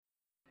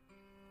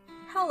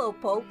Hello,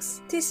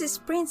 folks. This is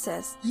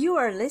Princess. You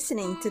are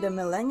listening to the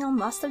Millennial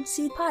Mustard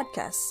Seed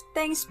Podcast.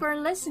 Thanks for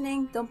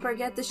listening. Don't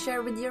forget to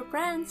share with your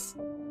friends.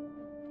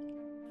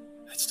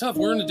 It's tough.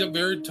 We're in a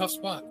very tough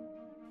spot.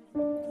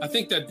 I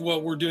think that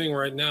what we're doing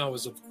right now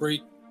is of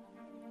great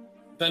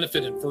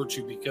benefit and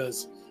virtue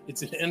because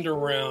it's an end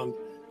around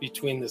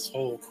between this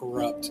whole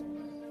corrupt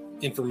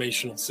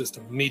informational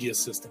system, media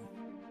system.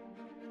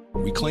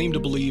 We claim to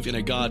believe in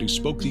a God who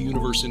spoke the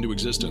universe into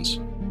existence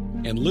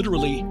and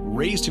literally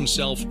raised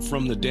himself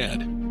from the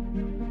dead.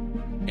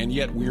 And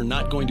yet we're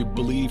not going to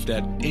believe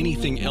that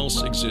anything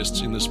else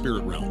exists in the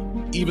spirit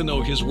realm, even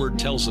though his word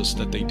tells us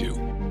that they do.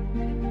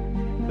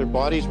 Their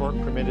bodies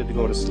weren't permitted to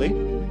go to sleep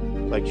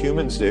like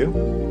humans do,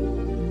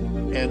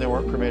 and they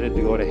weren't permitted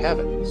to go to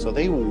heaven. So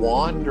they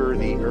wander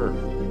the earth.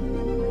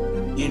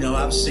 You know,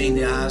 I've seen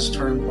the eyes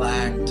turn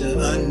black,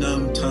 to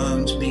unknown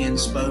tongues being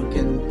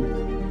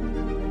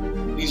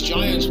spoken. These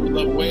giants would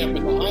live way up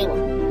in the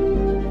highland.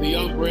 The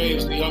young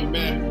braves, the young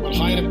men would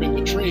hide up in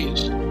the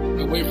trees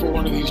and wait for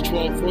one of these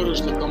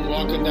 12-footers to come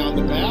walking down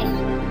the path,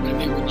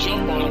 and they would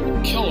jump on him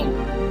and kill him,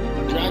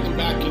 drag him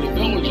back to the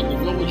village, and the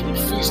village would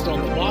feast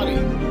on the body.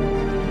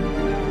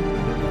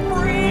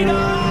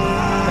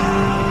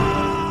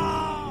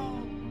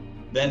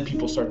 Then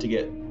people start to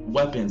get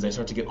weapons, they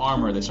start to get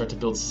armor, they start to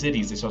build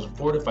cities, they start to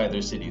fortify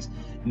their cities.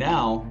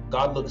 Now,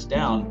 God looks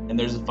down and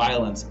there's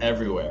violence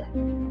everywhere.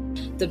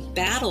 The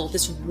battle,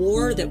 this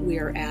war that we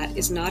are at,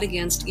 is not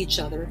against each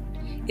other.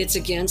 It's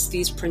against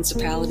these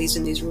principalities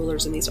and these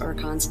rulers and these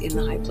archons in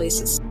the high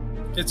places.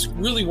 It's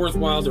really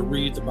worthwhile to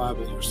read the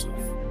Bible yourself.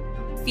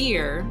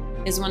 Fear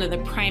is one of the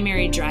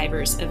primary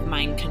drivers of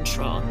mind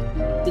control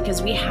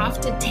because we have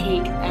to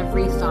take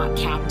every thought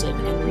captive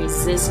and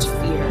resist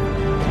fear.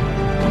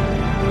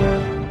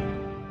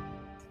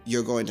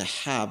 You're going to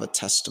have a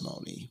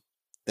testimony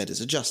that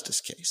is a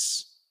justice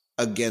case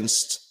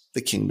against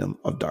the kingdom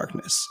of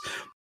darkness.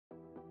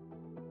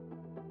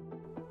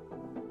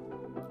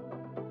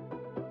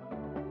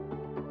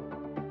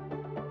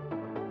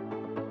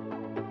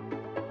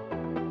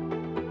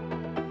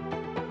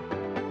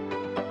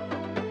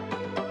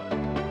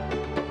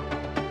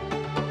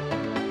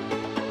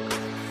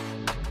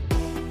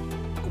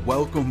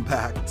 Welcome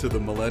back to the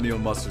Millennial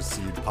Mustard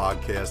Seed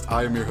Podcast.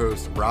 I am your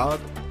host, Rod.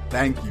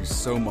 Thank you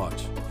so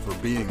much for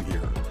being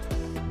here.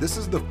 This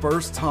is the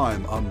first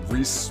time I'm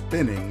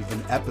respinning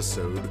an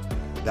episode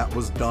that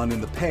was done in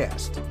the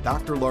past.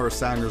 Dr. Laura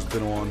Sanger's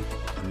been on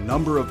a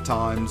number of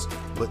times,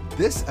 but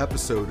this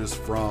episode is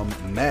from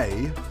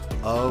May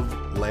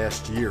of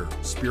last year.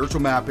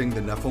 Spiritual Mapping,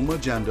 the Nephilim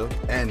Agenda,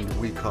 and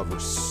we cover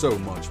so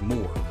much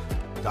more.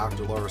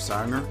 Dr. Laura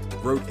Sanger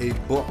wrote a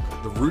book,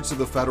 The Roots of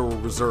the Federal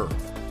Reserve: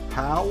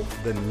 How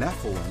the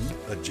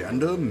Nephilim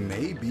Agenda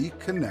May Be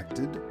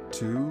Connected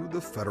to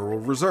the Federal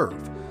Reserve.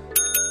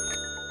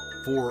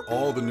 For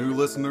all the new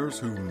listeners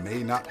who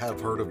may not have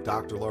heard of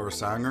Dr. Laura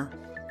Sanger,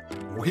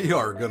 we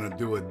are going to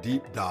do a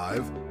deep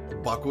dive.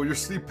 Buckle your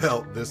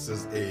seatbelt. This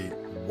is a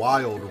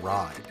wild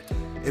ride.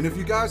 And if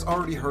you guys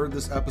already heard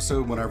this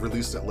episode when I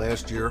released it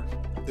last year,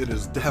 it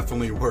is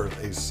definitely worth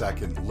a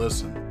second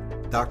listen.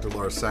 Dr.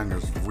 Laura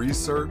Sanger's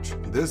research,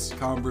 this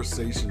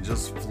conversation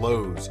just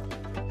flows.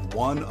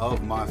 One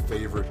of my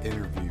favorite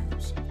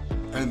interviews.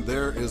 And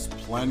there is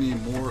plenty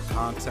more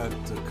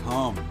content to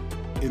come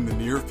in the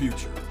near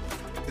future.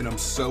 And I'm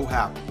so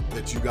happy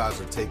that you guys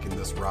are taking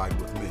this ride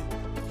with me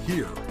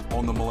here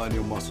on the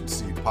Millennial Mustard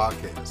Seed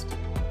Podcast.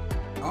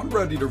 I'm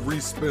ready to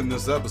respin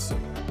this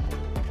episode.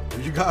 Are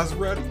you guys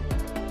ready?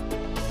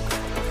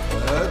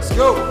 Let's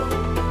go!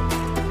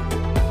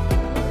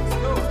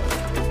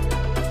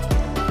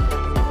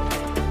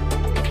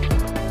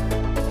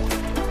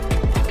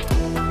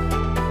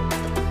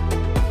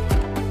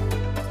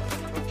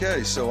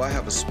 Okay, so I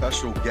have a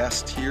special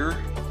guest here,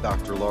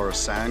 Dr. Laura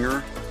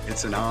Sanger.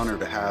 It's an honor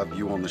to have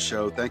you on the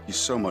show. Thank you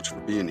so much for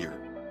being here.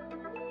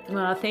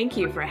 Well, thank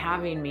you for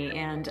having me,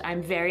 and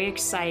I'm very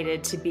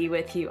excited to be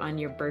with you on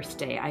your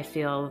birthday. I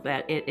feel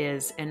that it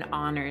is an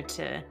honor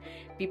to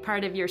be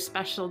part of your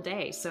special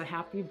day, so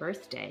happy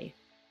birthday.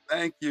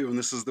 Thank you, and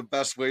this is the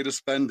best way to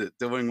spend it,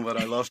 doing what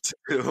I love to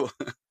do,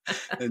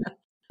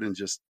 and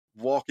just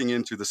walking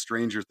into the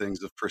stranger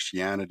things of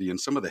Christianity and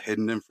some of the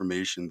hidden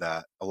information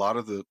that a lot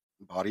of the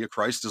body of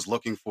Christ is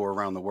looking for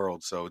around the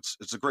world. So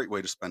it's a great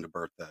way to spend a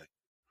birthday.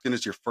 And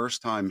it's your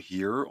first time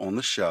here on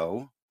the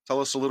show.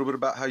 Tell us a little bit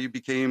about how you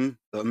became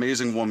the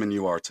amazing woman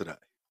you are today.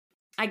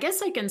 I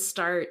guess I can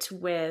start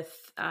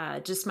with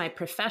just my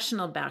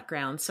professional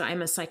background. So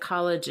I'm a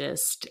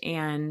psychologist,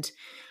 and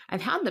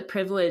I've had the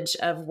privilege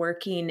of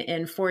working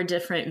in 4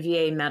 different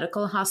VA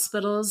medical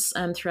hospitals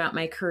throughout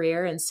my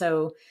career. And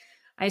so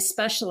I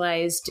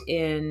specialized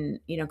in,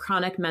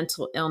 chronic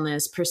mental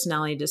illness,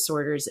 personality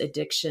disorders,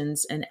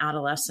 addictions, and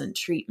adolescent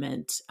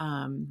treatment,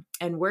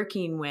 and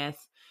working with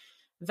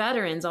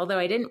veterans. Although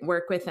I didn't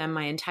work with them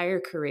my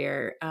entire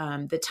career,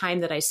 the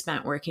time that I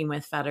spent working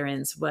with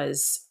veterans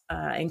was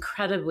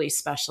incredibly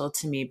special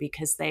to me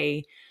because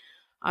they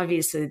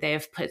obviously they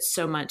have put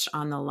so much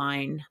on the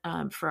line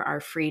for our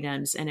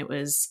freedoms, and it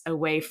was a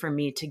way for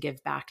me to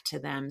give back to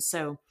them.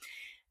 So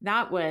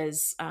that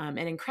was an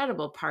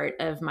incredible part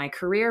of my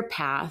career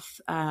path.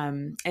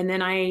 And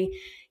then I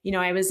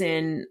was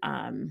in,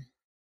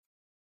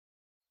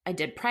 I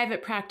did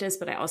private practice,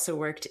 but I also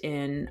worked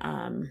in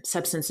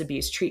substance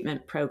abuse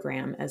treatment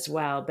program as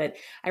well. But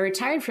I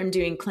retired from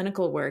doing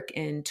clinical work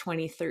in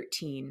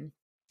 2013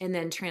 and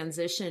then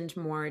transitioned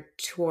more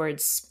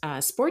towards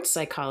sports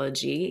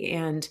psychology.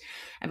 And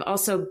I've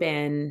also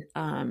been,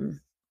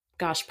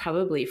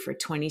 probably for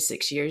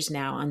 26 years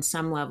now, on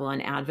some level,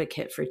 an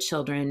advocate for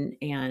children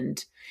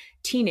and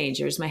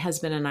teenagers. My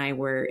husband and I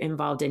were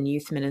involved in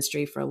youth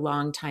ministry for a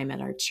long time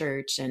at our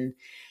church, and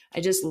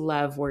I just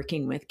love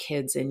working with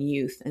kids and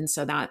youth. And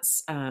so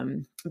that's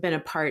been a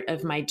part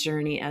of my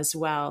journey as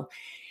well.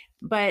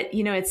 But,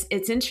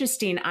 it's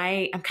interesting.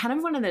 I'm kind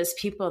of one of those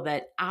people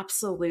that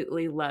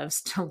absolutely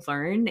loves to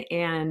learn.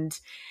 And,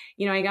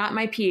 I got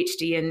my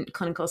PhD in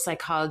clinical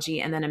psychology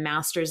and then a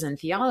master's in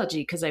theology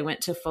because I went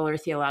to Fuller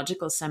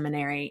Theological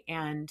Seminary.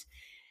 And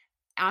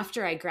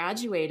after I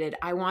graduated,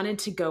 I wanted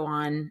to go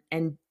on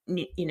and,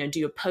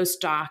 do a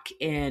postdoc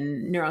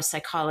in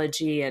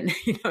neuropsychology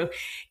and,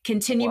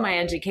 continue my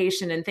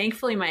education. And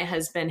thankfully, my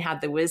husband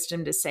had the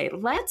wisdom to say,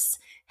 let's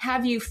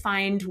have you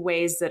find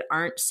ways that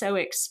aren't so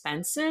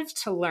expensive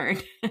to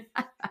learn.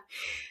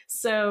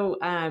 So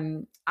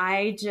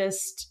I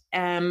just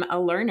am a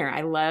learner.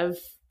 I love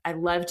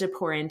to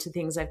pour into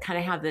things. I've kind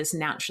of have this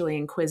naturally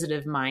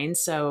inquisitive mind.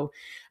 So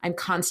I'm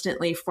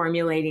constantly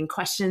formulating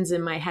questions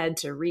in my head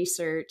to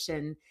research.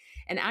 And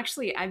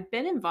actually, I've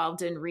been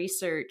involved in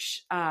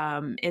research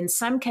in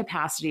some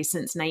capacity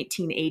since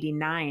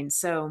 1989.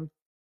 So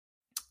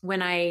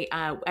when I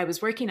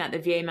was working at the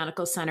VA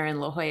Medical Center in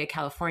La Jolla,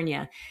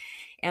 California,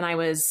 and I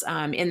was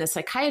in the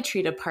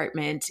psychiatry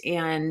department,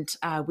 and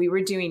we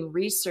were doing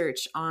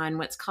research on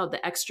what's called the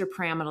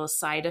extrapyramidal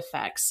side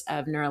effects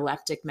of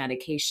neuroleptic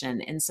medication.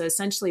 And so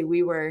essentially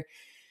we were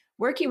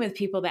working with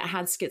people that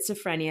had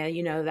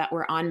schizophrenia, that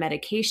were on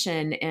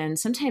medication, and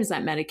sometimes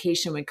that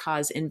medication would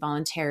cause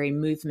involuntary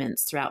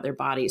movements throughout their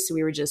body. So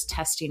we were just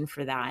testing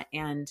for that.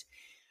 And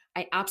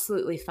I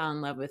absolutely fell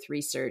in love with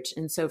research.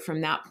 And so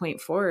from that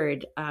point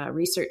forward,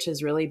 research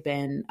has really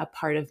been a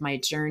part of my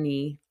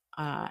journey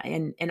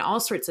in all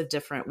sorts of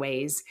different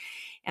ways.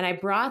 And I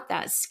brought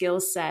that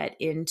skill set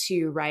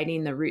into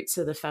writing The Roots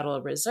of the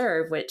Federal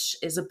Reserve, which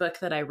is a book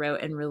that I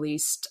wrote and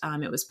released.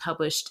 It was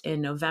published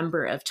in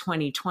November of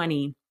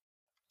 2020.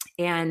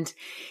 And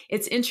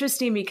it's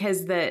interesting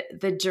because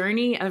the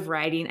journey of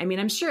writing,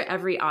 I'm sure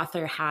every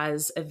author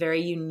has a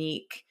very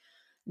unique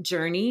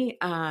journey.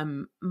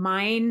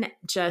 Mine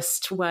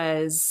just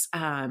was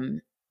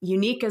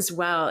unique as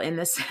well, in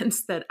the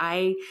sense that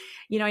I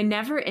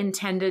never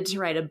intended to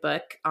write a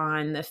book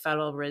on the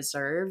Federal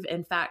Reserve.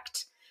 In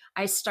fact,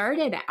 I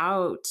started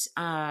out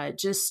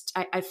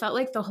I felt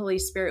like the Holy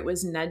Spirit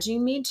was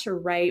nudging me to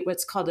write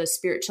what's called a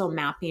spiritual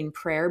mapping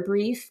prayer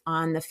brief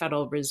on the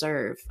Federal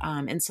Reserve.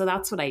 And so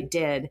that's what I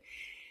did.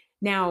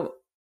 Now,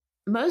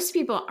 most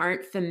people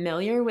aren't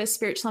familiar with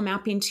spiritual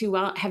mapping too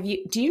well.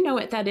 Do you know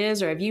what that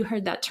is, or have you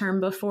heard that term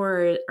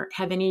before, or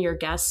have any of your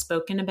guests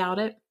spoken about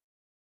it?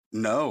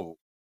 No,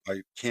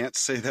 I can't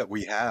say that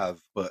we have,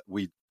 but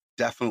we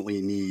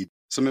definitely need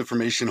some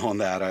information on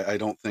that. I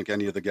don't think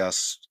any of the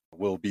guests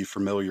will be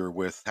familiar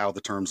with how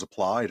the terms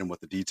applied and what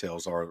the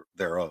details are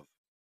thereof.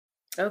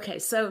 Okay,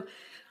 so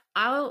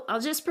I'll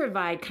just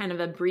provide kind of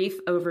a brief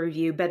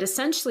overview, but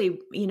essentially,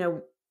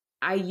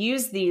 I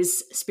use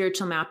these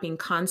spiritual mapping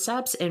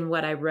concepts in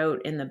what I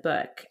wrote in the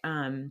book.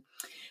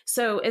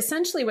 So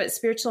essentially what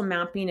spiritual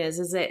mapping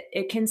is that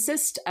it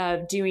consists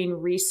of doing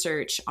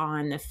research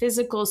on the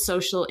physical,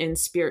 social, and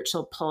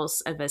spiritual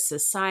pulse of a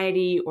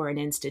society or an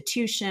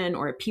institution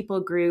or a people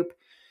group,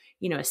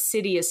 a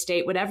city, a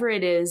state, whatever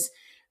it is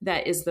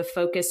that is the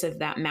focus of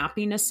that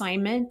mapping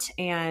assignment.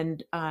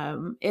 And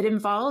it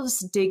involves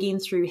digging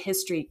through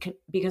history,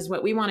 because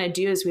what we want to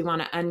do is we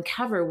want to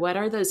uncover what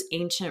are those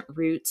ancient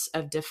roots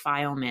of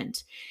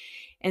defilement.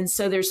 And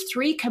so there's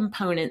three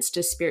components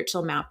to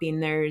spiritual mapping.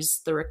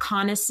 There's the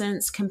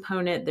reconnaissance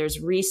component, there's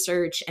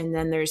research, and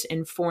then there's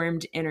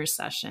informed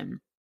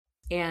intercession.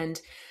 And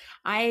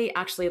I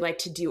actually like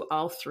to do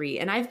all three.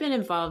 And I've been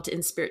involved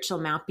in spiritual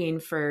mapping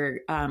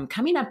for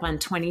coming up on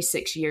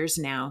 26 years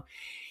now.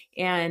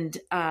 And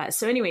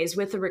so anyways,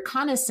 with the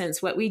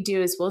reconnaissance, what we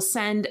do is we'll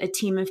send a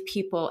team of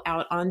people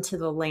out onto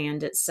the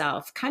land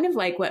itself, kind of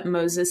like what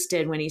Moses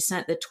did when he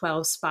sent the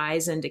 12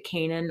 spies into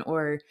Canaan.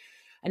 Or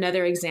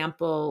another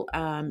example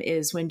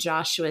is when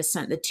Joshua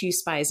sent the 2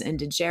 spies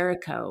into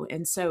Jericho.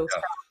 And so,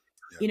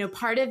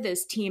 part of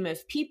this team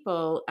of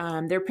people,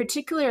 they're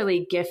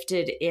particularly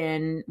gifted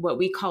in what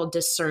we call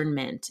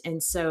discernment.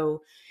 And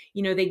so,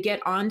 they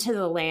get onto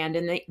the land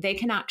and they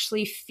can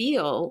actually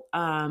feel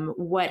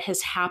what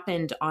has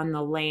happened on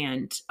the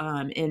land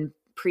in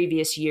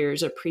previous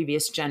years or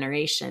previous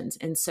generations.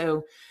 And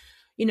so,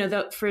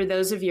 for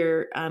those of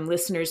your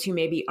listeners who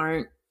maybe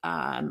aren't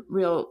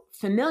real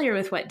familiar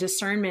with what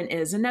discernment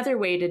is, another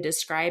way to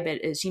describe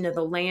it is,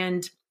 the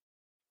land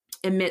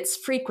emits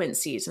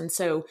frequencies. And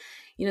so,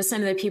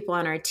 some of the people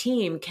on our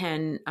team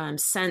can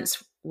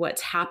sense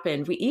what's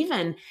happened. We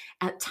even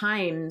at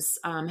times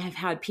have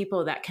had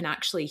people that can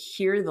actually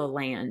hear the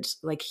land,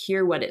 like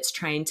hear what it's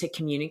trying to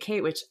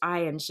communicate, which I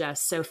am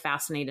just so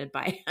fascinated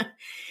by.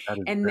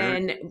 And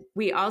then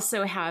we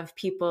also have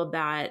people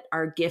that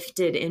are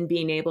gifted in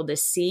being able to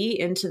see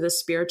into the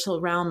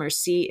spiritual realm or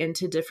see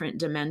into different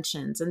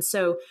dimensions. And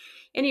so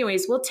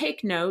anyways, we'll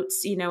take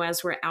notes,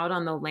 as we're out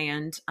on the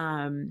land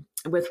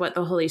with what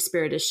the Holy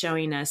Spirit is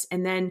showing us.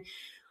 And then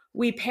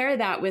we pair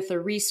that with a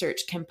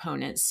research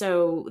component.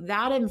 So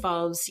that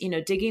involves,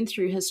 digging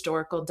through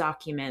historical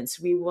documents.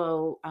 We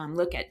will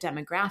look at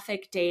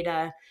demographic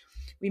data.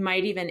 We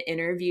might even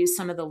interview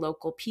some of the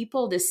local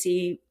people to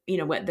see,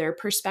 what their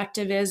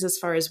perspective is as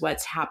far as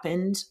what's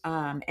happened.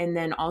 And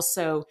then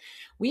also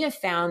we have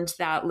found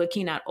that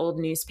looking at old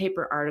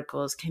newspaper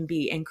articles can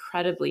be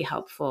incredibly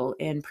helpful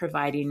in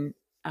providing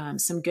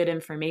some good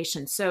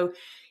information. So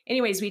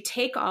anyways, we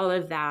take all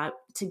of that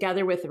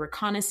together with the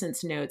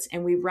reconnaissance notes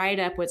and we write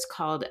up what's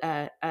called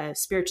a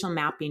spiritual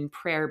mapping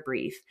prayer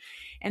brief.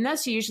 And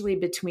that's usually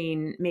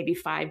between maybe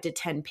 5 to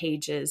 10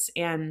 pages.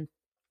 And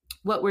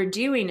what we're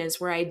doing is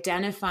we're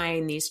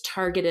identifying these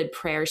targeted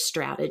prayer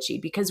strategy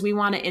because we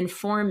want to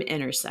inform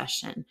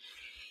intercession.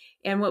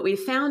 And what we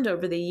found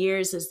over the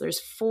years is there's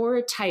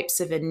 4 types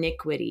of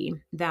iniquity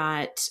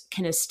that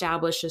can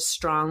establish a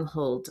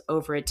stronghold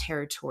over a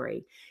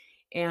territory.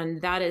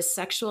 And that is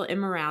sexual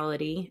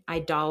immorality,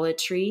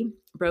 idolatry,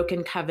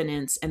 broken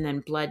covenants, and then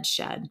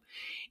bloodshed.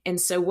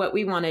 And so what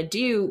we want to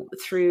do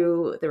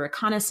through the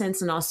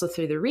reconnaissance and also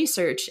through the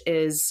research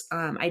is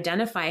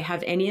identify,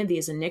 have any of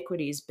these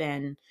iniquities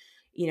been,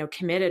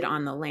 committed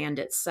on the land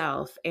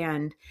itself?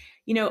 And,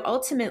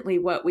 ultimately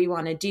what we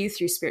want to do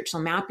through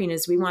spiritual mapping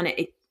is we want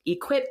to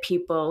equip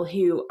people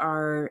who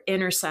are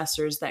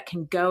intercessors that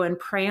can go and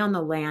pray on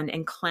the land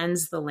and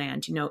cleanse the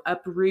land,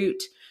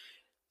 uproot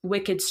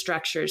wicked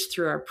structures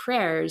through our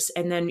prayers.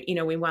 And then,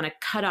 we want to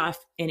cut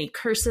off any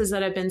curses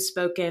that have been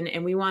spoken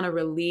and we want to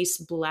release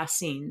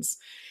blessings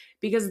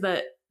because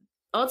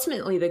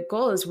ultimately the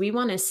goal is we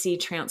want to see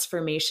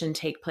transformation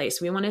take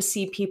place. We want to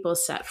see people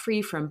set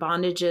free from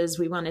bondages.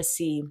 We want to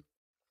see,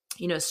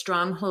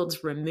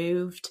 strongholds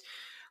removed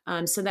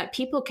so that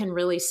people can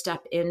really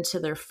step into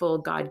their full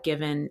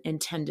God-given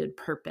intended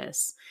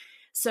purpose.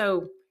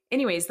 So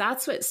anyways,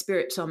 that's what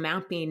spiritual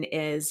mapping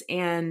is.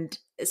 And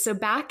so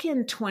back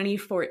in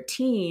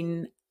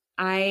 2014,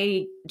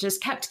 I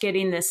just kept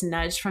getting this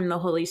nudge from the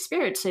Holy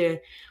Spirit to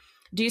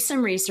do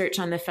some research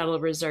on the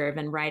Federal Reserve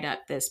and write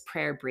up this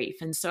prayer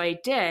brief. And so I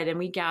did, and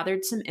we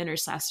gathered some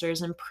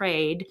intercessors and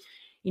prayed,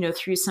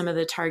 through some of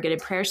the targeted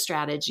prayer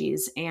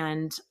strategies.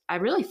 And I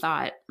really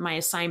thought my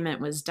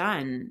assignment was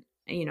done,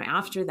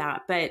 after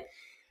that. But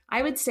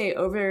I would say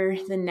over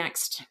the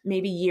next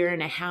maybe year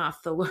and a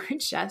half, the Lord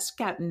just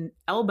kept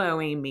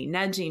elbowing me,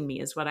 nudging me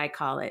is what I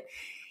call it.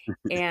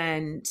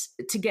 And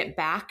to get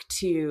back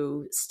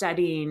to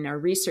studying or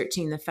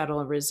researching the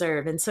Federal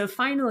Reserve. And so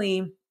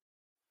finally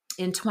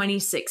in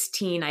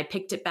 2016, I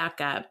picked it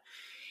back up.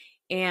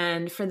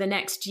 And for the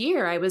next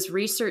year, I was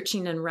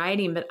researching and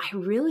writing, but I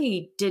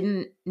really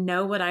didn't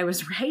know what I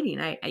was writing.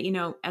 I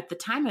at the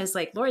time I was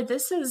like, Lord,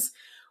 this is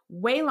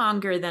way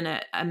longer than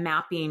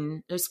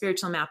a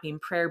spiritual mapping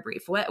prayer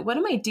brief. What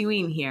am I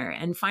doing here?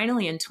 And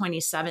finally in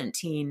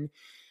 2017,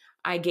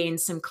 I gained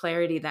some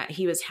clarity that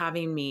he was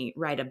having me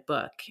write a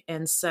book.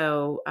 And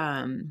so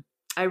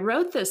I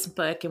wrote this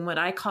book in what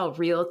I call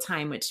real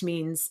time, which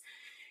means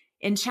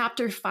in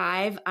chapter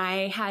 5,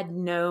 I had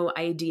no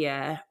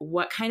idea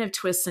what kind of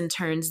twists and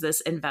turns this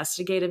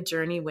investigative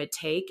journey would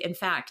take. In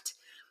fact,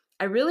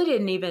 I really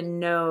didn't even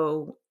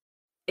know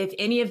if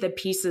any of the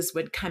pieces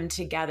would come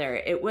together.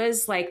 It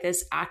was like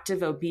this act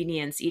of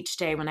obedience each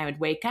day when I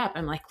would wake up.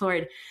 I'm like,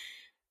 Lord,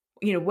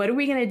 what are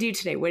we going to do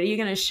today? What are you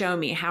going to show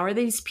me? How are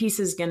these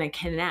pieces going to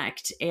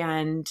connect?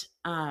 And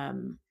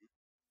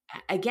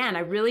again,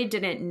 I really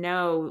didn't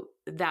know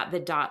that the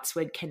dots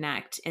would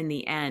connect in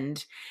the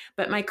end.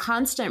 But my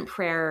constant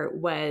prayer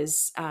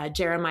was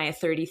Jeremiah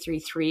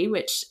 33:3,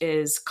 which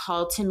is,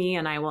 call to me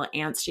and I will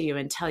answer you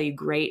and tell you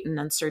great and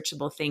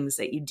unsearchable things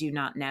that you do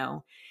not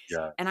know.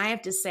 Yeah. And I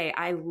have to say,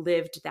 I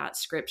lived that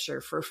scripture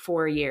for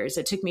 4 years.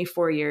 It took me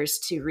 4 years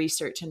to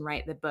research and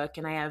write the book.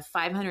 And I have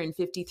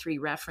 553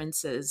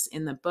 references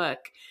in the book.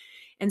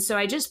 And so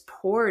I just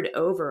poured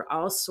over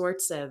all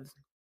sorts of,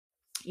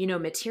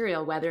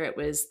 material, whether it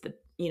was the,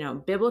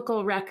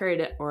 biblical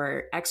record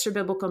or extra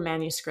biblical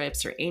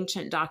manuscripts or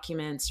ancient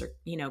documents or,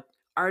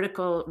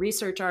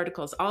 research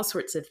articles, all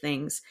sorts of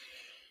things.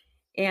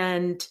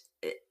 And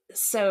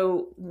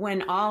so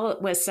when all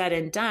was said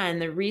and done,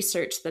 the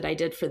research that I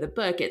did for the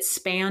book, it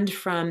spanned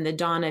from the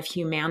dawn of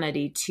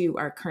humanity to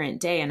our current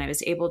day. And I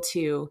was able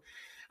to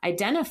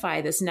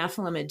identify this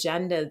Nephilim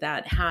agenda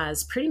that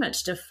has pretty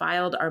much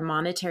defiled our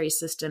monetary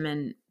system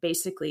and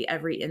basically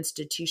every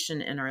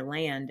institution in our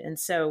land. And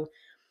so,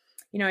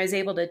 I was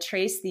able to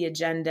trace the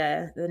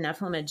agenda, the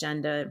Nephilim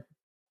agenda,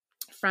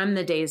 from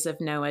the days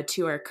of Noah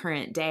to our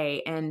current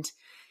day. And,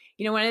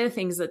 one of the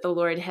things that the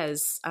Lord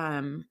has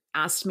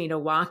asked me to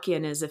walk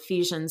in is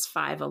Ephesians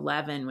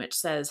 5:11, which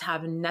says,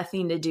 have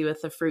nothing to do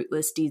with the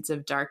fruitless deeds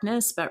of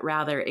darkness, but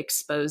rather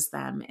expose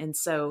them. And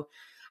so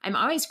I'm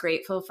always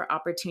grateful for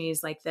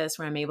opportunities like this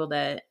where I'm able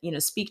to,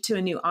 speak to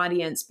a new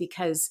audience,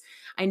 because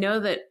I know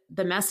that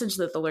the message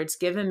that the Lord's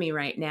given me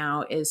right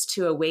now is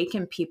to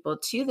awaken people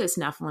to this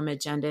Nephilim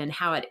agenda and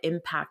how it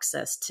impacts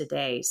us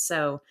today.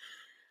 So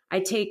I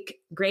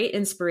take great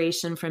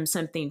inspiration from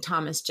something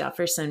Thomas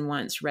Jefferson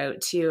once wrote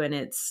too, and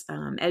it's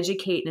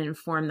educate and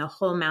inform the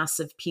whole mass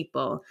of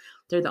people.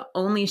 They're the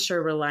only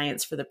sure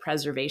reliance for the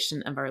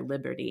preservation of our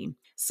liberty.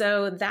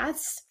 So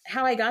that's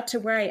how I got to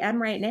where I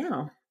am right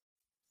now.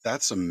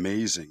 That's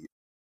amazing.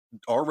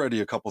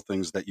 Already a couple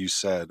things that you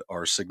said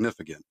are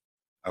significant.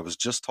 I was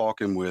just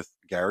talking with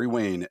Gary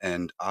Wayne,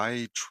 and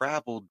I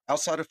traveled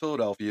outside of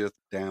Philadelphia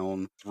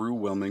down through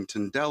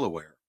Wilmington,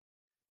 Delaware.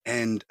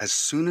 And as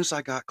soon as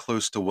I got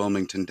close to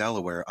Wilmington,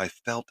 Delaware, I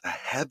felt a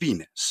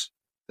heaviness.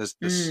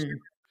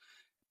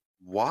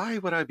 Why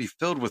would I be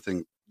filled with,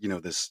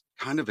 this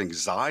kind of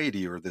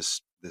anxiety or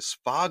this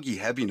foggy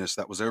heaviness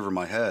that was over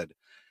my head?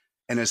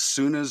 And as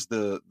soon as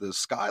the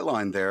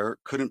skyline there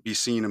couldn't be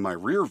seen in my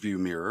rear view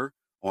mirror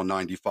on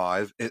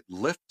 95, it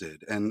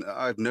lifted. And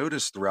I've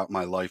noticed throughout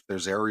my life,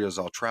 there's areas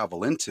I'll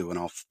travel into and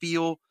I'll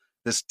feel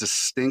this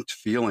distinct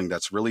feeling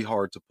that's really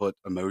hard to put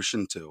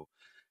emotion to.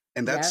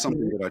 And that's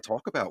something that I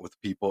talk about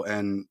with people.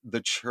 And the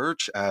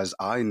church, as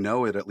I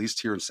know it, at least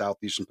here in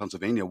southeastern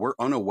Pennsylvania, we're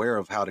unaware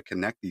of how to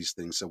connect these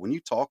things. So when you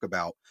talk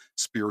about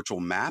spiritual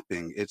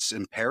mapping, it's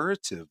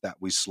imperative that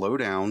we slow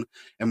down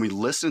and we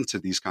listen to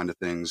these kind of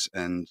things.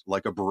 And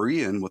like a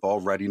Berean, with all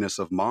readiness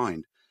of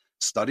mind,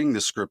 studying the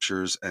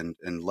scriptures and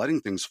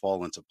letting things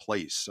fall into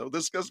place. So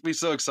this gets me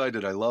so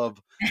excited. I love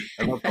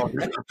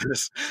talking about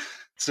this.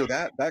 So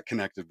that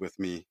connected with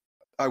me.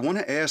 I want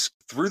to ask,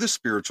 through the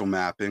spiritual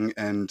mapping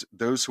and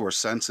those who are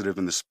sensitive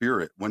in the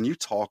spirit, when you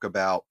talk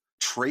about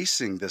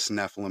tracing this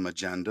Nephilim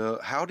agenda,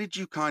 how did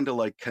you kind of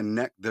like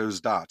connect those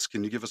dots?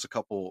 Can you give us a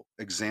couple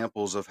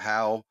examples of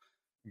how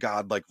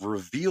God like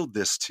revealed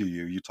this to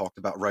you? You talked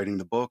about writing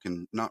the book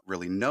and not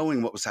really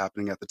knowing what was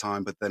happening at the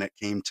time, but then it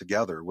came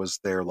together. Was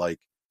there like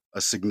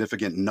a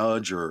significant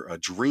nudge or a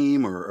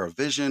dream or a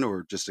vision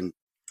or just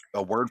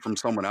a word from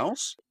someone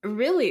else?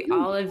 Really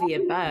all of the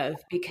above,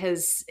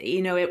 because,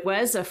 it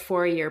was a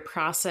 4-year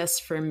process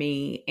for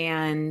me.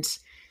 And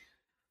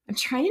I'm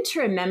trying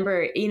to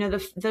remember,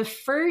 the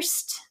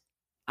first,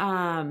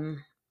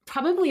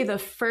 probably the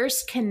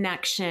first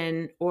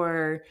connection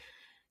or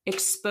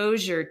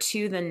exposure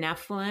to the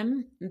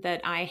Nephilim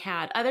that I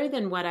had, other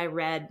than what I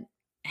read,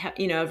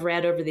 I've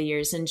read over the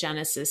years in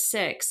Genesis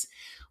 6,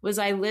 was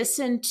I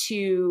listened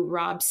to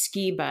Rob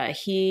Skiba.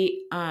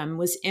 He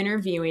was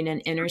interviewing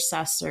an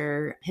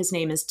intercessor. His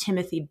name is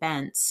Timothy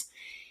Bentz.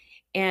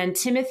 And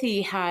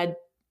Timothy had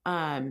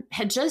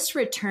just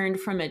returned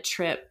from a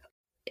trip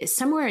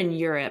somewhere in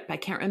Europe. I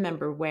can't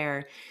remember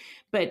where.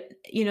 But,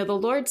 the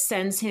Lord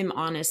sends him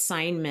on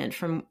assignment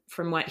from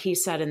what he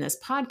said in this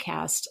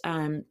podcast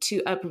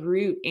to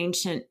uproot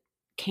ancient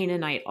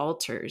Canaanite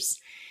altars.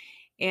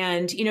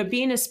 And,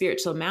 being a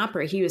spiritual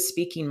mapper, he was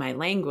speaking my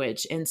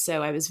language. And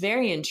so I was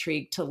very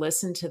intrigued to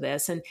listen to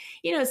this. And,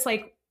 it's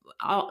like,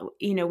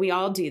 we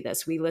all do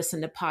this. We listen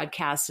to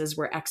podcasts as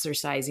we're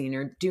exercising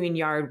or doing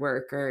yard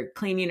work or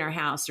cleaning our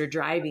house or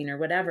driving or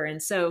whatever.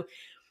 And so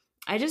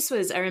I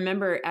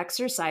remember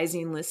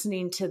exercising,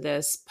 listening to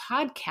this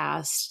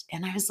podcast,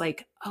 and I was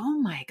like, oh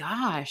my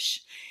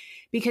gosh,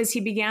 because he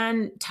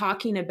began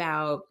talking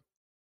about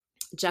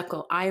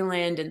Jekyll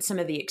Island and some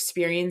of the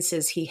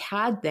experiences he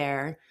had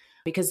there,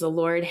 because the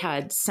Lord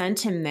had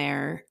sent him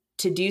there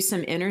to do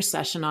some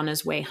intercession on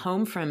his way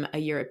home from a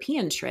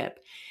European trip.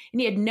 And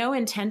he had no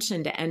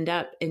intention to end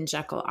up in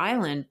Jekyll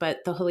Island,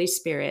 but the Holy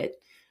Spirit,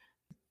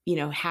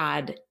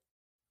 had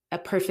a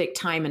perfect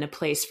time and a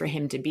place for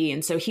him to be.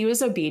 And so he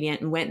was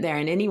obedient and went there.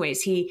 And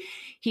anyways, he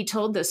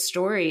told the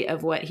story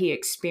of what he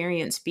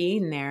experienced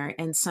being there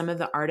and some of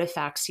the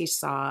artifacts he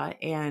saw.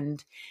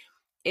 And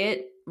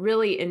it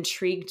really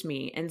intrigued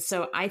me. And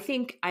so I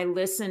think I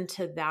listened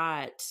to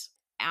that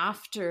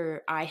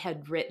after I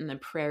had written the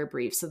prayer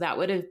brief. So that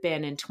would have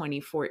been in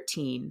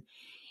 2014.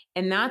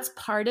 And that's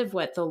part of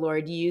what the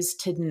Lord used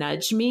to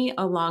nudge me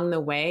along the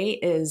way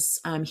is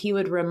he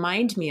would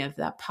remind me of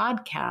that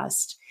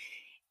podcast.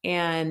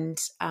 And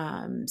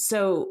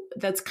so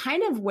that's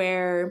kind of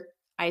where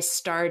I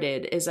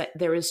started, is that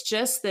there was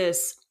just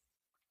this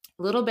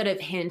little bit of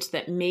hint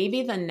that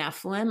maybe the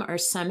Nephilim are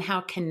somehow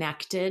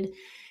connected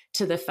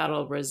to the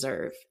Federal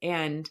Reserve.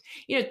 And,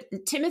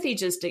 Timothy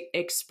just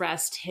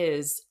expressed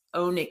his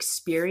own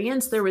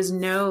experience. There was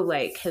no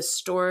like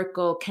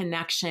historical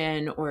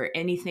connection or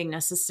anything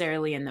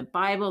necessarily in the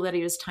Bible that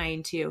he was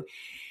tying to.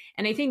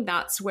 And I think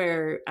that's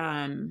where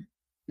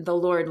the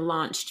Lord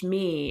launched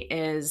me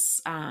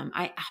is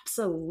I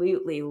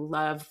absolutely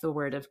love the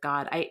Word of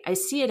God. I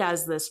see it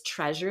as this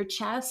treasure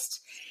chest.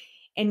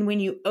 And when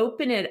you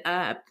open it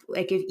up,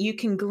 like if you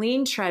can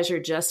glean treasure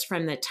just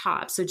from the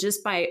top. So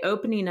just by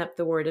opening up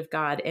the Word of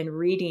God and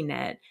reading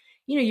it,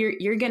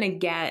 you're going to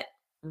get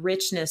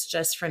richness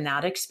just from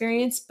that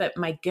experience. But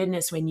my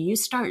goodness, when you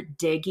start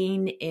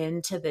digging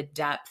into the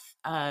depth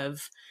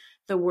of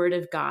the Word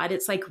of God,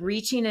 it's like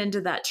reaching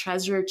into that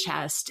treasure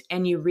chest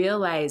and you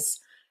realize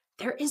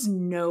there is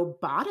no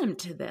bottom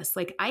to this.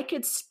 Like I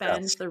could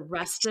spend the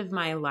rest of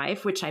my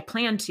life, which I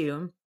plan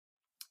to,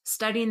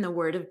 studying the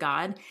Word of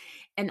God,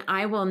 and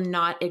I will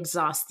not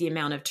exhaust the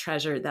amount of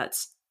treasure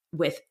that's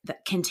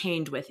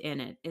contained within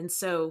it. And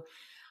so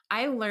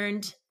I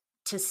learned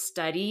to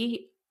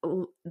study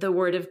the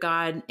Word of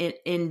God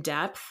in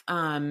depth.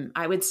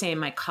 I would say in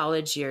my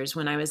college years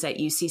when I was at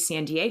UC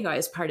San Diego, I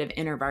was part of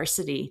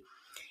InterVarsity.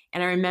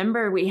 And I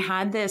remember we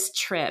had this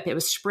trip, it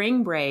was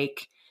spring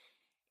break,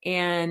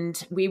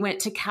 and we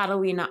went to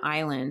Catalina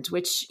Island,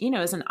 which,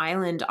 is an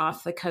island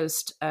off the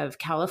coast of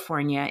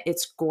California.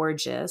 It's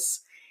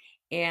gorgeous.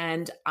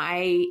 And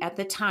I, at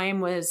the time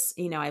was,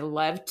 I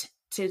loved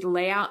to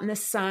lay out in the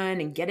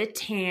sun and get a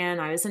tan.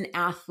 I was an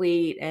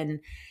athlete and,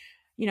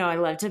 I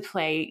loved to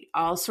play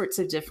all sorts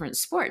of different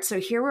sports. So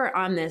here we're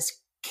on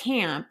this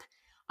camp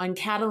on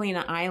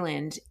Catalina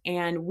Island,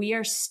 and we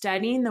are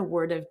studying the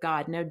Word of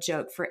God, no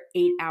joke, for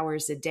 8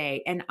 hours a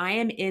day. And I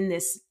am in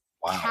this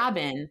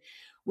cabin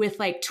with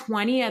like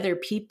 20 other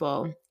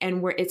people,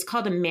 and it's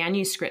called a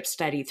manuscript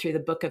study through the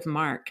book of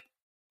Mark.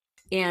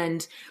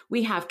 And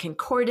we have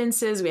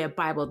concordances, we have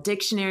Bible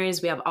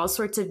dictionaries, we have all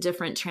sorts of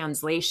different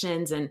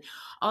translations and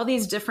all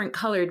these different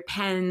colored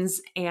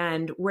pens.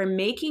 And we're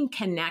making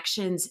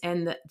connections.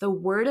 And the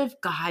Word of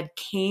God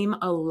came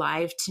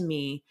alive to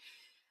me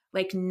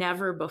like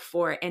never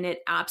before. And it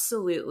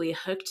absolutely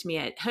hooked me.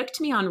 It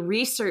hooked me on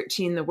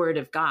researching the Word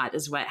of God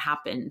is what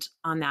happened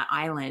on that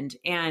island.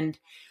 And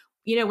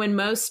when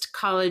most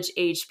college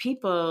age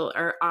people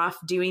are off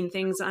doing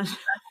things on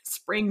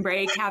spring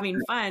break, having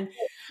fun,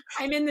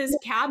 I'm in this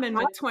cabin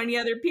with 20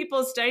 other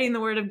people studying the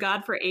Word of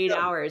God for 8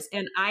 hours.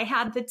 And I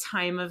had the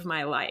time of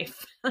my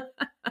life.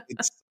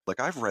 It's like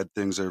I've read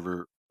things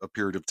over a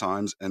period of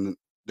times, and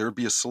there'd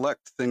be a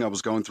select thing I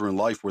was going through in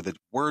life where the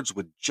words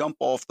would jump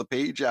off the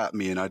page at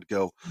me and I'd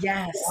go,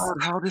 yes,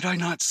 how did I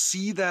not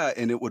see that?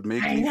 And it would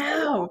make me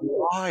feel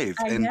alive.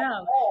 I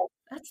know.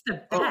 That's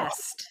the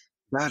best.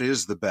 That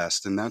is the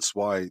best. And that's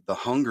why the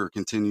hunger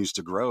continues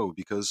to grow,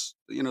 because,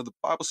 the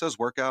Bible says,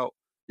 work out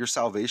your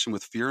salvation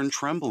with fear and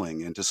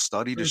trembling, and to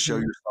study to show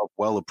yourself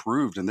well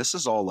approved. And this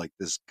is all like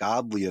this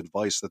godly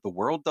advice that the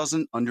world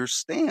doesn't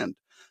understand.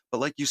 But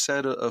like you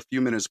said a few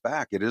minutes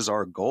back, it is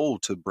our goal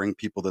to bring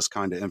people this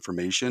kind of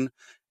information.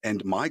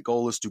 And my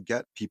goal is to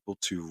get people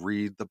to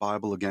read the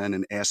Bible again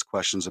and ask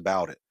questions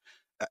about it.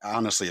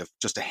 Honestly, if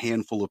just a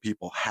handful of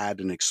people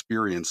had an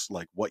experience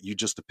like what you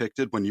just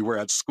depicted when you were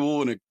at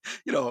school, and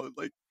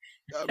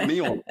me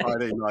on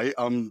Friday night,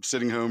 I'm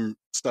sitting home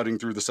studying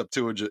through the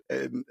Septuagint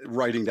and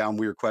writing down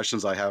weird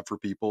questions I have for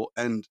people.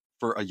 And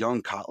for a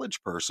young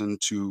college person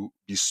to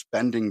be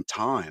spending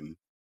time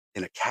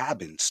in a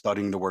cabin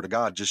studying the Word of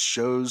God just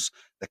shows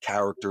the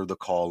character, the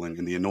calling,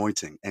 and the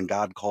anointing. And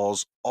God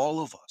calls all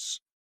of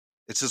us.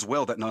 It's His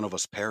will that none of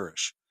us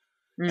perish.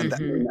 And I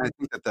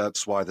think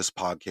that's why this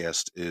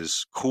podcast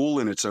is cool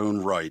in its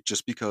own right,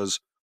 just because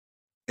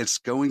it's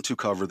going to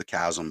cover the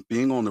chasm.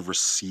 Being on the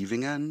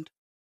receiving end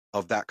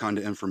of that kind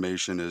of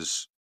information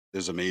is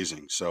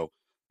amazing. So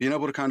being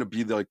able to kind of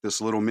be like this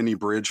little mini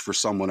bridge for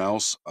someone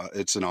else,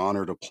 it's an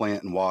honor to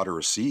plant and water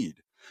a seed.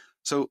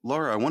 So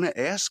Laura, I want to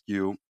ask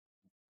you,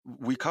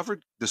 we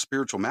covered the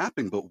spiritual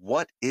mapping, but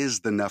what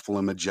is the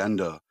Nephilim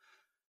agenda?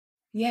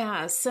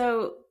 Yeah,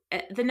 so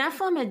the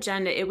Nephilim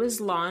agenda, it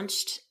was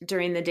launched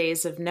during the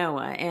days of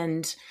Noah.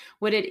 And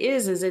what it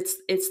is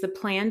it's the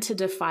plan to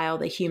defile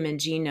the human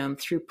genome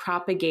through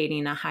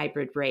propagating a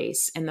hybrid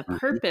race. And the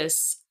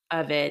purpose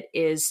of it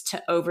is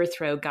to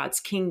overthrow God's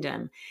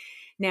kingdom.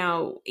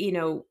 Now,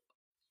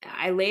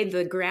 I laid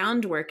the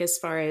groundwork as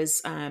far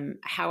as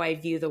how I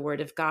view the Word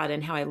of God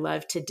and how I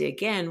love to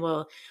dig in.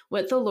 Well,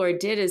 what the Lord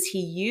did is He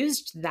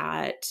used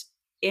that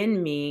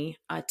in me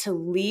to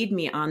lead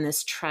me on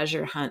this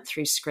treasure hunt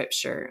through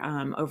Scripture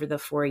over the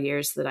 4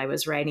 years that I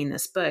was writing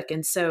this book.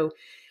 And so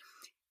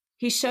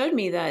He showed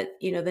me that,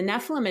 the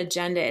Nephilim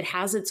agenda, it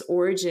has its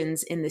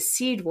origins in the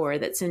seed war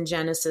that's in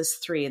Genesis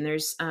 3. And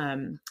there's,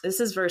 this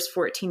is verse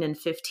 14 and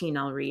 15,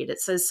 I'll read. It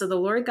says, "So the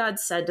Lord God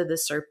said to the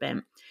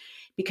serpent,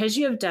 because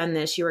you have done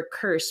this, you are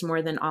cursed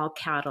more than all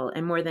cattle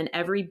and more than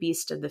every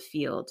beast of the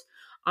field.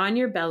 On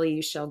your belly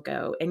you shall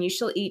go, and you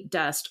shall eat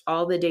dust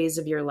all the days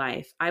of your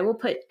life. I will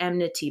put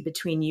enmity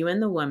between you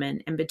and the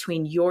woman, and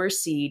between your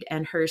seed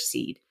and her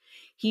seed.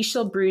 He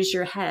shall bruise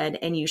your head,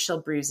 and you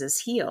shall bruise his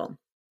heel."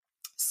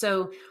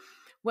 So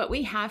what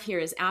we have here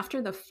is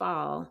after the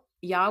fall,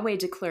 Yahweh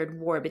declared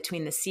war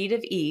between the seed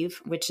of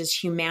Eve, which is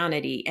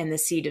humanity, and the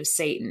seed of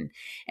Satan.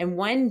 And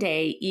one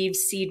day Eve's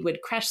seed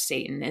would crush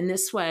Satan. And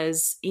this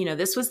was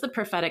the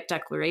prophetic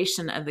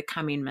declaration of the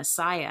coming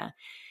Messiah.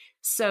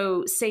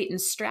 So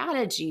Satan's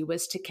strategy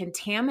was to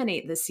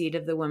contaminate the seed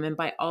of the woman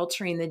by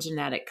altering the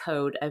genetic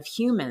code of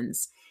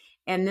humans.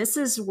 And this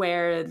is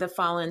where the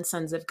fallen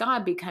sons of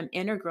God become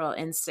integral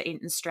in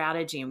Satan's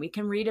strategy. And we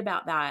can read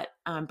about that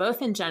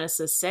both in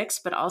Genesis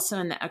 6, but also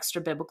in the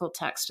extra biblical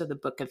text of the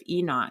book of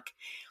Enoch.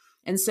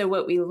 And so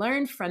what we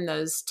learned from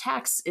those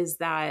texts is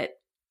that,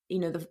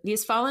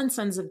 these fallen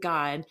sons of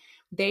God,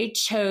 they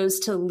chose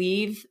to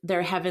leave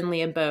their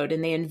heavenly abode,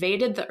 and they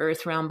invaded the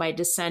earth realm by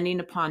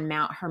descending upon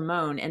Mount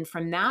Hermon. And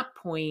from that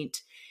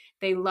point,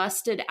 they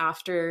lusted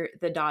after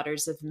the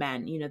daughters of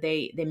men.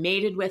 They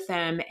mated with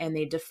them, and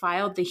they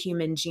defiled the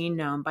human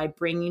genome by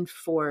bringing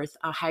forth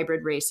a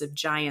hybrid race of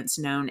giants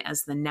known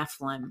as the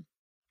Nephilim.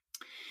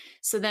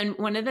 So then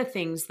one of the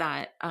things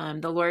that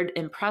the Lord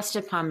impressed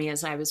upon me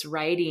as I was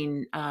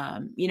writing,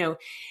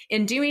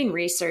 in doing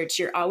research,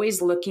 you're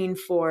always looking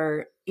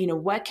for,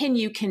 what can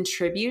you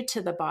contribute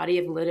to the body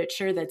of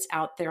literature that's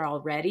out there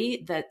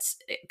already that's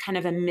kind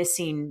of a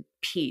missing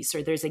piece,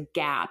 or there's a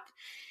gap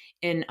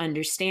in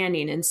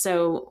understanding. And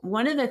so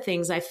one of the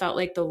things I felt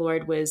like the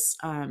Lord was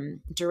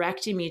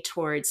directing me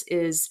towards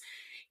is,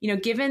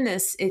 given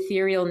this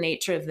ethereal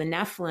nature of the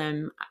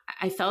Nephilim,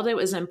 I felt it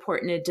was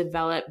important to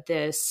develop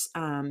this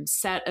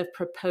set of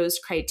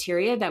proposed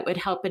criteria that would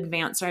help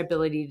advance our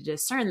ability to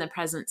discern the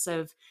presence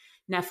of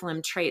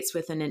Nephilim traits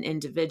within an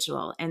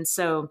individual. And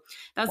so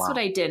that's what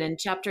I did. In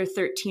chapter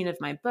 13 of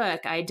my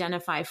book, I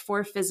identify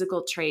 4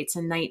 physical traits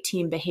and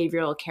 19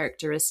 behavioral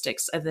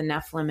characteristics of the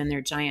Nephilim and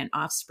their giant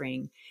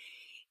offspring.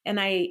 And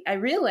I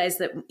realized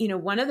that,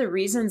 one of the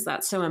reasons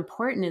that's so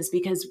important is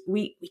because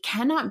we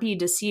cannot be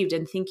deceived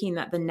in thinking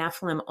that the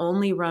Nephilim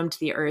only roamed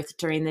the earth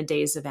during the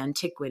days of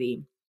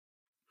antiquity.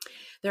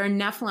 There are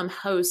Nephilim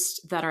hosts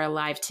that are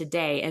alive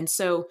today. And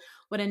so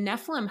what a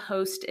Nephilim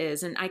host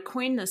is, and I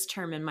coined this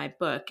term in my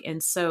book.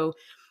 And so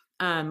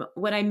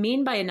what I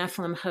mean by a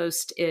Nephilim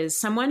host is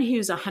someone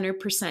who's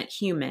 100%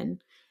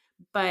 human,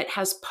 but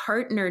has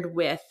partnered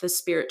with the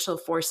spiritual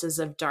forces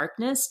of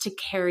darkness to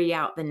carry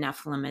out the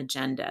Nephilim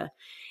agenda.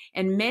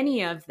 And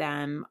many of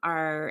them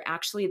are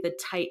actually the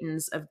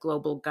titans of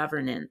global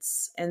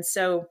governance. And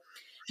so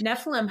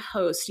Nephilim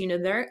hosts,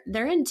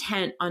 they're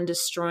intent on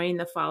destroying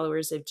the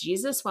followers of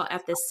Jesus, while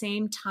at the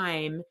same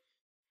time,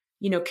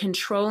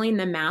 controlling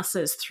the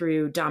masses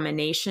through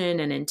domination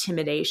and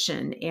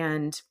intimidation.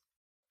 And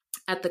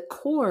at the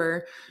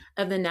core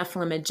of the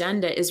Nephilim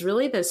agenda is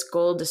really this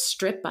goal to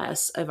strip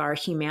us of our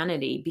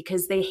humanity,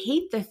 because they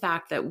hate the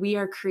fact that we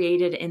are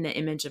created in the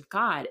image of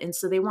God. And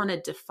so they want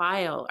to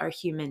defile our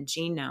human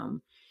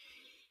genome.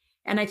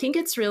 And I think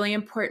it's really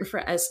important for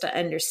us to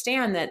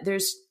understand that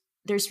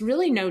there's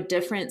really no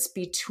difference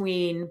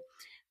between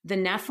the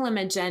Nephilim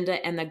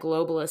agenda and the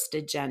globalist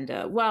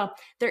agenda. Well,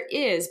 there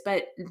is,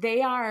 but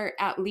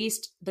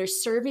they're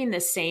serving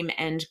the same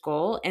end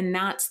goal, and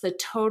that's the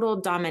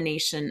total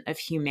domination of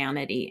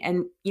humanity.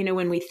 And,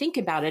 when we think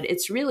about it,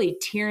 it's really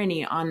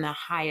tyranny on the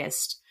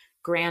highest,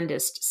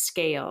 grandest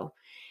scale.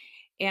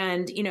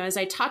 And, as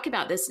I talk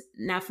about this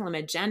Nephilim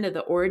agenda,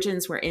 the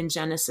origins were in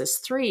Genesis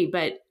 3,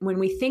 but when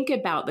we think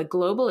about the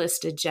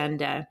globalist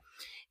agenda,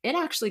 it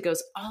actually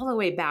goes all the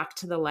way back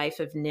to the life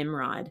of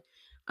Nimrod.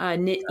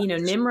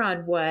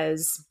 Nimrod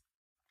was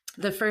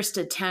the first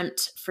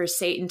attempt for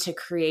Satan to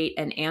create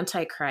an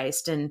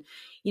antichrist. And,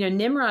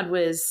 Nimrod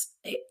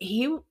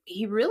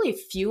he really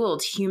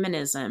fueled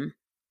humanism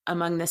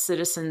among the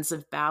citizens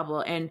of Babel.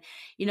 And,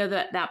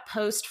 that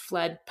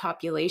post-flood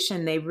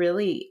population, they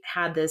really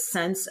had this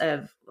sense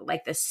of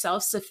like the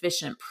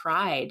self-sufficient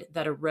pride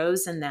that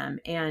arose in them.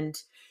 And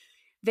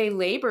they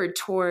labored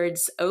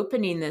towards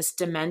opening this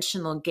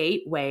dimensional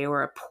gateway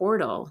or a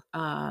portal,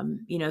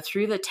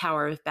 through the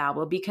Tower of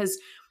Babel, because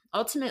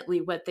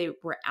ultimately what they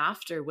were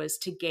after was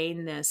to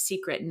gain the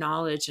secret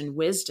knowledge and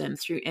wisdom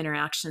through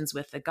interactions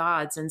with the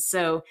gods. And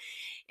so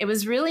it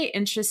was really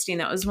interesting.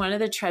 That was one of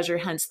the treasure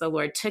hunts the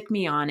Lord took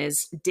me on,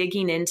 is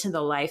digging into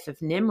the life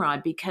of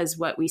Nimrod, because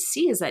what we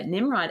see is that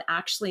Nimrod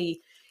actually,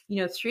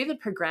 through the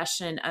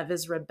progression of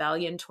his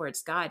rebellion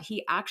towards God,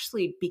 he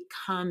actually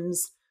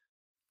becomes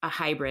a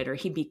hybrid, or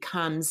he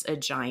becomes a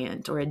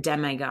giant or a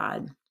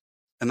demigod.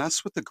 And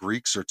that's what the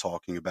Greeks are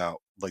talking about,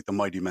 like the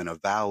mighty men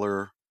of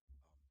valor,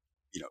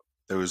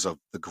 those of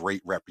the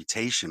great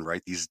reputation,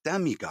 right? These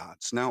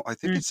demigods. Now, I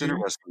think it's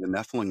interesting,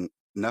 the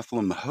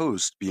Nephilim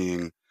host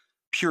being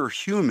pure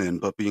human,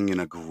 but being in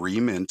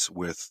agreement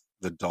with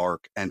the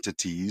dark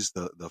entities,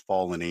 the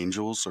fallen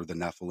angels, or the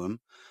Nephilim.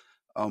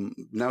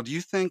 Now, do you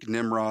think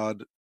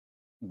Nimrod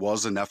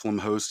was a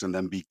Nephilim host and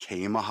then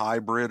became a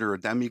hybrid or a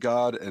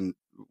demigod? And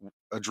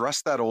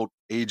address that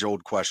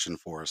age-old question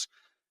for us.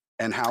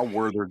 And how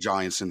were there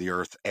giants in the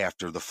earth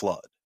after the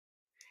flood?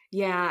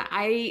 Yeah,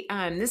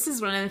 this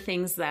is one of the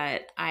things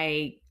that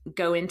I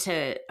go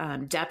into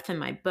depth in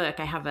my book.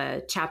 I have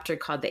a chapter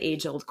called The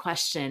Age-Old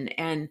Question,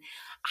 and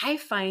I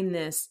find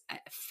this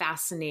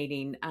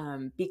fascinating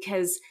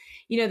because,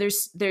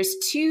 there's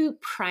 2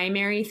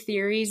 primary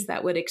theories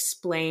that would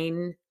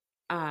explain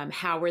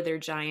how were there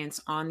giants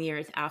on the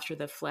earth after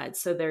the flood.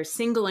 So there's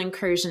single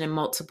incursion and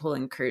multiple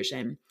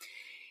incursion.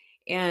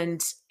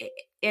 And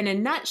in a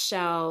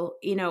nutshell,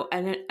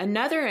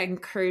 another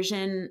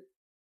incursion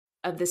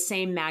of the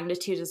same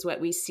magnitude as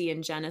what we see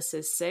in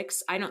Genesis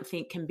 6, I don't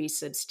think can be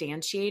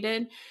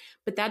substantiated.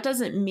 But that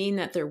doesn't mean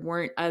that there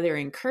weren't other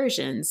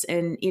incursions.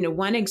 And,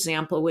 one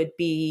example would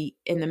be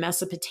in the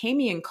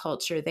Mesopotamian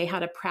culture, they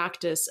had a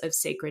practice of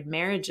sacred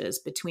marriages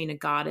between a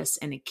goddess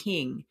and a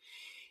king.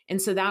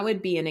 And so that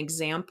would be an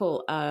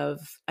example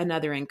of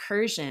another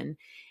incursion.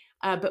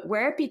 But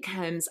where it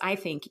becomes, I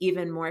think,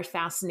 even more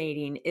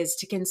fascinating is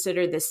to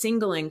consider the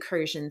single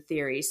incursion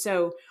theory.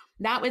 So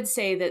that would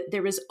say that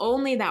there was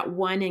only that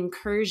one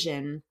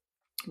incursion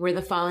where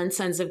the fallen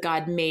sons of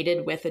God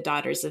mated with the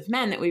daughters of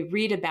men that we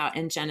read about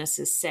in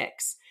Genesis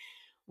 6.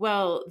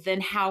 Well,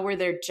 then how were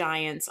there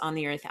giants on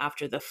the earth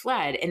after the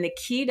flood? And the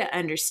key to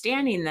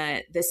understanding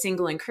the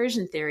single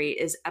incursion theory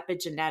is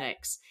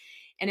epigenetics.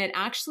 And it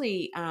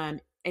actually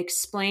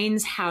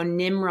explains how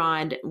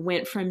Nimrod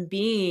went from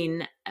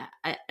being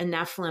a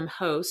Nephilim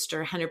host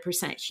or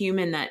 100%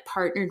 human that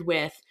partnered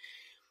with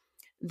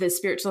the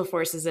spiritual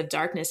forces of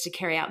darkness to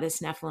carry out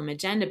this Nephilim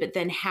agenda, but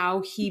then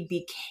how he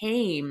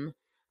became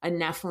a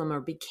Nephilim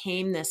or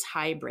became this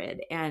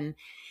hybrid. And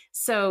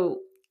so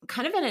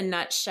kind of in a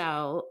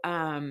nutshell,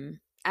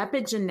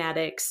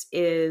 epigenetics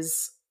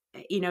is,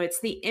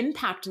 it's the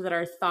impact that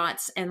our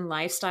thoughts and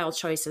lifestyle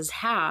choices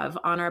have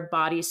on our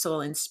body, soul,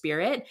 and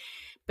spirit,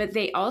 but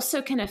they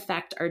also can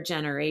affect our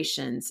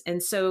generations.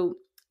 And so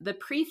the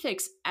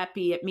prefix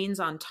epi, it means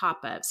on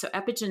top of. So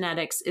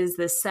epigenetics is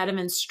the set of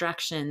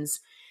instructions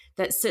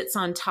that sits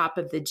on top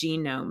of the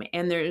genome.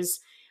 And there's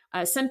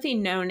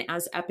something known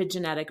as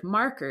epigenetic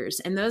markers.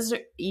 And those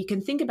you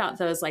can think about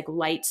those like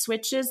light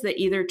switches that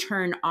either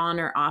turn on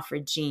or off a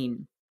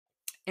gene.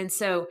 And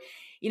so,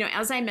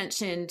 as I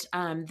mentioned,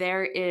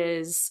 there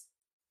is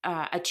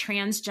a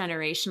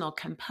transgenerational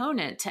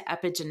component to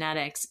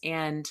epigenetics,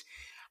 and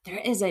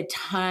there is a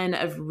ton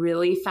of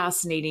really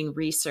fascinating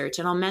research.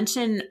 And I'll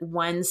mention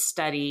one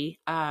study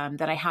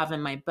that I have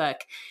in my book.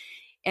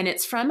 And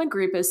it's from a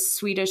group of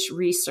Swedish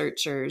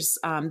researchers.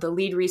 The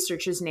lead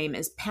researcher's name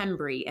is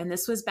Pembry, and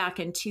this was back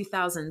in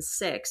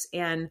 2006.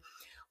 And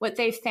what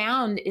they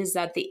found is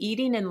that the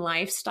eating and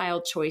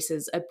lifestyle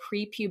choices of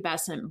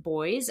prepubescent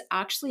boys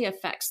actually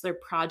affects their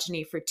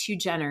progeny for 2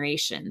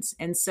 generations.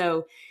 And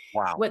so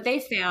what they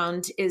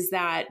found is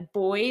that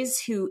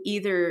boys who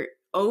either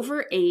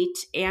overate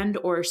and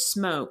or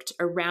smoked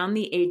around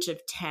the age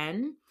of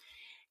 10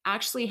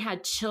 actually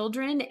had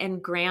children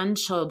and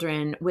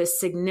grandchildren with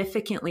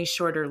significantly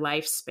shorter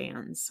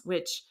lifespans,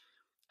 which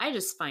I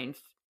just find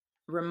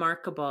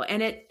remarkable.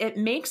 And it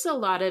makes a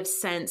lot of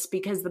sense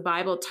because the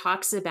Bible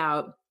talks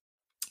about,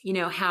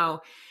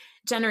 how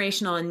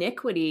generational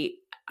iniquity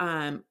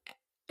can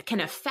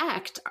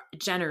affect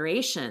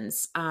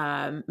generations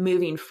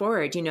moving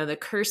forward. The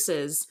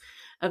curses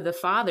of the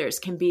fathers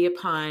can be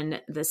upon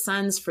the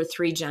sons for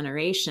 3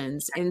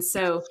 generations. And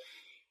so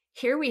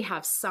here we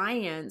have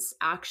science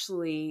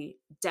actually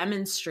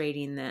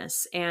demonstrating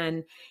this.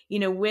 And,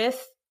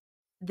 with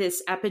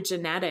this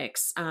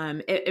epigenetics,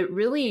 it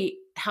really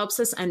helps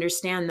us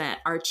understand that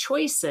our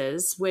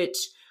choices,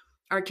 which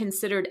are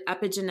considered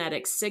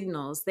epigenetic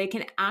signals, they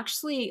can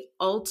actually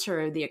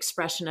alter the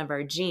expression of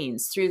our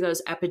genes through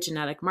those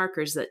epigenetic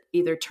markers that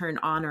either turn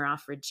on or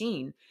off a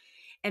gene.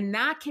 And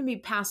that can be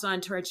passed on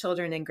to our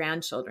children and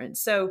grandchildren.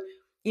 So,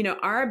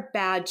 our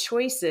bad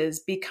choices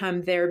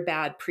become their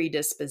bad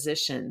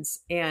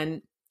predispositions.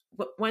 And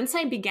once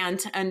I began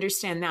to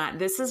understand that,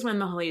 this is when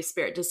the Holy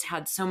Spirit just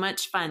had so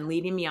much fun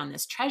leading me on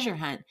this treasure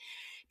hunt,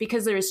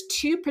 because there's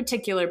 2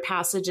 particular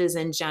passages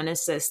in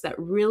Genesis that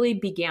really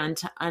began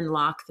to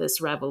unlock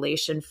this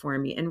revelation for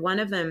me. And one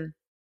of them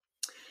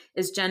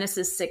is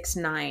Genesis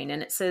 6:9.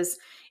 And it says,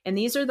 "And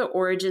these are the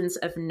origins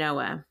of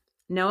Noah.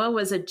 Noah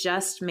was a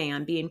just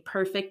man, being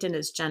perfect in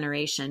his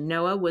generation.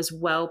 Noah was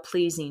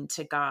well-pleasing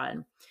to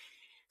God."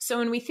 So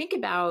when we think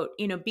about,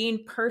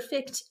 being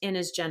perfect in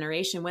his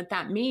generation, what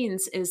that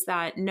means is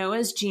that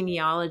Noah's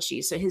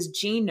genealogy, so his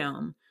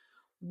genome,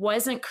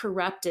 wasn't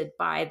corrupted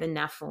by the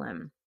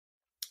Nephilim.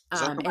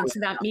 And so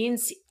that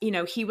means,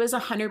 he was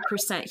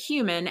 100%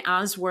 human,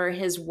 as were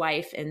his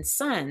wife and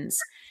sons.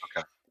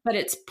 Okay. But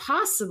it's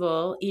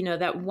possible,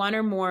 that one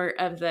or more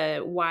of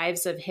the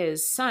wives of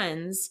his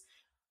sons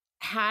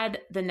had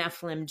the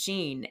Nephilim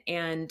gene.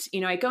 And,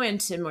 I go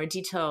into more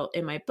detail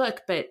in my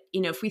book, but,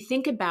 if we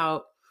think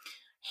about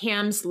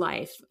Ham's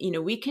life,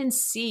 we can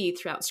see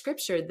throughout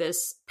scripture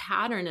this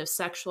pattern of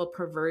sexual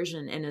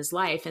perversion in his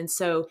life. And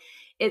so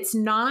it's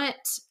not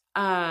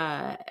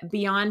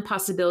beyond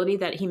possibility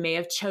that he may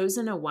have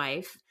chosen a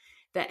wife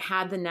that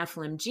had the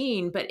Nephilim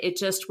gene, but it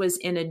just was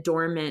in a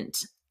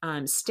dormant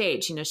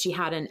stage. She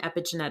had an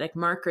epigenetic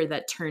marker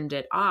that turned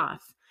it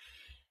off.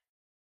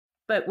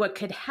 But what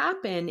could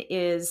happen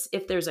is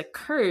if there's a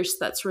curse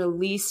that's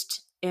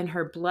released in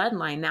her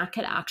bloodline, that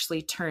could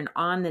actually turn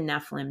on the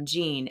Nephilim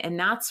gene. And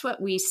that's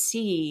what we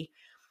see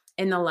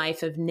in the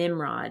life of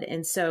Nimrod.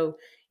 And so,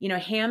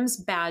 Ham's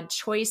bad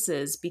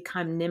choices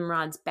become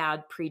Nimrod's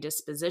bad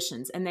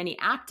predispositions. And then he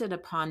acted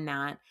upon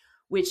that,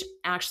 which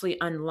actually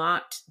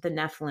unlocked the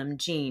Nephilim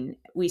gene.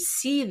 We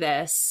see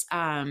this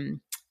come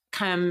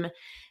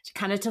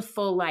kind of to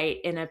full light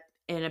in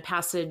in a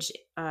passage,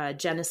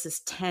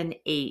 Genesis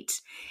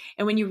 10:8.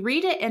 And when you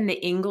read it in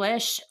the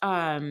English,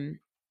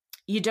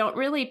 you don't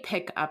really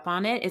pick up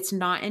on it. It's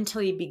not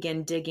until you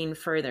begin digging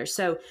further.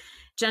 So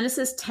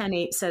Genesis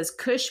 10:8 says,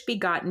 Cush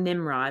begot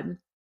Nimrod.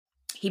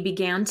 He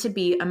began to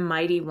be a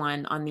mighty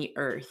one on the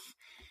earth.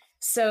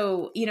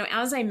 So,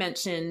 as I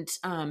mentioned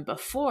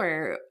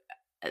before,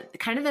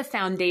 kind of the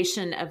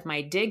foundation of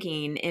my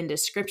digging into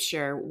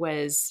scripture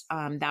was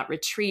that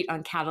retreat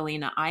on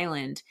Catalina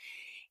Island.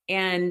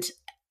 And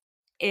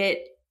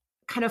it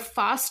kind of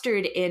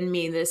fostered in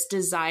me this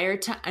desire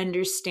to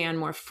understand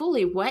more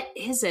fully what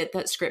is it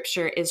that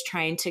scripture is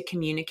trying to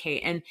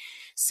communicate. And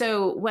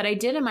so what I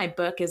did in my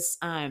book is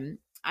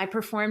I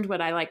performed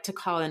what I like to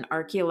call an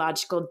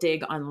archaeological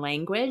dig on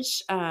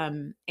language.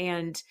 And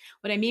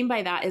what I mean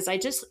by that is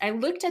I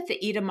looked at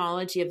the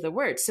etymology of the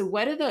word. So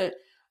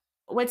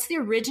what's the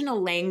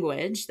original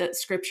language that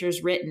scripture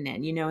is written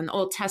in? In the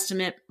Old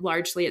Testament,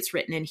 largely it's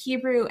written in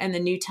Hebrew, and the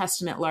New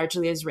Testament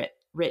largely is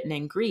written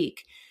in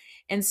Greek.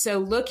 And so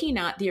looking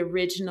at the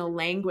original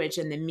language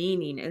and the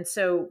meaning. And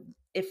so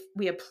if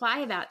we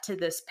apply that to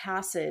this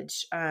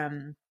passage,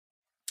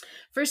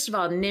 first of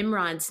all,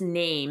 Nimrod's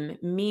name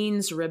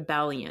means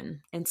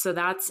rebellion. And so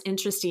that's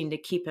interesting to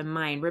keep in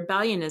mind.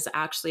 Rebellion is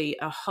actually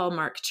a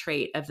hallmark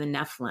trait of the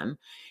Nephilim,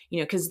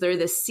 because they're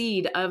the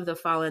seed of the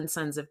fallen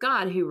sons of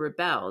God who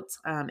rebelled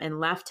and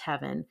left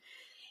heaven.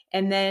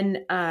 And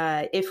then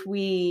if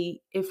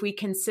we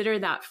consider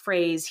that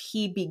phrase,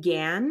 he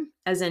began,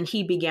 as in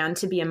he began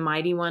to be a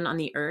mighty one on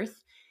the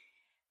earth,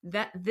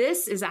 that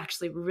this is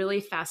actually really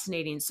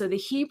fascinating. So the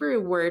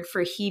Hebrew word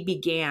for he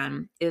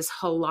began is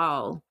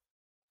halal,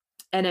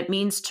 and it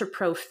means to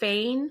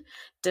profane,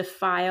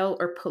 defile,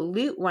 or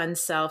pollute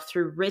oneself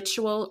through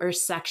ritual or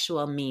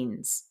sexual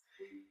means.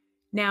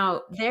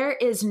 Now, there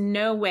is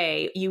no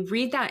way you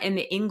read that in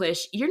the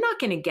English, you're not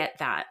going to get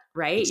that,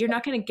 right? You're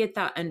not going to get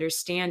that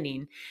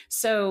understanding.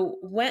 So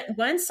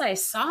once I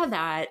saw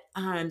that,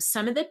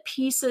 some of the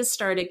pieces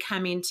started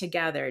coming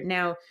together.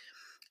 Now,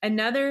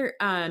 another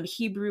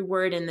Hebrew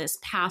word in this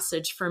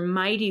passage for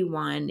mighty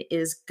one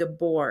is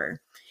Gabor.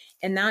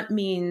 And that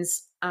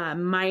means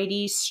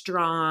mighty,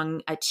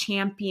 strong, a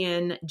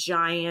champion,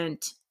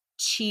 giant,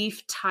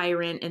 chief,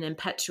 tyrant, and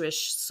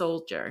impetuous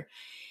soldier.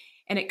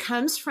 And it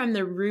comes from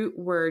the root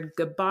word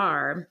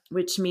gabar,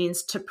 which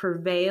means to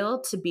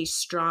prevail, to be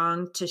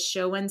strong, to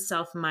show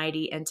oneself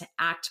mighty, and to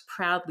act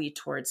proudly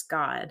towards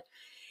God.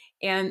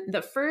 And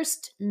the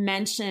first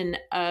mention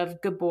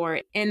of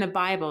Gabor in the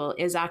Bible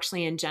is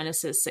actually in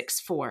Genesis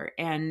 6:4,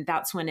 and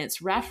that's when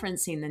it's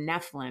referencing the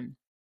Nephilim.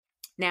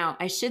 Now,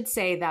 I should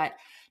say that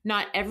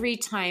not every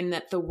time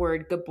that the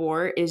word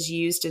Gabor is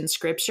used in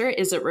scripture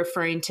is it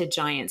referring to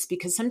giants,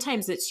 because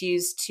sometimes it's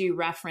used to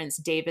reference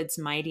David's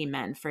mighty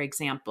men, for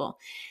example.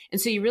 And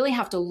so you really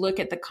have to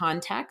look at the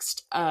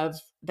context of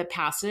the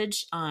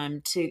passage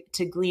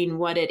to glean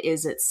what it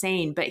is it's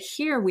saying. But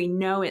here we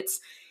know it's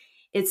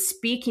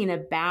speaking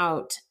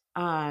about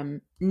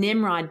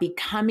Nimrod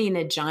becoming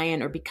a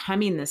giant or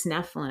becoming this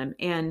Nephilim.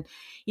 And,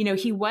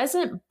 he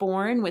wasn't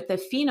born with the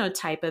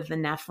phenotype of the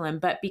Nephilim,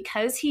 but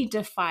because he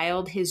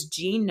defiled his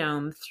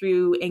genome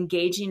through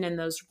engaging in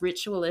those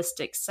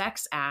ritualistic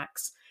sex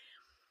acts,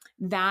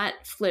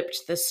 that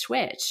flipped the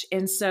switch.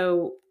 And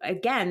so,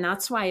 again,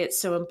 that's why it's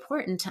so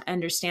important to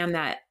understand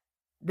that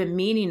the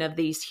meaning of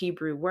these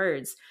Hebrew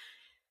words.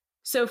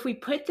 So if we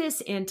put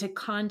this into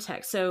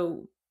context,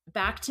 so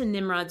back to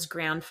Nimrod's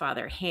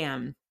grandfather,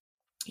 Ham.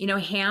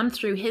 Ham,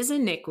 through his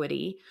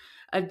iniquity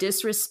of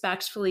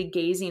disrespectfully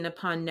gazing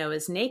upon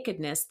Noah's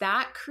nakedness,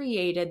 that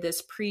created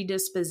this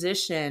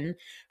predisposition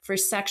for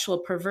sexual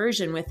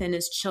perversion within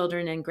his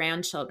children and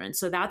grandchildren.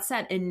 So that's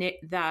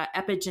the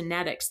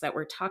epigenetics that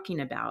we're talking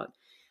about.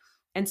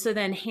 And so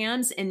then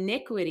Ham's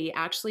iniquity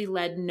actually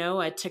led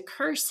Noah to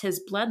curse his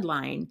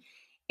bloodline.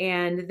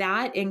 And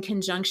that, in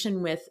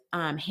conjunction with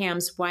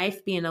Ham's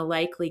wife being a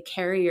likely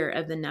carrier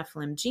of the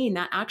Nephilim gene,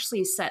 that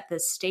actually set the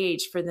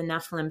stage for the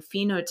Nephilim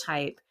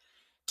phenotype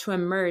to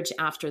emerge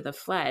after the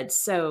flood.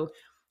 So,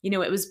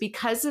 it was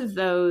because of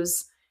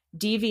those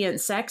deviant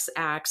sex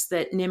acts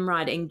that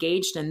Nimrod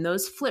engaged in.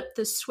 Those flipped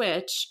the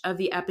switch of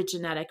the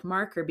epigenetic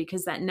marker,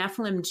 because that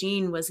Nephilim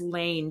gene was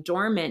laying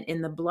dormant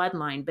in the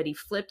bloodline, but he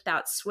flipped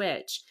that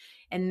switch.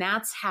 And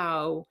that's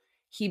how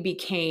he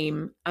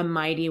became a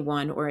mighty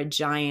one or a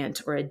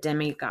giant or a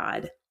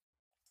demigod.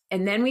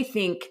 And then we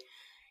think,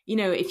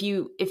 if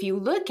you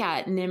look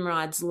at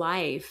Nimrod's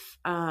life,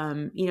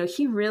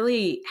 he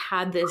really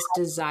had this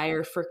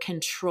desire for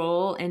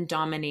control and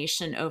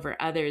domination over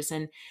others.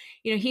 And,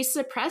 he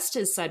suppressed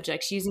his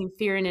subjects using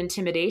fear and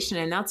intimidation.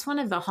 And that's one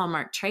of the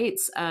hallmark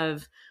traits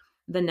of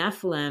the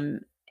Nephilim.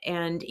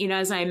 And,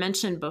 as I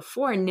mentioned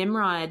before,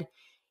 Nimrod,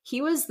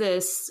 he was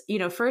this,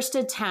 first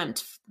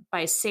attempt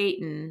by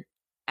Satan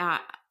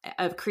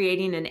of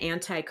creating an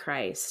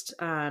antichrist.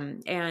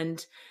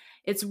 And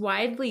it's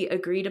widely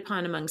agreed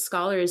upon among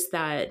scholars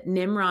that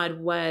Nimrod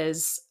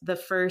was the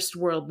first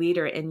world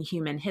leader in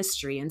human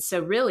history. And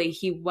so really,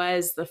 he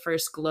was the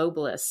first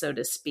globalist, so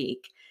to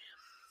speak.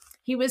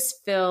 he was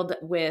filled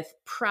with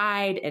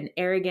pride and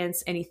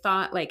arrogance, and he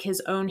thought like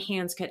his own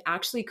hands could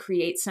actually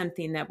create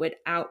something that would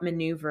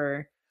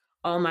outmaneuver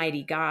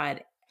Almighty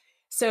God.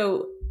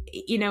 So,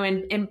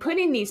 in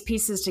putting these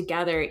pieces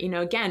together,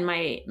 again,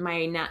 my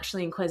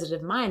naturally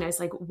inquisitive mind, I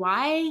was like,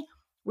 why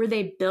were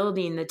they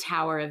building the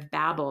Tower of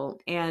Babel?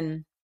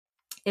 And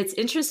it's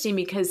interesting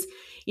because,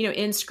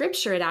 in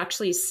scripture, it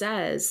actually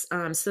says,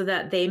 so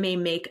that they may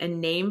make a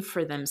name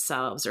for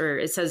themselves, or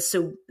it says,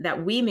 so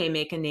that we may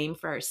make a name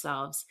for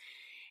ourselves.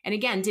 And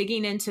again,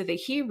 digging into the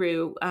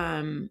Hebrew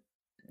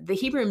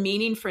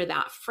meaning for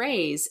that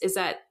phrase is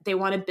that they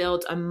want to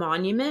build a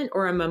monument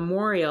or a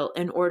memorial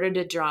in order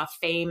to draw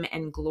fame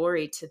and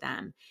glory to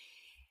them.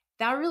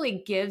 That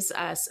really gives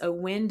us a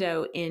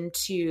window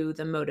into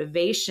the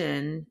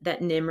motivation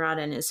that Nimrod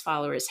and his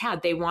followers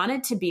had. They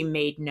wanted to be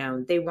made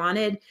known. They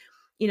wanted,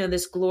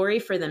 this glory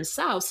for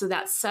themselves so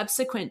that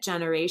subsequent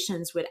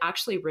generations would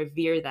actually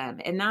revere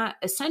them. And that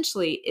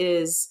essentially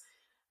is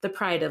the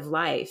pride of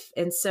life.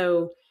 And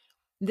so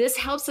this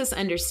helps us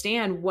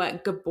understand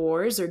what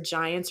Gabors or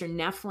giants or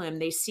Nephilim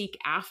they seek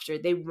after.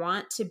 They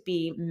want to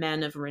be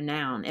men of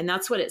renown. And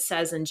that's what it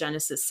says in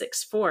Genesis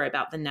 6:4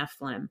 about the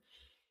Nephilim.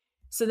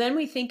 So then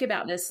we think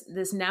about this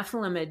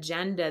Nephilim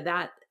agenda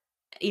that,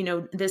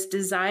 this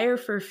desire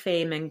for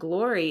fame and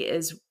glory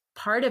is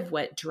part of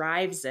what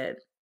drives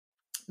it.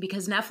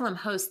 Because Nephilim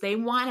hosts, they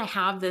want to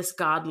have this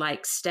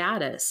godlike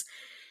status.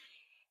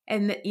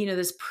 And,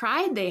 this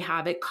pride they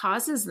have, it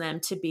causes them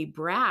to be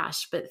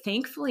brash. But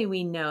thankfully,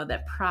 we know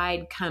that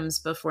pride comes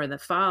before the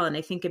fall. And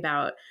I think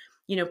about,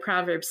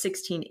 Proverbs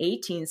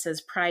 16:18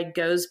 says, pride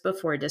goes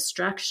before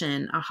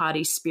destruction, a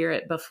haughty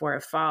spirit before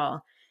a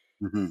fall.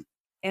 Mm-hmm.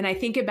 And I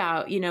think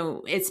about,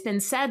 it's been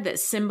said that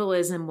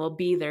symbolism will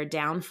be their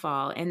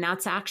downfall. And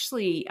that's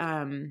actually,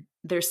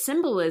 their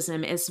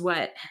symbolism is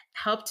what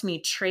helped me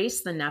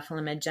trace the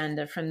Nephilim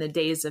agenda from the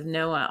days of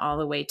Noah all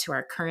the way to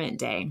our current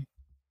day.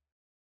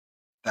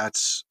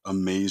 That's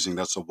amazing.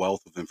 That's a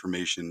wealth of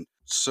information.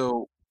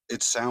 So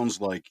it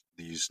sounds like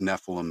these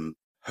Nephilim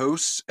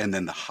hosts and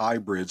then the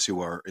hybrids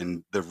who are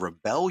in the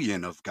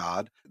rebellion of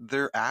God,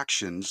 their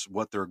actions,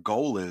 what their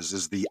goal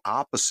is the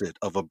opposite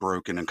of a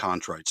broken and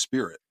contrite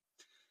spirit.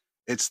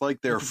 It's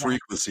like their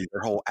frequency,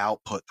 their whole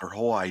output, their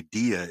whole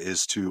idea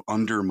is to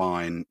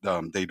undermine.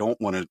 They don't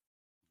want to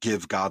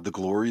give God the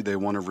glory. They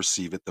want to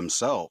receive it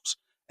themselves.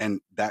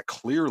 And that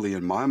clearly,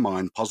 in my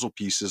mind, puzzle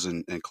pieces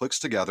and clicks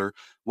together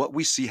what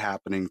we see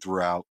happening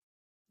throughout,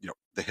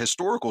 the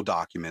historical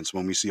documents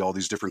when we see all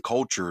these different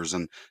cultures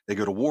and they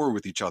go to war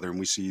with each other and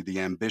we see the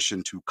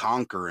ambition to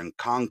conquer and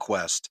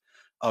conquest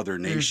other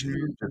nations.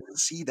 Mm-hmm. To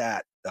see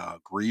that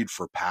greed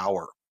for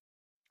power.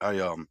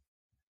 I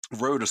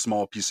wrote a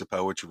small piece of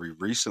poetry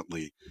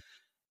recently,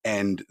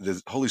 and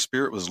the Holy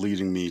Spirit was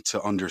leading me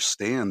to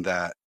understand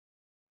that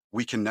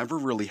we can never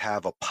really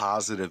have a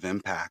positive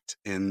impact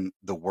in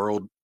the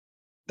world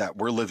that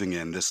we're living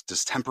in, this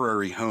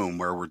temporary home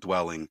where we're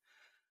dwelling.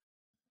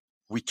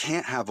 We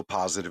can't have a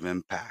positive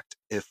impact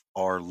if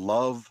our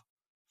love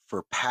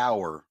for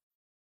power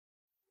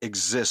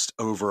exists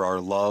over our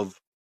love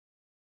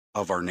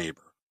of our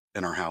neighbor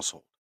in our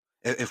household.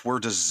 If we're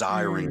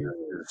desiring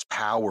this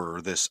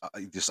power, this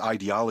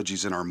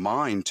ideologies in our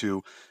mind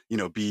to,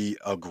 be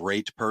a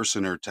great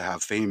person or to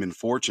have fame and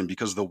fortune,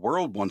 because the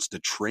world wants to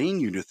train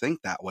you to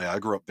think that way. I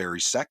grew up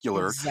very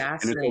secular,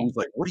 Exactly. and it's always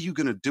like, what are you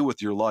going to do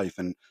with your life?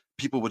 And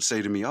people would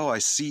say to me, oh, I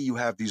see you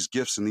have these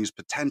gifts and these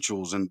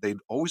potentials, and they'd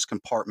always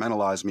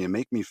compartmentalize me and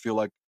make me feel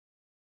like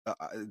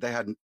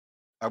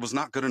I was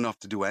not good enough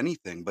to do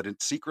anything. But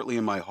secretly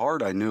in my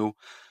heart, I knew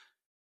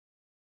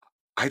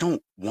I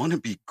don't want to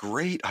be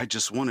great. I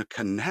just want to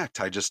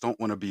connect. I just don't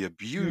want to be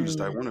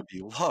abused. I want to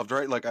be loved,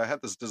 right? Like I had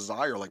this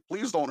desire, like,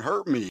 please don't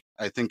hurt me.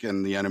 I think,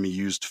 and the enemy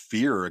used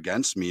fear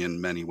against me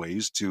in many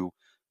ways to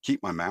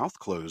keep my mouth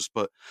closed.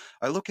 But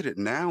I look at it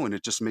now and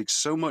it just makes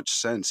so much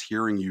sense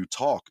hearing you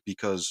talk,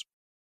 because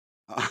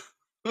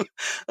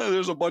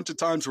there's a bunch of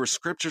times where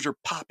scriptures are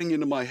popping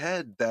into my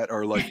head that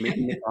are like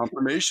making a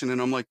confirmation.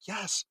 And I'm like,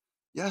 yes,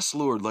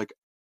 Lord, like,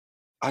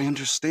 I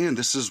understand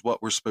this is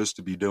what we're supposed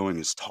to be doing,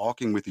 is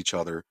talking with each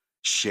other,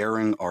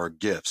 sharing our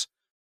gifts.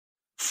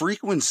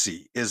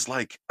 Frequency is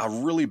like a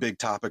really big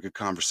topic of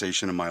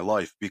conversation in my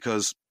life,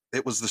 because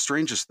it was the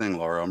strangest thing,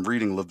 Laura. I'm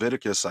reading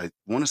Leviticus, I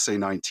want to say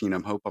 19. I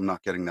hope I'm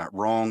not getting that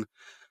wrong.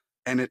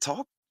 And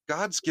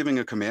God's giving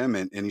a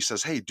commandment, and he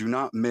says, hey, do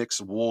not mix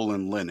wool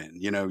and linen.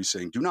 He's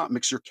saying, do not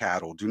mix your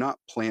cattle, do not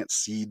plant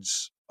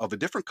seeds of a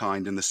different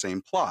kind in the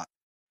same plot.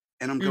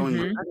 And I'm going,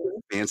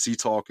 Mm-hmm. fancy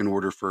talk in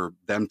order for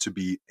them to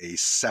be a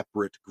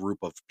separate group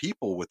of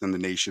people within the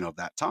nation of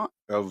that time,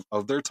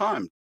 of their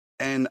time.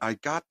 And I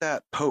got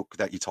that poke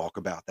that you talk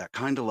about, that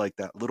kind of like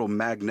that little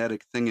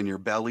magnetic thing in your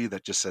belly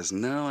that just says,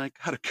 no, I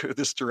got to go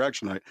this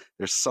direction.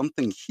 There's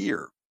something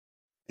here.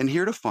 And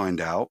here to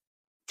find out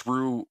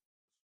through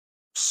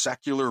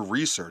secular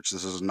research,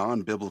 this is a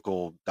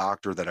non-biblical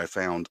doctor that I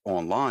found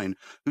online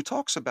who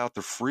talks about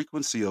the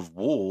frequency of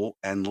wool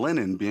and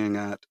linen being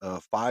at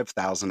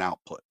 5,000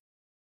 output.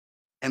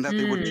 and that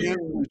they would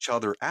cancel each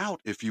other out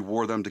if you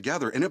wore them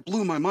together. And it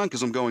blew my mind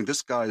because I'm going,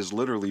 this guy is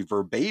literally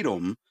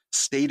verbatim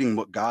stating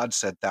what God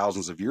said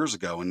thousands of years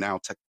ago. And now,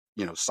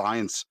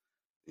 science,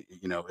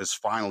 is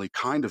finally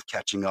kind of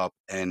catching up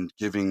and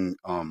giving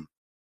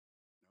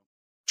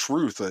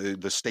truth,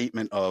 the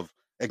statement of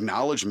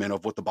acknowledgement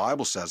of what the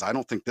Bible says. I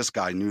don't think this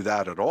guy knew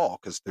that at all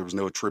because there was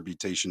no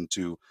attribution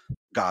to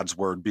God's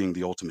word being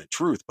the ultimate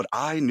truth. But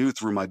I knew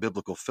through my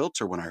biblical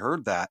filter when I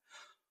heard that,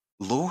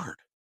 Lord,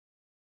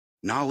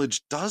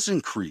 knowledge does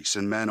increase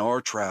and men are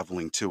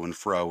traveling to and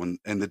fro.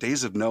 And the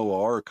days of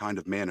Noah are kind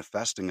of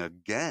manifesting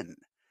again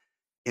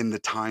in the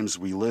times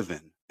we live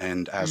in.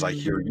 And as I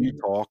hear you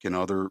talk and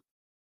other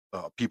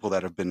people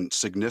that have been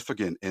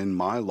significant in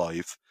my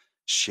life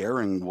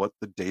sharing what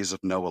the days of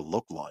Noah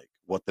look like,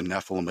 what the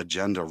Nephilim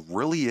agenda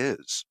really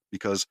is,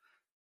 because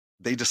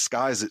they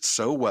disguise it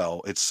so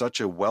well. It's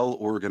such a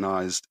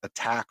well-organized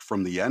attack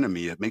from the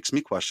enemy. It makes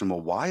me question,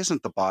 well, why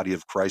isn't the body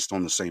of Christ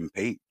on the same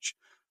page?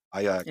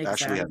 I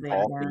actually had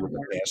coffee with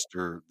the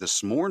pastor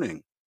this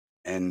morning,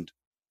 and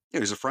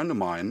he's a friend of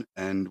mine,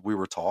 and we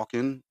were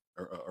talking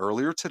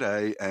earlier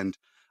today, and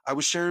I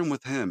was sharing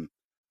with him,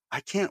 I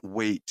can't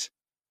wait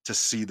to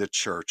see the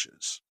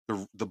churches,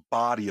 the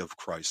body of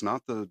Christ,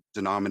 not the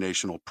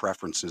denominational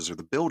preferences or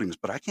the buildings,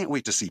 but I can't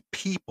wait to see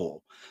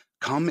people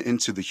come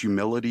into the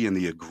humility and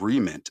the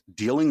agreement,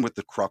 dealing with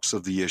the crux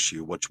of the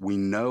issue, which we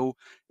know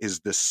is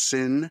the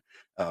sin,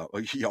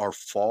 our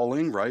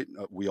falling, right?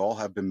 We all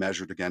have been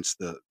measured against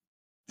the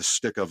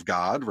stick of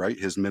God, right?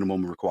 His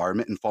minimum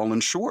requirement, and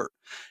fallen short.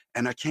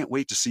 And I can't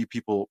wait to see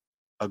people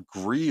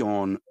agree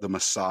on the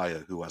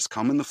Messiah who has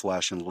come in the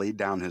flesh and laid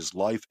down his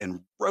life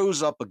and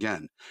rose up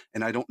again.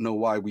 And I don't know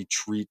why we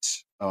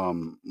treat,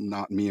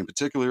 not me in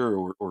particular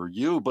or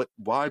you, but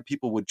why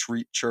people would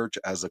treat church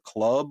as a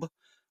club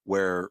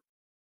where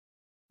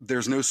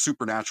there's no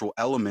supernatural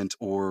element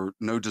or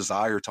no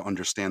desire to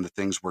understand the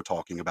things we're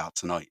talking about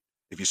tonight.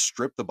 If you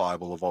strip the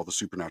Bible of all the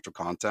supernatural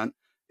content,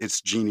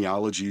 it's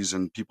genealogies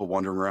and people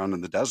wandering around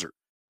in the desert.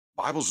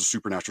 Bible's a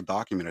supernatural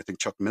document. I think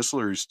Chuck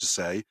Missler used to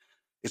say,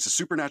 it's a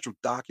supernatural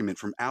document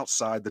from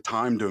outside the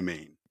time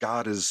domain.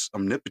 God is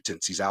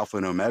omnipotence. He's Alpha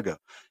and Omega.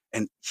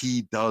 And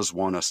he does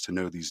want us to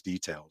know these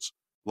details.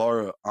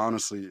 Laura,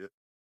 honestly,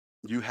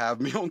 you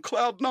have me on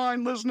cloud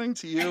 9 listening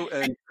to you.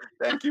 And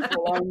thank you for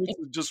allowing me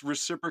to just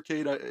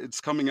reciprocate. It's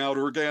coming out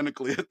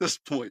organically at this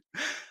point.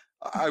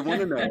 I want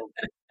to know,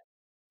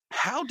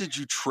 how did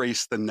you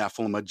trace the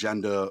Nephilim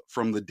agenda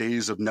from the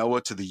days of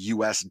Noah to the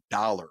US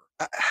dollar?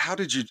 How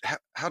did you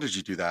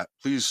do that?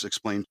 Please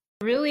explain.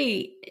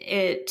 Really,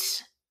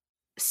 it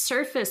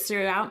surfaced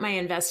throughout my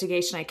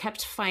investigation. I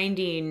kept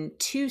finding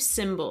two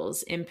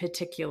symbols in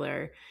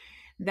particular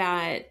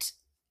that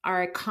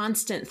are a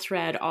constant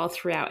thread all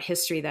throughout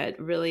history that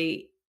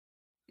really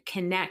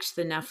connect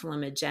the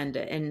Nephilim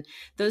agenda. And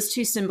those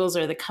two symbols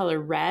are the color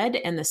red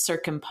and the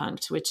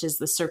circumpunct, which is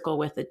the circle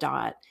with a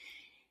dot.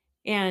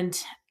 And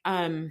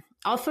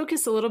I'll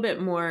focus a little bit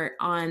more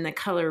on the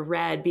color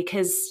red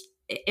because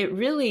it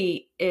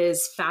really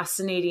is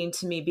fascinating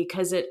to me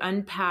because it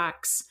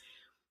unpacks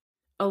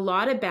a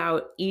lot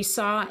about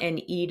Esau and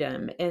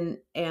Edom and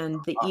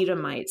the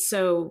Edomites.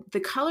 So the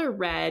color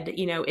red,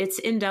 it's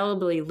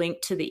indelibly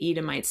linked to the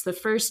Edomites. The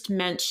first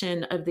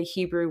mention of the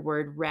Hebrew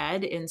word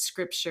red in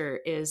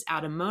scripture is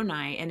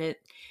Adamoni, and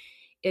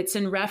it's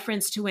in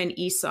reference to when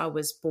Esau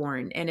was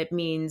born, and it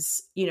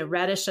means,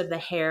 reddish of the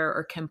hair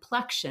or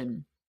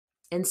complexion.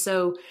 And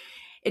so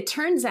it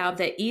turns out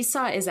that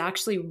Esau is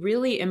actually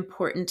really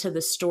important to the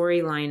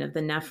storyline of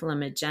the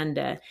Nephilim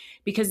agenda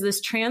because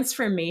this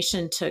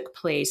transformation took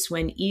place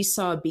when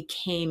Esau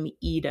became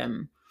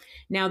Edom.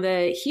 Now,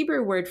 the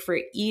Hebrew word for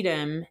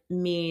Edom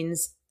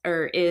is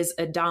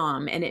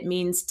Adam, and it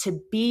means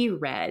to be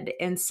red.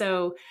 And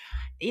so,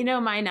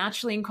 my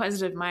naturally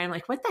inquisitive mind,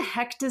 like, what the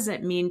heck does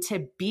it mean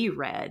to be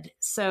red?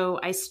 So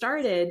I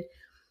started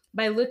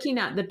by looking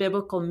at the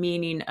biblical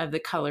meaning of the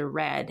color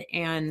red.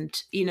 And,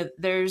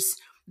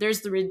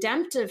 there's the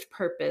redemptive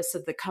purpose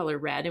of the color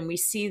red. And we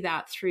see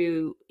that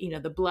through,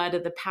 the blood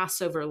of the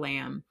Passover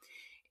lamb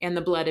and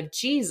the blood of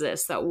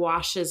Jesus that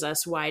washes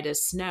us white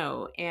as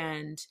snow.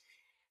 And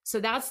so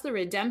that's the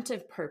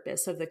redemptive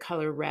purpose of the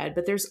color red.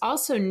 But there's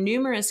also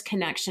numerous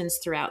connections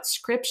throughout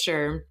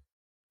scripture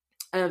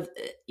of,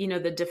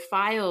 the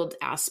defiled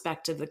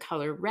aspect of the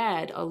color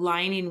red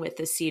aligning with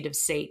the seed of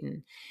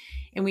Satan.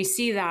 And we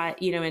see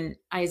that, in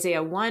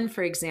Isaiah 1,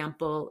 for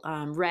example,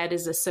 red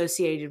is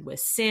associated with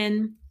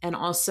sin and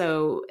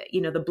also,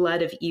 the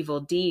blood of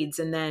evil deeds.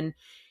 And then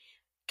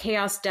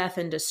chaos, death,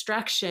 and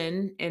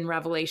destruction in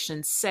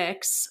Revelation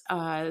 6,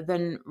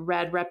 then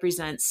red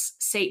represents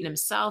Satan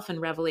himself in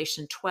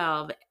Revelation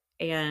 12,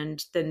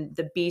 and then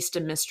the beast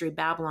of Mystery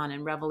Babylon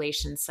in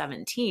Revelation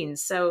 17.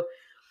 So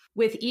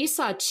with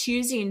Esau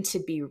choosing to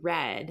be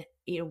red,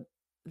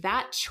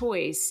 that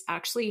choice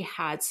actually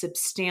had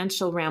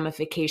substantial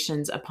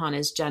ramifications upon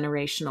his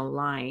generational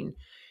line.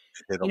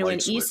 When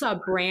Esau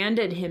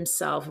branded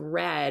himself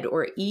red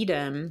or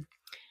Edom,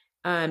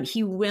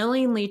 he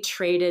willingly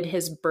traded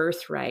his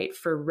birthright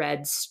for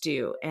red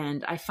stew.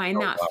 And I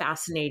find that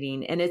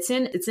fascinating. And it's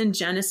in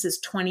Genesis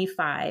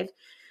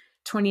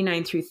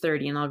 25:29 through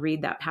 30. And I'll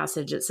read that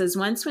passage. It says,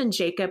 once when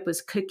Jacob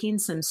was cooking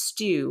some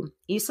stew,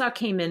 Esau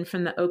came in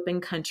from the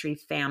open country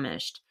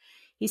famished.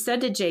 He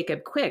said to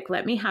Jacob, quick,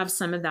 let me have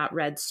some of that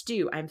red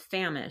stew. I'm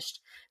famished.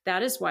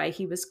 That is why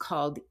he was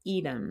called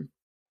Edom.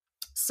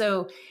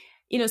 So,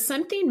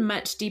 something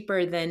much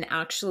deeper than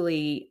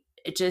actually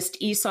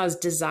just Esau's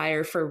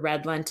desire for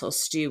red lentil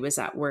stew was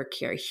at work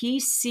here. He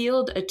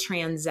sealed a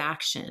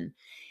transaction,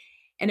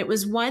 and it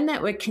was one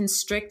that would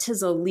constrict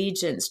his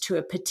allegiance to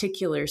a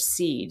particular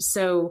seed.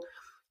 So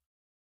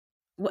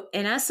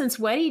in essence,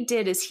 what he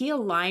did is he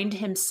aligned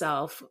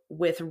himself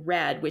with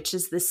red, which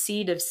is the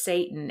seed of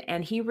Satan,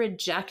 and he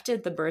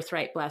rejected the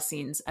birthright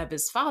blessings of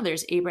his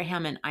fathers,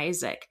 Abraham and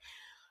Isaac.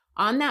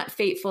 On that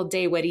fateful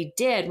day, what he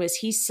did was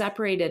he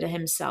separated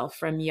himself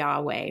from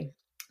Yahweh,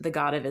 the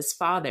God of his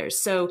fathers.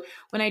 So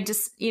when I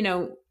just,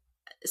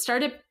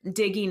 started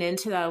digging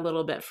into that a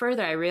little bit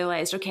further, I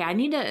realized, okay, I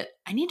need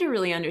to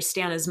really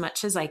understand as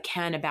much as I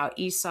can about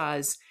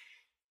Esau's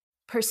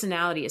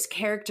personality, his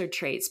character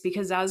traits,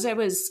 because as I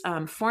was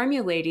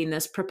formulating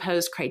this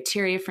proposed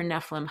criteria for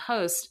Nephilim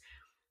host,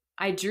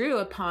 I drew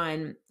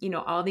upon,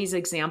 all these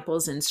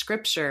examples in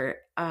scripture.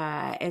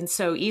 And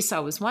so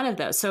Esau was one of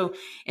those. So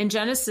in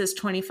Genesis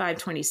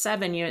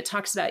 25:27, it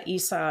talks about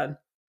Esau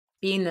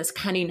being this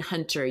cunning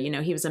hunter.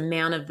 He was a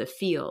man of the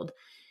field.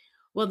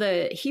 Well,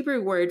 the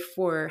Hebrew word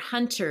for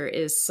hunter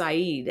is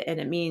sa'id, and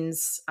it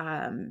means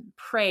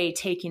prey,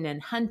 taking,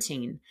 and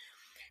hunting.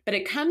 But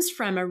it comes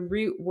from a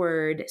root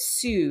word,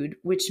 sud,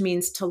 which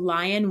means to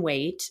lie in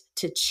wait,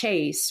 to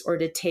chase, or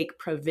to take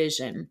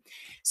provision.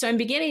 So I'm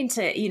beginning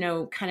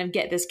to, kind of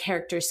get this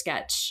character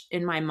sketch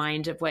in my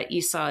mind of what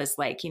Esau is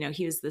like.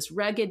 He was this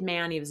rugged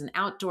man. He was an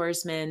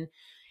outdoorsman,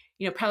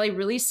 probably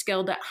really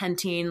skilled at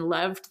hunting,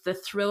 loved the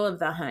thrill of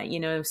the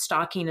hunt,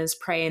 stalking his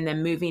prey and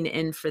then moving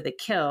in for the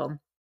kill.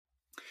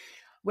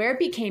 Where it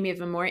became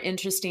even more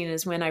interesting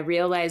is when I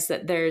realized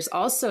that there's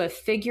also a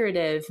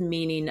figurative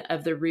meaning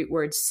of the root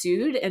word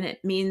sud, and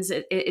it means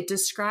it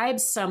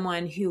describes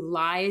someone who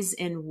lies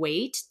in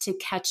wait to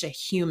catch a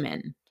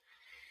human.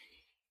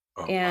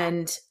 Oh,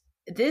 and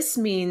wow. This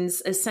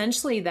means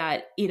essentially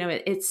that,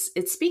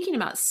 it's speaking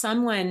about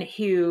someone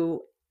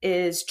who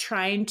is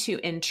trying to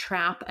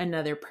entrap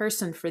another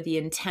person for the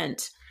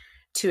intent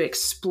to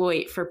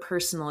exploit for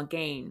personal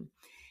gain.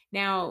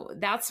 Now,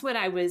 that's what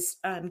I was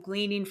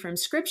gleaning from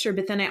scripture,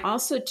 but then I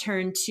also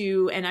turned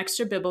to an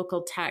extra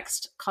biblical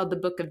text called the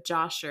Book of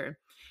Joshua.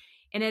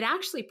 And it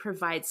actually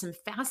provides some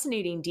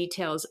fascinating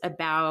details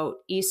about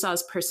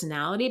Esau's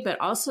personality,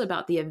 but also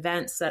about the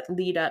events that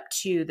lead up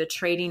to the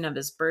trading of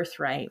his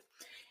birthright.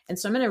 And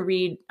so I'm going to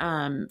read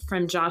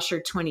from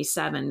Joshua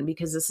 27,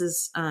 because this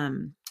is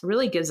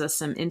really gives us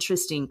some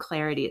interesting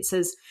clarity. It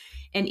says,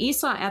 and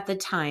Esau at the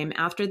time,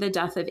 after the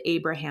death of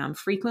Abraham,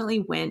 frequently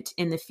went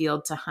in the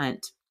field to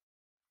hunt.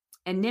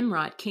 And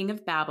Nimrod, king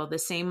of Babel, the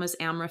same was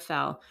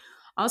Amraphel,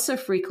 also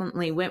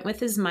frequently went with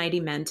his mighty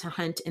men to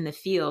hunt in the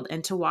field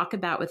and to walk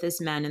about with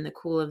his men in the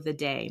cool of the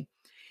day.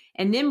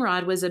 And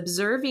Nimrod was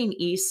observing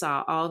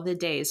Esau all the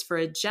days, for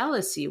a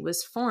jealousy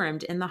was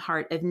formed in the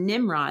heart of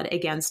Nimrod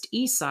against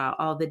Esau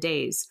all the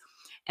days.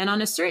 And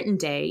on a certain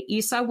day,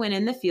 Esau went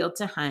in the field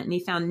to hunt, and he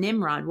found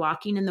Nimrod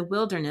walking in the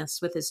wilderness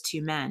with his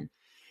 2 men.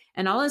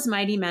 And all his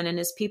mighty men and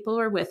his people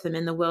were with him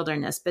in the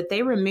wilderness, but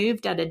they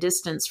removed at a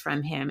distance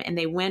from him, and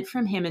they went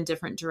from him in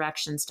different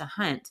directions to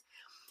hunt.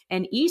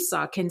 And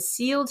Esau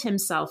concealed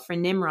himself for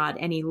Nimrod,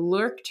 and he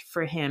lurked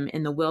for him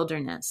in the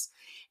wilderness.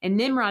 And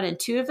Nimrod and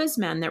 2 of his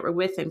men that were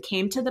with him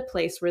came to the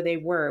place where they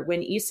were,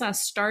 when Esau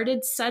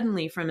started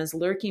suddenly from his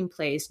lurking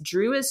place,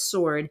 drew his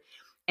sword,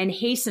 and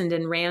hastened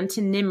and ran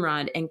to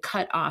Nimrod and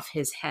cut off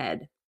his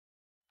head.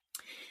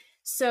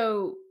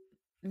 So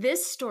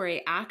this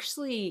story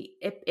actually,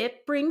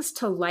 it brings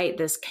to light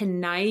this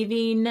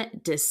conniving,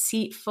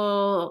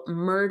 deceitful,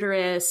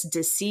 murderous,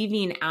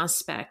 deceiving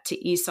aspect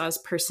to Esau's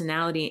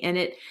personality.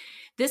 And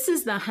this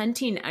is the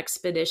hunting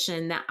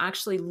expedition that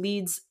actually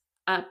leads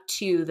up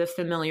to the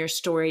familiar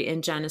story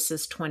in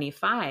Genesis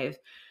 25.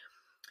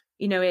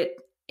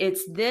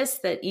 It's this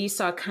that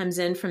Esau comes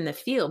in from the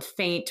field,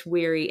 faint,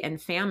 weary,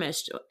 and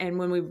famished. And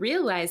when we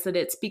realize that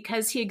it's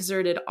because he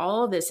exerted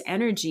all this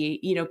energy,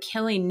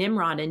 killing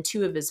Nimrod and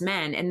 2 of his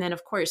men. And then,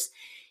 of course,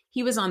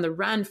 he was on the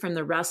run from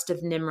the rest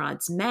of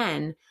Nimrod's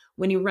men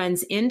when he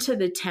runs into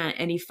the tent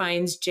and he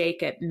finds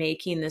Jacob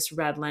making this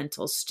red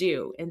lentil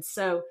stew. And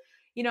so,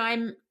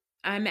 I'm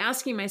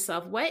asking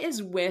myself, what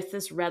is with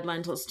this red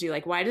lentil stew?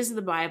 Like, why does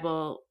the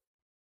Bible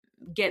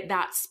get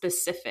that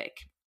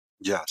specific?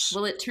 Yes.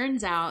 Well, it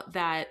turns out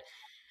that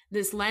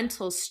this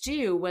lentil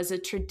stew was a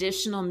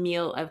traditional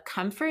meal of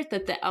comfort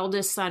that the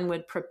eldest son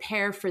would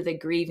prepare for the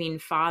grieving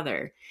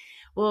father.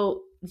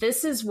 Well,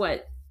 this is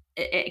what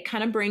it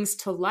kind of brings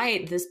to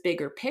light, this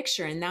bigger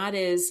picture. And that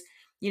is,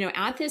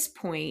 at this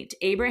point,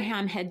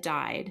 Abraham had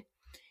died.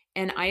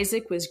 and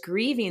Isaac was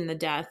grieving the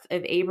death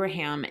of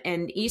Abraham,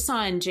 and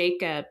Esau and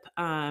Jacob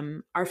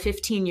are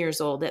 15 years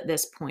old at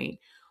this point.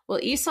 Well,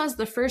 Esau's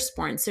the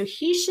firstborn, so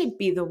he should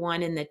be the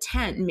one in the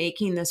tent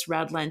making this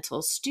red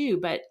lentil stew,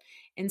 but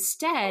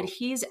instead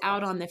he's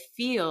out on the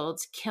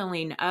field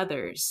killing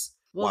others.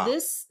 Well, Wow.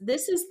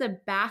 this is the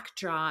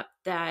backdrop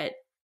that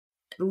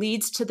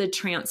leads to the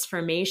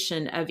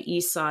transformation of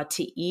Esau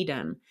to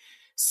Edom.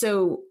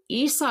 So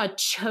Esau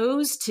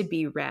chose to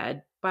be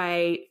red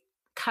by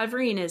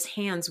covering his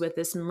hands with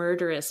this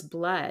murderous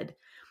blood,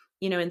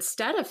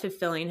 instead of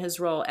fulfilling his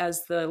role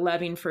as the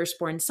loving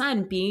firstborn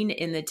son, being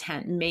in the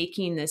tent,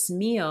 making this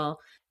meal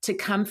to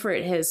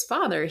comfort his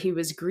father. He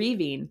was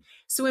grieving.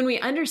 So when we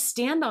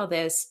understand all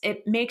this,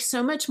 it makes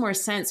so much more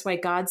sense why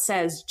God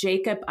says,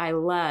 Jacob I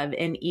love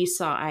and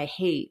Esau I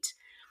hate.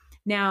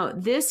 Now,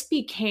 this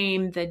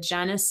became the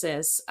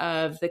genesis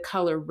of the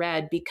color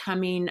red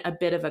becoming a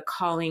bit of a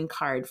calling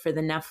card for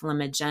the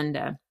Nephilim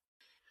agenda.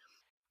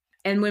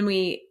 And when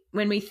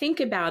we think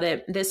about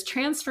it, this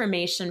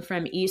transformation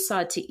from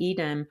Esau to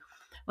Edom,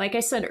 like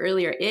I said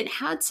earlier, it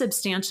had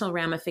substantial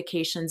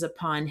ramifications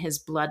upon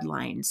his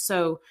bloodline.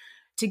 So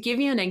to give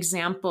you an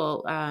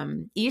example,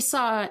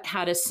 Esau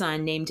had a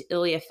son named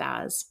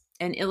Eliphaz,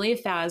 and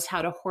Eliphaz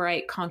had a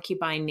Horite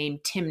concubine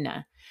named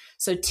Timnah.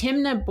 So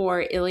Timnah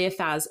bore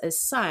Eliphaz a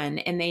son,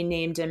 and they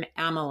named him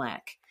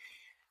Amalek.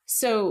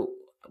 So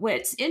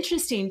what's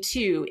interesting,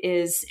 too,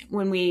 is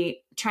when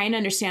we try and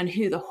understand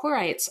who the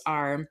Horites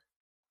are,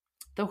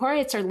 the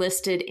Horites are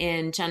listed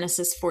in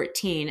Genesis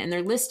 14, and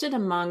they're listed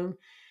among,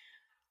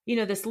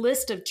 this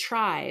list of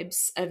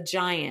tribes of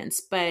giants,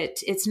 but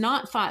it's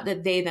not thought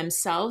that they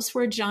themselves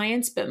were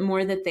giants, but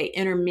more that they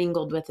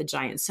intermingled with the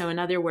giants. So in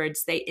other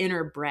words, they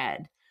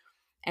interbred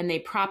and they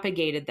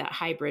propagated that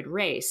hybrid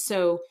race.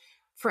 So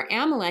for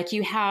Amalek,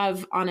 you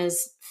have on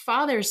his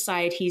father's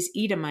side, he's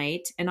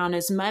Edomite, and on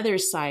his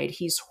mother's side,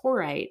 he's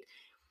Horite.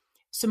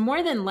 So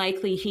more than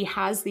likely, he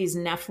has these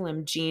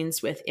Nephilim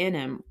genes within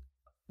him.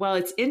 Well,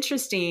 it's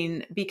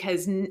interesting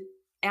because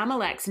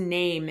Amalek's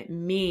name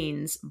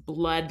means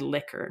blood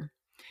licker,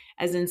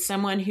 as in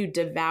someone who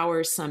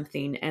devours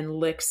something and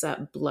licks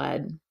up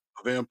blood.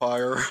 A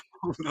vampire.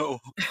 Oh, no.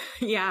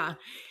 Yeah.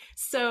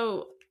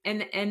 So,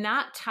 and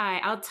that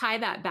I'll tie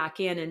that back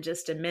in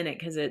just a minute,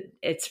 because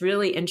it's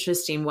really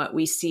interesting what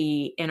we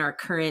see in our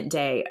current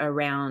day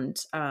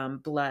around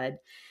blood.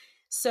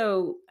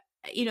 So,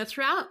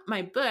 throughout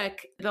my book,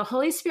 the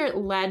Holy Spirit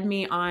led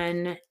me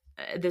on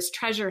this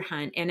treasure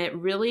hunt, and it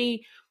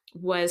really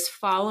was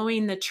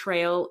following the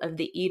trail of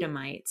the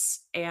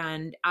Edomites.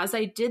 And as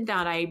I did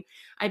that,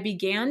 I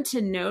began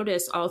to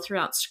notice all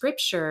throughout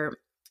Scripture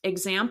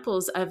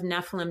examples of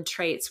Nephilim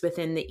traits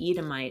within the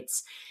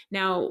Edomites.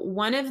 Now,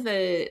 one of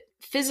the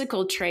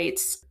physical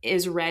traits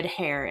is red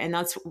hair, and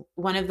that's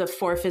one of the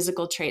 4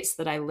 physical traits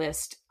that I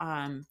list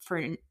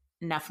for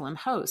Nephilim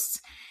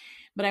hosts.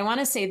 But I want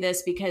to say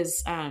this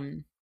because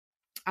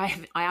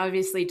I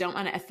obviously don't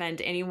want to offend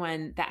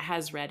anyone that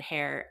has red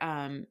hair.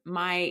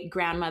 My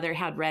grandmother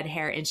had red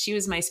hair, and she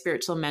was my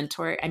spiritual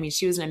mentor. I mean,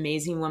 she was an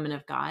amazing woman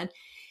of God.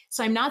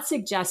 So I'm not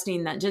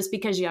suggesting that just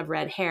because you have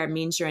red hair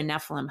means you're a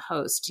Nephilim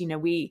host.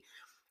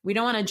 We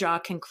don't want to draw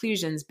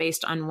conclusions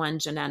based on one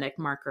genetic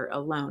marker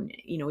alone.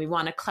 We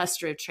want a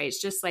cluster of traits,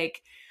 just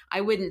like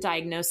I wouldn't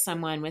diagnose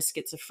someone with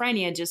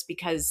schizophrenia just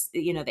because,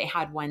 they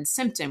had one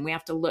symptom. We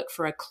have to look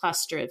for a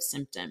cluster of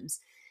symptoms.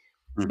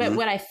 Mm-hmm. But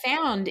what I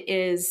found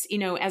is,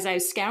 as I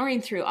was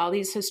scouring through all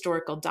these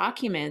historical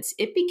documents,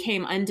 it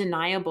became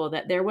undeniable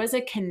that there was a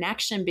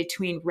connection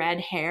between red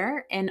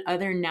hair and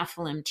other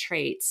Nephilim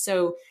traits.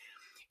 So,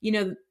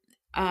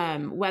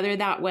 whether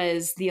that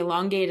was the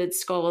elongated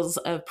skulls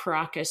of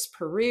Paracas,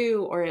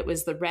 Peru, or it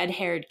was the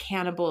red-haired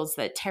cannibals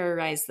that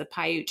terrorized the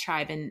Paiute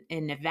tribe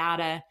in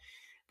Nevada,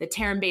 the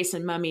Tarim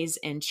Basin mummies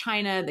in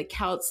China, the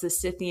Celts, the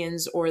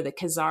Scythians, or the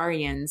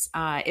Khazarians,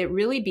 it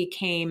really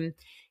became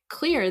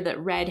clear that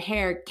red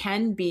hair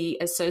can be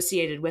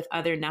associated with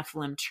other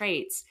Nephilim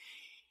traits.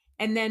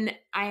 And then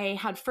I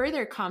had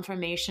further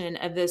confirmation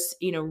of this,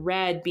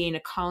 red being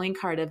a calling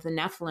card of the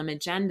Nephilim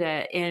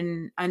agenda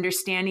in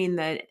understanding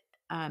the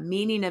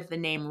meaning of the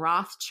name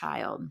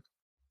Rothschild.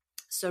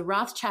 So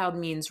Rothschild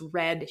means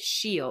red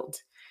shield.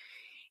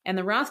 And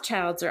the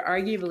Rothschilds are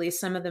arguably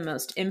some of the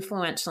most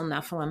influential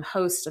Nephilim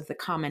hosts of the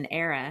Common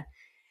Era.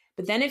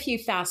 But then if you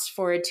fast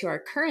forward to our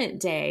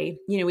current day,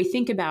 we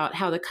think about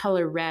how the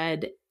color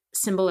red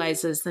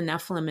symbolizes the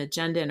Nephilim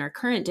agenda in our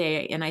current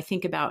day. And I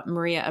think about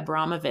Maria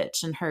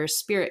Abramovich and her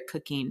spirit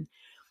cooking.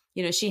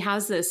 She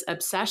has this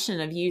obsession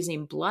of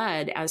using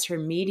blood as her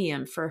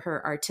medium for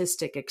her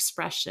artistic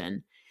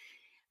expression.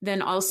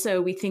 Then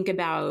also we think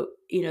about,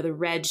 the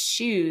red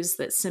shoes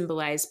that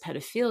symbolize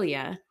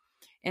pedophilia.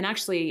 And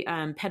actually,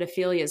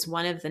 pedophilia is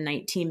one of the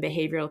 19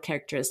 behavioral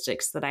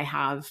characteristics that I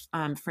have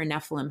for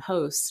Nephilim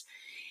hosts.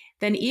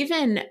 Then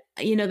even,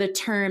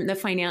 the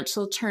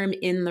financial term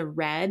in the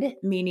red,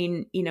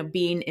 meaning,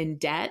 being in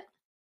debt.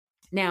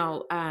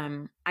 Now,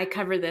 I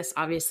cover this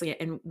obviously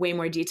in way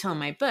more detail in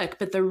my book,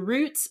 but the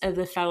roots of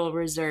the Federal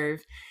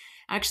Reserve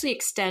actually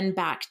extend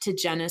back to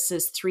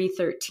Genesis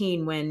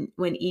 3:13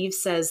 when Eve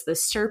says, "The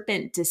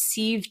serpent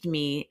deceived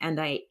me and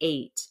I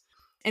ate."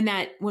 And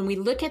that when we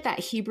look at that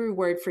Hebrew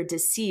word for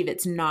deceive,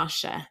 it's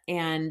nasha.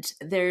 And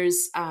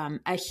there's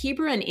a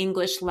Hebrew and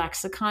English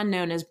lexicon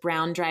known as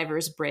Brown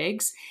Drivers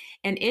Briggs,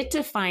 and it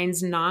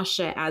defines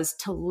nasha as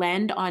to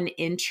lend on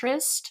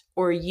interest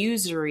or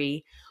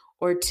usury,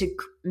 or to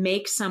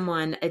make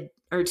someone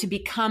or to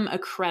become a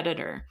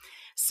creditor.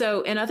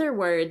 So in other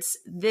words,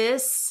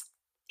 this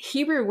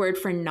Hebrew word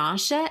for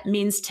nasha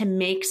means to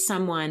make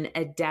someone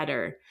a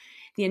debtor.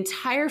 The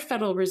entire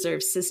Federal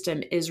Reserve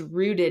System is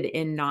rooted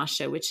in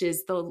nasha, which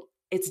is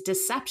it's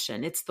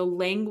deception. It's the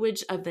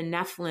language of the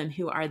Nephilim,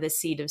 who are the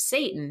seed of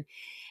Satan.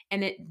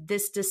 And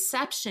this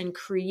deception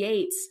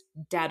creates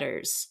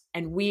debtors,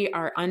 and we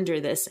are under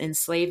this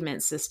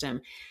enslavement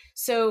system.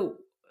 So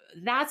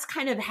that's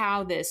kind of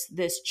how this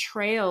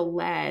trail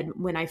led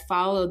when I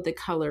followed the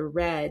color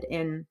red.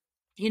 And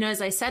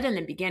as I said in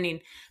the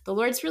beginning, the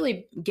Lord's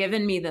really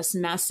given me this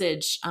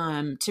message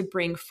to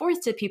bring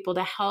forth to people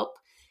to help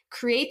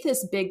create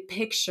this big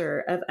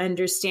picture of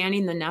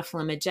understanding the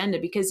Nephilim agenda.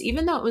 Because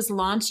even though it was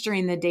launched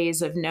during the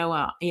days of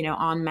Noah,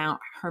 on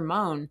Mount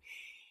Hermon,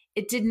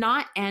 it did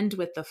not end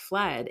with the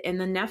flood. And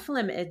the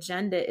Nephilim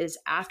agenda is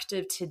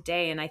active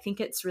today. And I think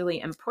it's really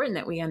important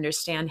that we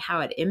understand how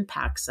it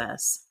impacts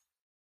us.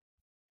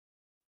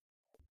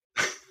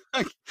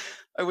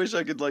 I wish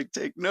I could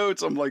take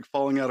notes. I'm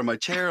falling out of my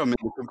chair. I'm in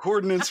the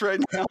concordance right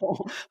now.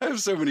 I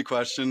have so many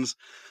questions.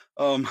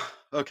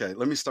 Okay,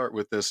 let me start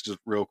with this just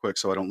real quick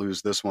so I don't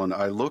lose this one.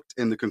 I looked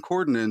in the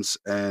concordance,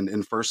 and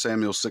in 1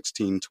 Samuel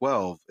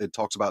 16:12, it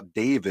talks about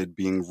David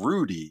being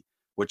Rudy,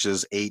 which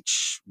is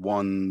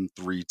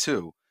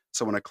H132.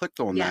 So when I clicked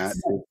on that,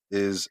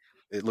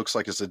 it looks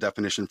like it's a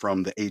definition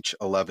from the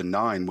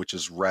H11:9, which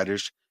is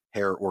reddish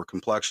hair or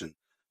complexion.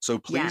 So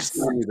please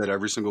tell me that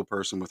every single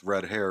person with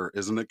red hair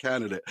isn't a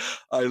candidate.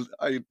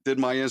 I did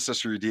my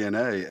ancestry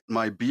DNA.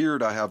 My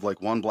beard, I have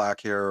one black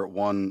hair,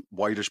 one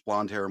whitish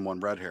blonde hair, and one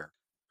red hair.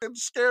 It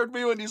scared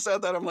me when you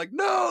said that. I'm like,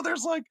 no,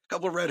 there's a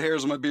couple of red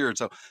hairs in my beard.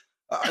 So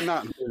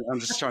I'm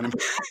just trying to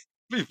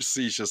be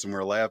facetious, and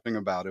we're laughing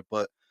about it.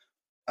 But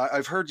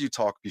I've heard you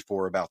talk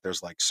before about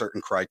there's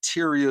certain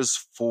criterias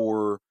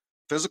for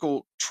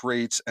physical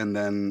traits and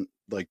then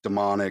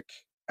demonic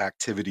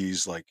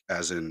activities,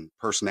 as in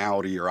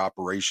personality or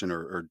operation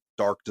or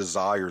dark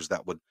desires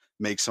that would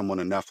make someone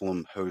a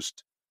Nephilim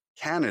host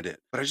candidate.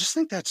 But I just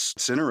think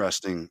it's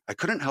interesting. I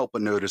couldn't help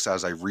but notice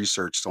as I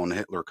researched on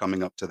Hitler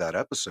coming up to that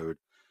episode,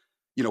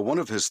 one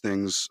of his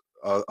things,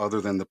 other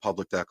than the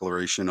public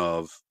declaration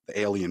of the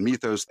alien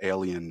mythos, the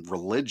alien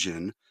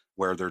religion,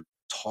 where they're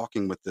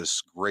talking with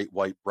this great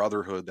white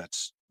brotherhood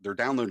they're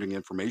downloading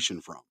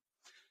information from.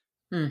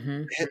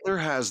 Mm-hmm. Hitler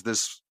has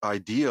this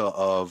idea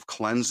of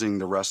cleansing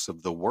the rest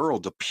of the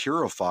world to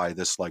purify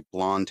this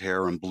blonde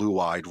hair and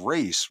blue-eyed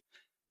race.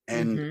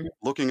 And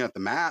looking at the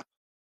map,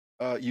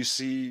 you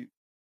see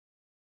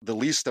the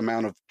least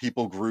amount of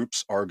people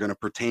groups are going to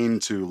pertain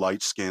to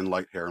light skin,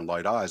 light hair, and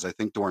light eyes. I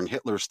think during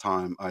Hitler's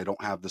time, I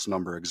don't have this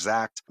number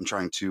exact, I'm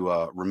trying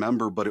to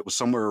remember, but it was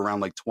somewhere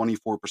around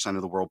 24%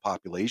 of the world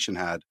population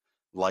had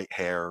light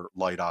hair,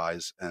 light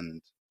eyes,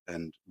 and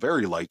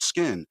very light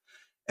skin.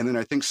 And then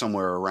I think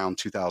somewhere around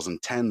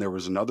 2010, there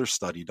was another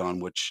study done,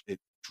 which it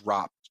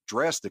dropped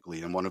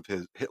drastically. And one of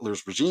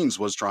Hitler's regimes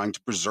was trying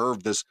to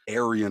preserve this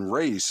Aryan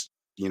race,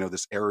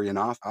 this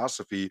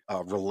Aryanosophy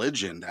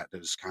religion that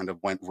has kind of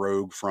went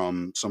rogue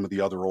from some of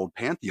the other old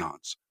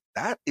pantheons.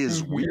 That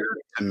is weird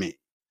to me.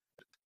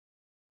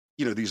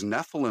 These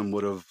Nephilim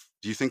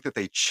do you think that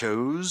they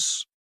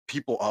chose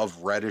people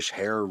of reddish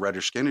hair,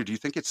 reddish skin, or do you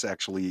think it's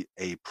actually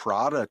a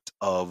product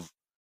of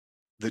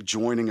the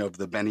joining of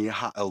the Beni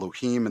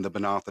Ha-Elohim and the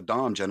Benath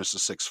Adam,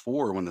 Genesis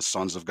 6:4, when the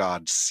sons of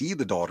God see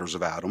the daughters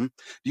of Adam?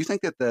 Do you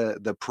think that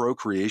the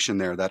procreation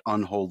there, that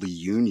unholy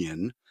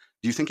union,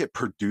 do you think it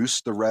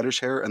produced the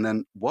reddish hair? And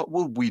then what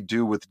will we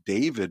do with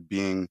David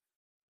being,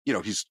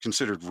 he's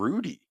considered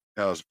Rudy?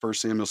 1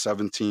 Samuel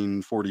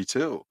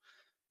 17:42.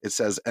 It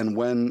says, and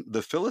when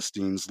the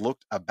Philistines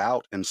looked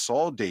about and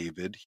saw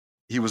David,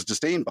 he was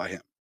disdained by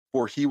him,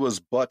 for he was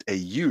but a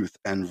youth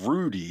and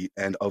ruddy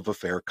and of a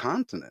fair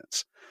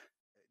countenance.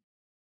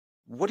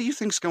 What do you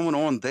think's going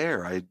on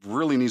there? I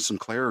really need some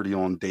clarity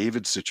on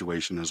David's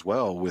situation as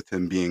well, with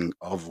him being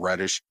of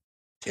reddish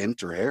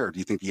tint or hair. Do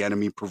you think the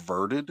enemy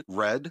perverted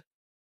red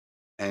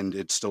and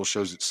it still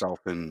shows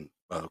itself in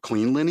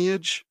clean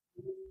lineage?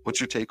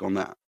 What's your take on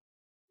that?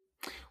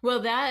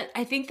 Well,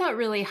 I think that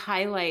really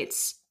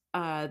highlights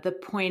the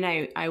point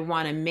I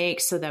want to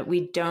make, so that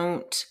we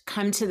don't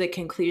come to the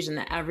conclusion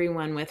that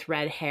everyone with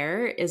red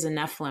hair is a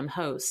Nephilim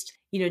host.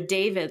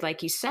 David,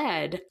 like you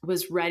said,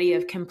 was ruddy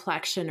of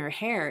complexion or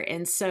hair.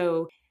 And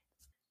so,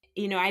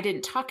 I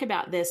didn't talk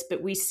about this,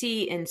 but we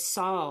see in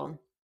Saul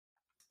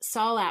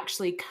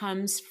actually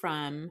comes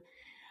from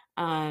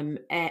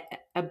a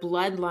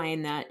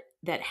bloodline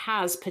that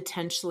has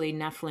potentially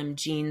Nephilim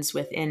genes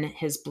within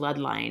his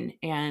bloodline.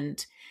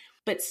 And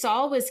But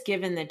Saul was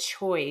given the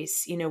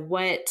choice,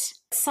 what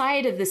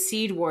side of the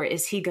seed war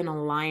is he going to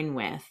align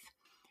with?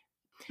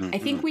 I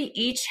think we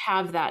each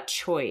have that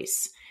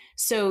choice.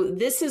 So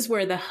this is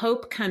where the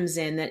hope comes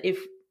in, that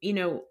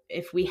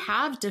if we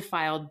have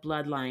defiled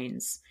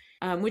bloodlines,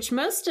 which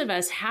most of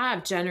us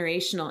have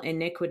generational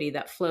iniquity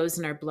that flows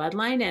in our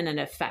bloodline and it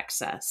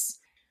affects us.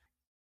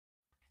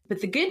 But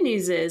the good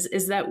news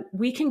is that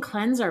we can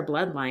cleanse our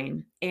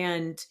bloodline,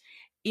 and,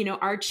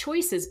 our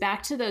choices,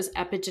 back to those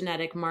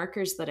epigenetic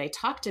markers that I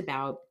talked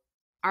about,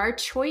 our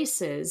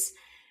choices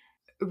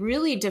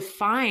really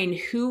define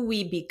who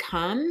we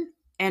become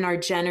and our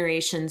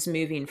generations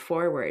moving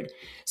forward.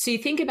 So you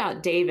think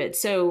about David.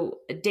 So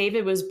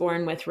David was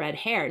born with red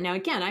hair. Now,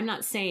 again, I'm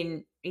not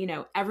saying,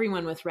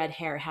 everyone with red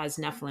hair has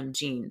Nephilim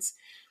genes,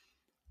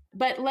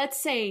 but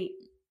let's say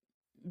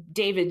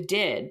David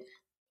did.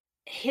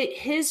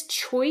 His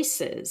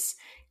choices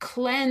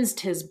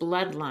cleansed his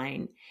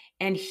bloodline,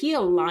 and he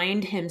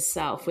aligned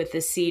himself with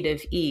the seed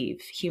of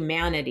Eve,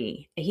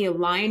 humanity. He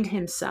aligned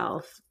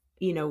himself,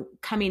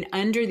 coming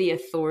under the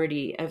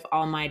authority of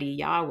Almighty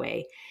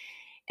Yahweh.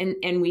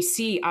 And we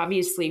see,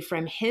 obviously,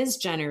 from his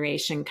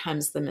generation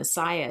comes the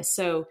Messiah.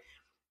 So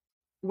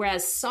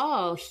whereas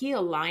Saul, he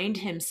aligned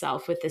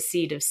himself with the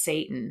seed of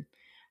Satan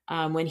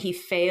when he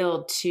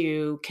failed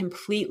to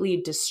completely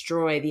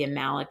destroy the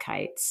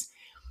Amalekites.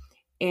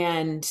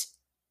 And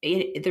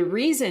the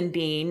reason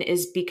being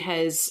is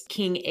because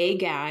King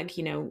Agag,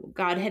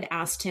 God had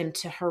asked him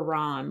to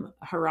haram.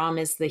 Haram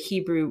is the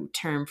Hebrew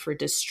term for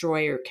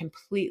destroy or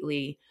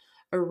completely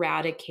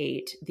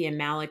eradicate the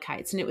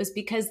Amalekites. And it was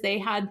because they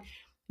had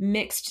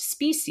mixed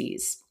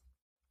species.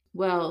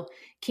 Well,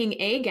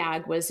 King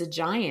Agag was a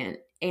giant,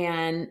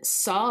 and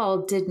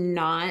Saul did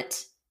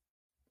not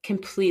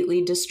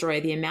completely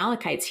destroy the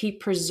Amalekites. He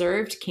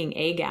preserved King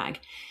Agag.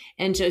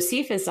 And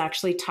Josephus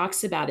actually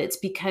talks about it. It's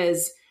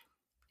because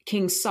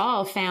King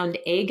Saul found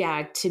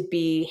Agag to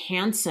be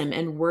handsome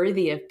and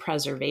worthy of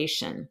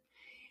preservation.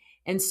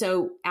 And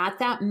so at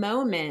that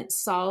moment,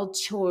 Saul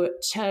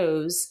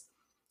chose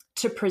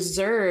to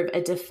preserve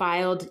a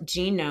defiled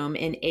genome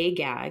in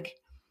Agag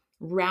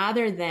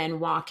rather than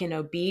walk in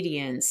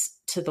obedience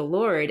to the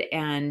Lord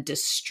and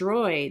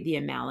destroy the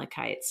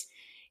Amalekites.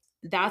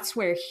 That's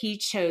where he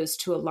chose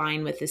to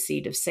align with the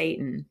seed of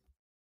Satan.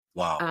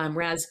 Wow.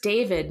 Whereas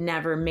David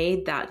never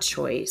made that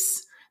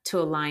choice to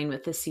align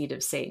with the seed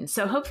of Satan.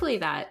 So hopefully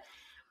that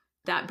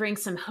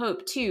brings some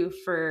hope too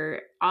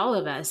for all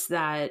of us,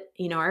 that,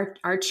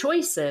 our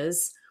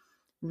choices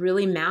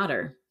really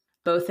matter,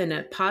 both in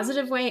a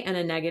positive way and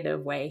a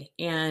negative way.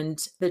 And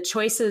the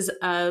choices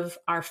of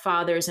our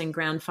fathers and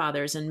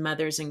grandfathers and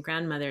mothers and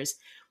grandmothers,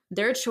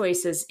 their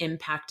choices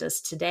impact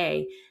us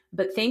today.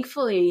 But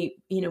thankfully,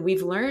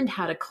 we've learned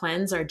how to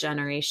cleanse our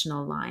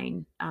generational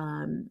line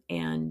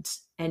and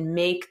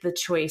make the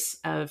choice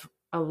of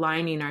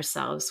aligning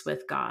ourselves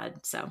with God.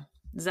 So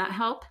does that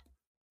help?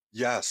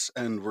 Yes,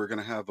 and we're going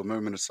to have a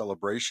moment of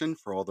celebration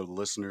for all the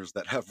listeners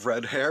that have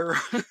red hair.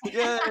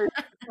 Yay!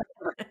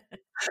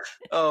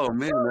 Oh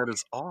man, that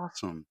is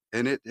awesome.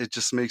 And it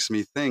just makes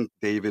me think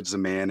David's a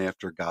man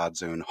after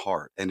God's own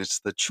heart. And it's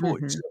the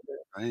choice,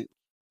 right?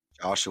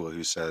 Joshua,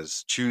 who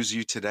says, choose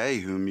you today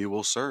whom you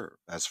will serve.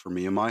 As for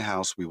me and my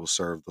house, we will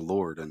serve the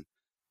Lord. And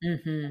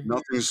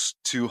nothing's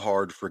too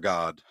hard for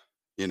God.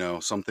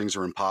 Some things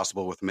are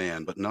impossible with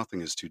man, but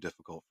nothing is too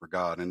difficult for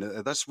God. And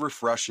that's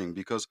refreshing,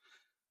 because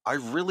I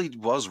really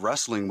was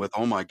wrestling with,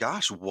 oh my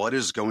gosh, what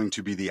is going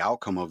to be the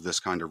outcome of this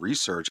kind of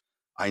research?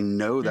 I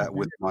know that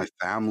with my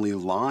family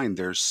line,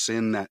 there's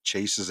sin that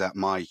chases at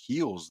my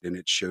heels, and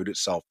it showed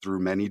itself through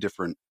many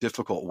different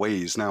difficult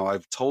ways. Now,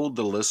 I've told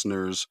the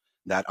listeners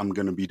that I'm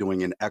going to be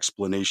doing an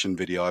explanation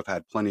video. I've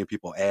had plenty of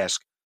people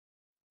ask,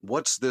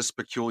 what's this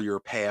peculiar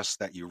past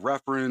that you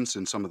reference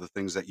and some of the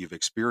things that you've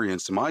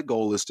experienced? And my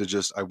goal is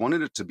I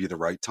wanted it to be the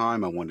right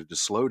time. I wanted to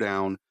slow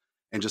down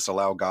and just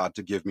allow God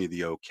to give me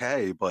the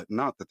okay, but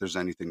not that there's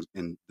anything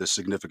in the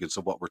significance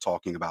of what we're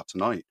talking about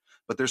tonight.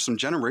 But there's some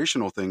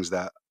generational things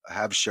that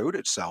have showed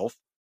itself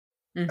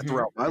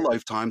throughout my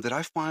lifetime that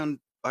I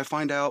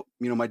find out,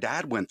 my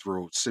dad went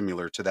through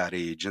similar to that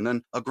age, and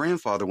then a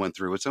grandfather went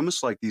through. It's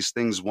almost like these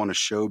things want to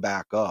show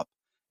back up.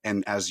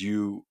 And as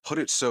you put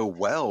it so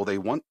well, they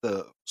want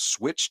the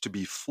switch to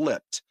be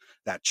flipped,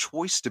 that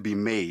choice to be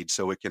made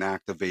so it can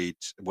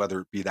activate, whether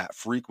it be that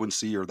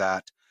frequency or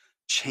that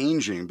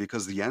changing,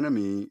 because the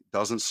enemy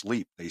doesn't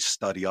sleep. They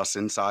study us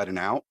inside and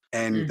out,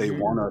 and they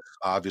want us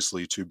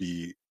obviously to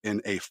be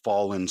in a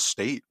fallen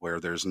state where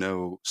there's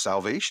no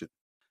salvation.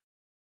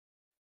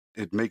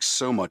 It makes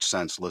so much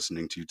sense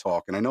listening to you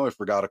talk. And I know I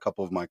forgot a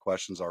couple of my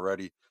questions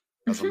already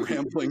as I'm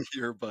rambling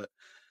here, but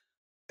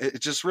it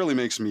just really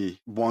makes me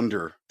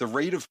wonder the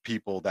rate of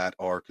people that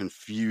are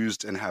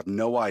confused and have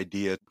no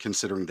idea,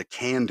 considering the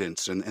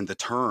cadence and the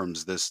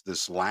terms,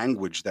 this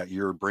language that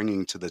you're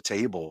bringing to the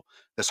table,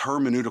 this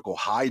hermeneutical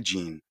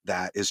hygiene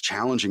that is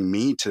challenging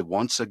me to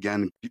once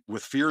again,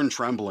 with fear and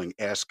trembling,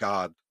 ask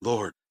God,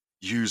 Lord,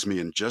 use me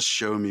and just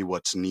show me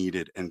what's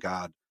needed. And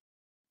God,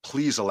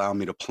 please allow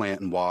me to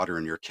plant and water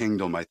in your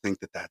kingdom. I think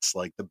that's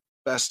like the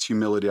best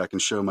humility I can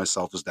show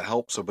myself is to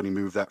help somebody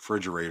move that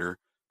refrigerator.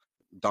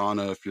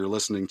 Donna, if you're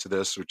listening to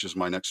this, which is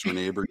my next door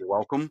neighbor, you're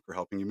welcome for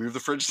helping you move the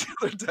fridge the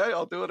other day.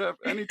 I'll do it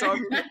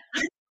anytime.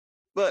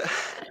 But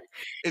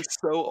it's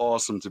so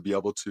awesome to be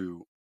able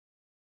to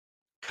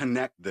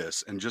connect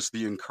this and just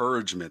the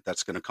encouragement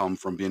that's going to come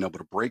from being able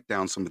to break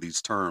down some of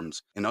these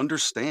terms and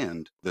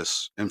understand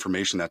this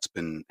information that's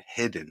been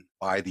hidden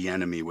by the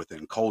enemy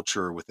within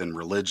culture, within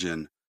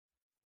religion.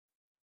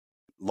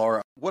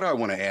 Laura, what I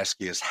want to ask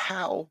you is,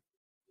 how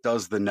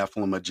does the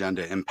Nephilim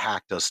agenda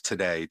impact us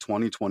today,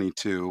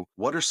 2022?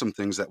 What are some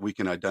things that we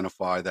can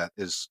identify that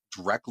is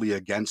directly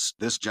against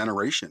this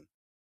generation?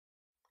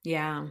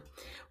 Yeah.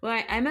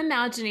 Well, I'm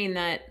imagining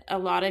that a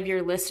lot of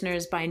your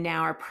listeners by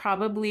now are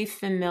probably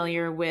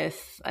familiar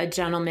with a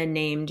gentleman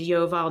named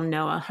Yuval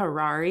Noah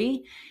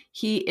Harari.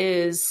 He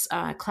is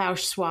Klaus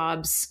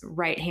Schwab's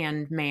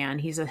right-hand man.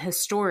 He's a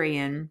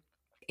historian.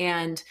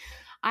 And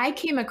I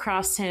came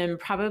across him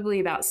probably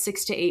about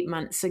 6 to 8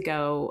 months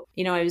ago.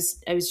 You know, I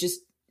was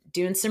just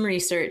doing some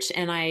research,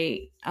 and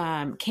I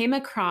came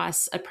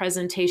across a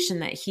presentation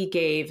that he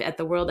gave at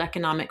the World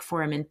Economic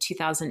Forum in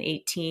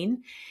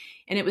 2018.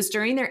 And it was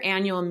during their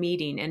annual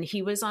meeting, and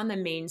he was on the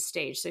main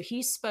stage. So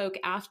he spoke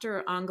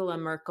after Angela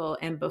Merkel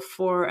and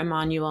before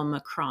Emmanuel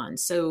Macron.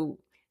 So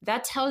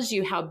that tells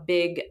you how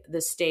big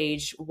the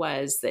stage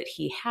was that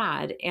he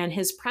had. And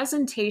his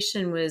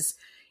presentation was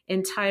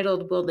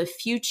entitled, "Will the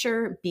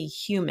Future Be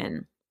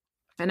Human?"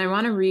 And I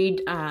want to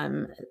read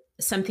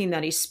something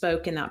that he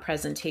spoke in that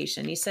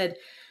presentation. He said,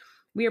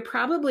 "We are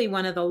probably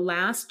one of the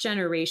last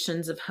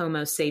generations of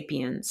Homo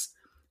sapiens.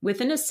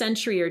 Within a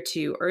century or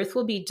two, Earth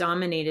will be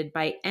dominated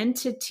by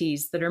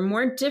entities that are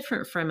more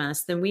different from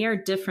us than we are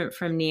different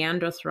from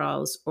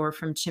Neanderthals or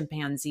from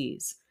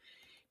chimpanzees.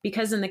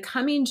 Because in the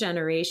coming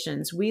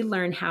generations, we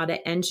learn how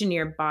to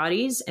engineer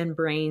bodies and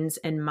brains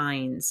and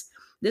minds.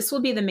 This will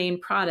be the main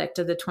product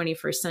of the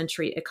 21st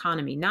century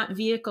economy, not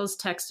vehicles,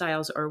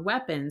 textiles, or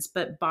weapons,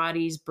 but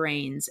bodies,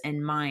 brains,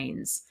 and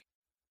minds."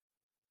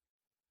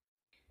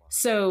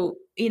 So,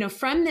 you know,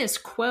 from this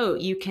quote,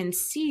 you can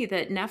see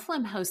that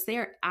Nephilim hosts, they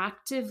are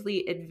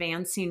actively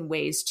advancing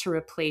ways to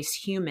replace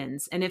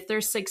humans. And if they're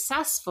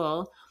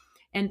successful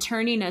in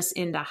turning us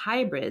into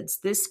hybrids,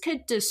 this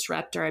could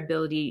disrupt our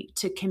ability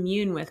to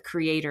commune with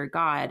Creator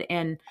God.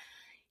 And,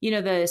 you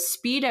know, the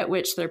speed at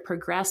which they're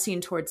progressing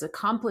towards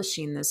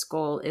accomplishing this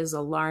goal is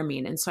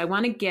alarming. And so I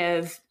want to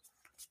give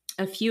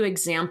a few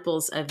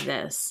examples of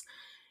this.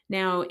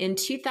 Now, in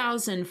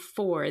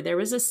 2004, there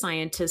was a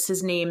scientist,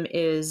 his name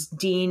is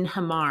Dean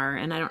Hamar,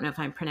 and I don't know if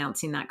I'm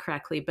pronouncing that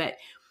correctly, but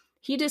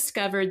he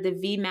discovered the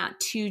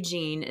VMAT2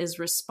 gene is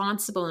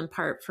responsible in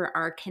part for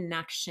our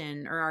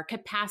connection, or our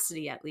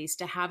capacity at least,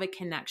 to have a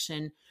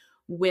connection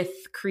with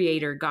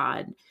Creator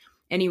God.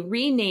 And he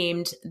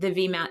renamed the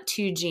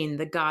VMAT2 gene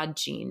the God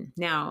gene.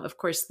 Now, of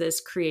course, this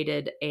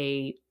created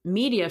a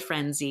media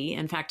frenzy.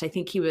 In fact, I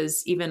think he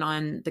was even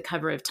on the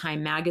cover of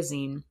Time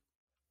magazine.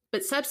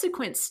 But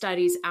subsequent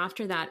studies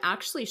after that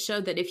actually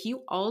showed that if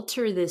you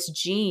alter this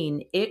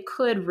gene, it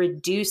could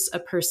reduce a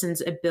person's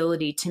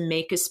ability to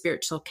make a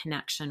spiritual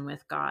connection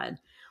with God.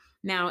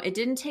 Now, it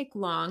didn't take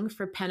long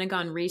for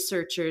Pentagon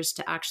researchers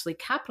to actually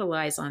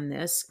capitalize on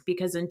this,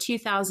 because in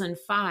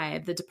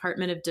 2005, the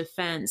Department of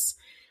Defense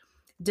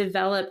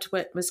developed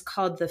what was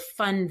called the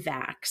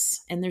FunVax.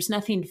 And there's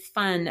nothing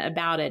fun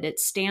about it. It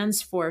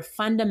stands for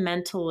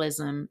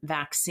Fundamentalism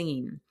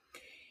Vaccine.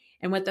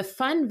 And what the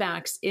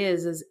FunVax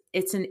is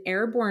it's an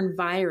airborne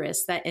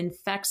virus that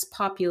infects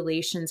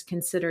populations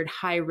considered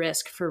high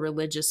risk for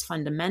religious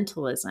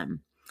fundamentalism.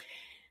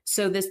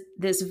 So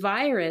this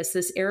virus,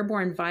 this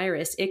airborne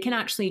virus, it can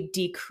actually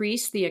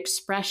decrease the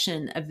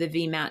expression of the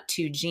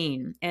VMAT2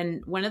 gene.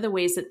 And one of the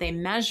ways that they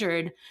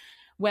measured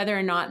whether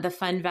or not the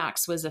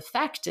FunVax was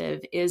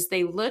effective is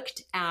they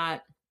looked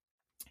at,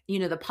 you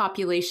know, the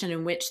population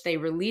in which they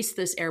released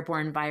this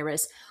airborne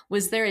virus.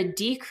 Was there a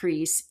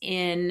decrease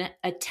in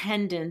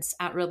attendance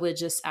at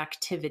religious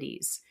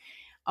activities?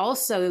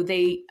 Also,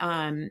 they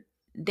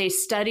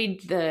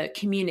studied the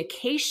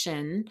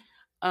communication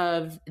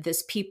of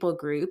this people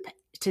group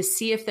to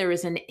see if there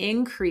was an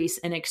increase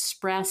in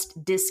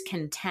expressed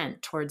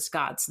discontent towards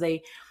God. So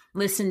they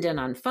listened in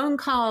on phone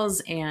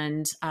calls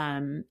and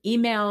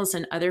emails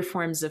and other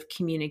forms of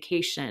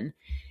communication.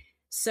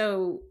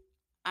 So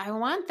I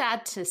want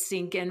that to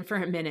sink in for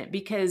a minute,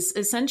 because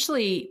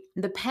essentially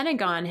the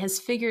Pentagon has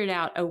figured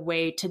out a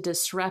way to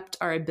disrupt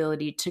our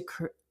ability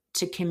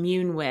to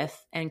commune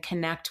with and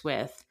connect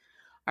with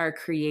our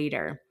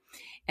Creator.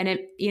 And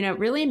it, you know, it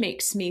really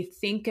makes me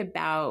think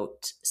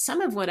about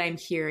some of what I'm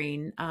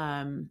hearing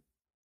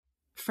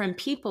from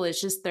people is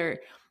just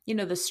their, you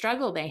know, the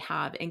struggle they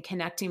have in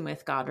connecting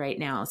with God right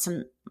now.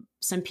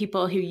 Some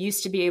people who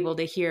used to be able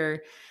to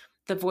hear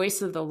the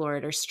voice of the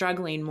Lord are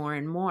struggling more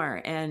and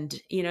more. And,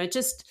 you know,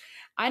 just,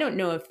 I don't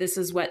know if this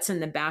is what's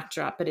in the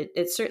backdrop, but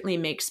it certainly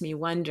makes me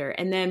wonder.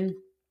 And then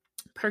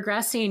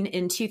progressing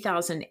in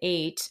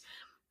 2008,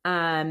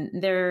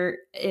 There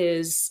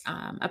is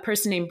a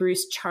person named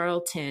Bruce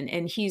Charlton,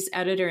 and he's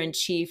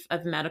editor-in-chief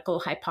of Medical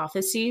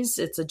Hypotheses.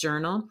 It's a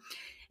journal.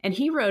 And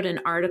he wrote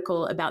an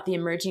article about the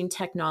emerging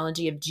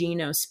technology of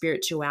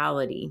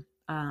genospirituality.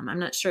 I'm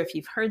not sure if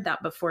you've heard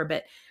that before,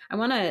 but I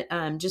want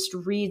to just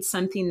read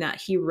something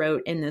that he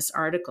wrote in this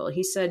article.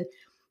 He said,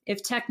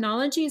 if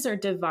technologies are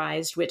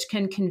devised which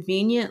can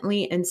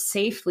conveniently and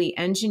safely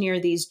engineer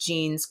these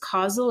genes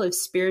causal of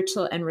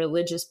spiritual and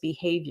religious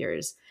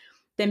behaviors,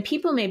 then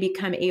people may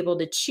become able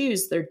to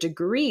choose their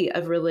degree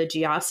of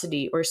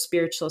religiosity or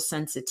spiritual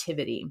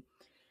sensitivity.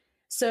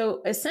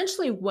 So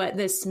essentially what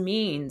this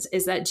means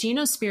is that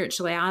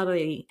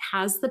genospirituality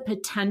has the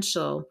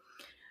potential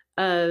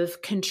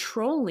of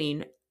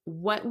controlling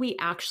what we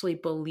actually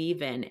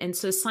believe in. And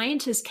so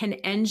scientists can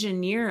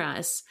engineer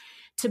us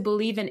to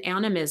believe in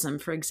animism,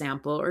 for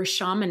example, or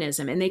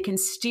shamanism, and they can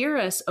steer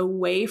us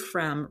away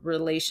from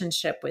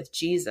relationship with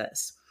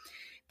Jesus.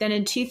 Then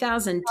in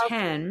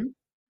 2010,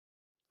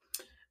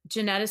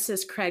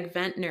 geneticist Craig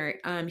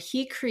Ventner,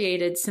 he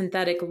created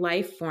synthetic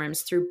life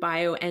forms through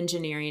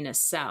bioengineering a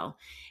cell.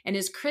 And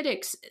his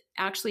critics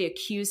actually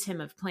accuse him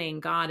of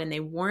playing God, and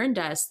they warned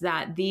us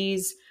that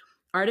these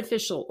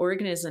artificial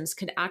organisms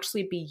could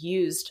actually be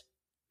used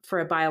for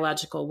a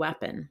biological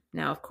weapon.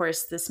 Now, of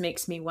course, this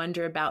makes me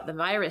wonder about the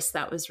virus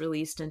that was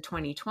released in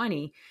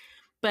 2020.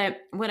 But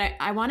what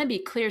I want to be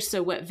clear,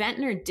 so what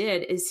Ventner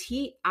did is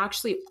he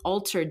actually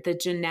altered the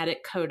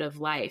genetic code of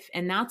life.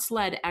 And that's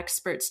led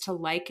experts to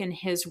liken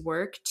his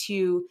work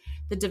to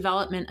the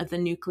development of the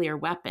nuclear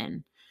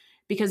weapon.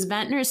 Because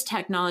Ventner's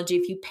technology,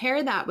 if you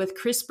pair that with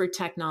CRISPR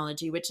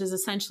technology, which is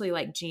essentially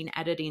like gene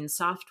editing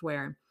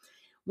software,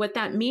 what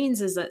that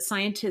means is that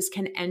scientists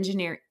can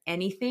engineer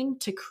anything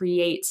to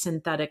create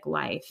synthetic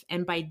life.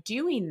 And by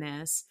doing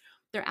this,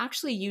 they're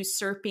actually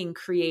usurping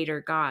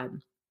creator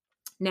God.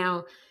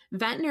 Now,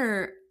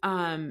 Ventner,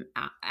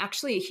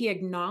 actually, he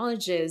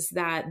acknowledges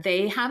that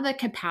they have the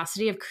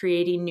capacity of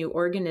creating new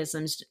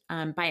organisms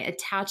by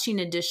attaching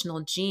additional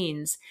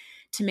genes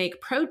to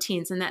make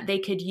proteins, and that they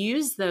could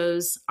use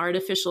those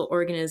artificial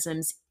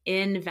organisms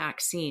in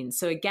vaccines.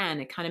 So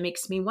again, it kind of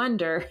makes me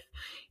wonder,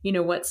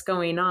 what's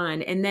going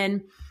on. And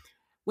then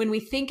when we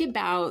think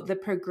about the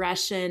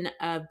progression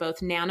of both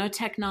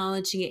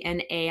nanotechnology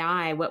and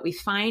AI, what we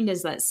find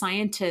is that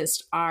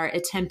scientists are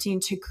attempting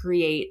to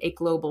create a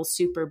global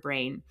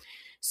superbrain.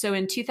 So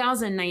in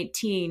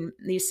 2019,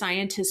 these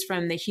scientists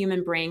from the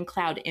Human Brain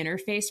Cloud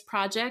Interface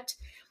Project,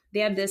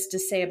 they have this to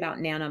say about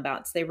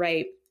nanobots. They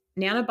write,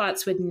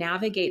 nanobots would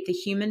navigate the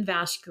human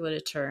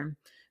vasculature,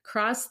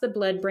 cross the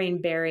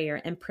blood-brain barrier,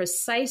 and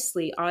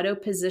precisely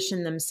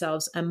auto-position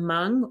themselves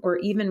among or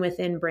even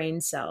within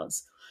brain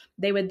cells.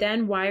 They would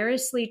then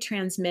wirelessly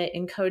transmit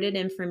encoded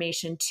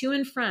information to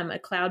and from a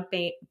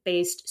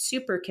cloud-based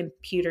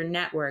supercomputer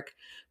network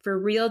for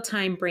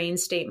real-time brain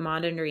state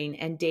monitoring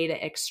and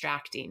data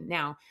extracting.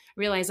 Now, I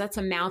realize that's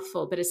a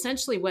mouthful, but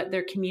essentially what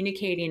they're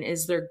communicating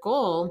is their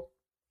goal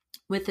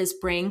with this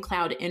brain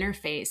cloud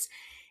interface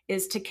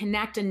is to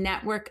connect a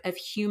network of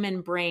human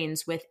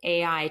brains with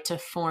AI to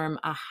form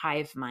a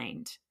hive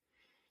mind.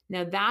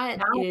 Now, that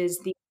is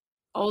the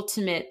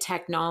ultimate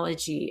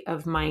technology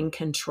of mind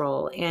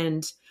control.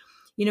 And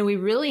we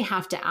really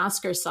have to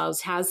ask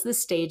ourselves, has the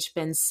stage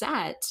been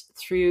set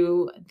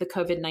through the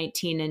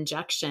COVID-19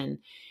 injection?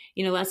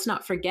 Let's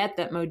not forget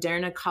that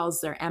Moderna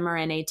calls their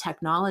mRNA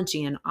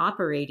technology an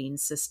operating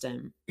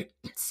system.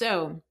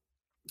 So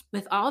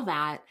with all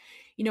that,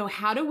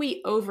 how do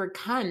we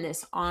overcome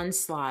this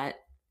onslaught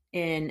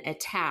in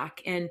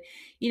attack? And,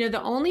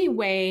 the only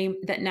way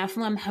that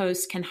Nephilim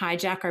hosts can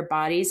hijack our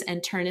bodies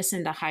and turn us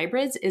into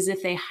hybrids is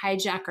if they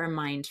hijack our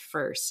mind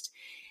first.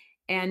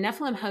 And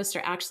Nephilim hosts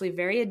are actually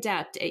very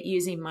adept at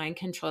using mind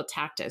control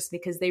tactics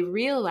because they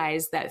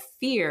realize that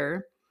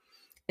fear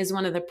is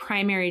one of the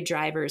primary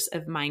drivers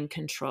of mind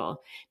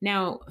control.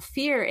 Now,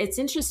 fear, it's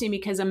interesting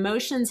because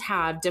emotions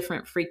have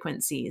different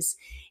frequencies,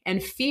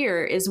 and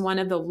fear is one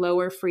of the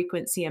lower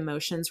frequency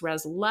emotions,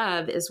 whereas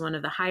love is one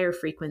of the higher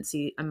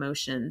frequency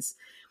emotions.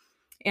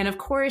 And of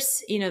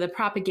course, the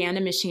propaganda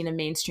machine of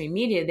mainstream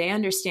media, they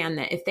understand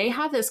that if they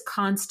have this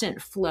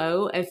constant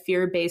flow of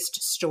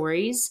fear-based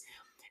stories,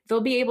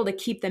 they'll be able to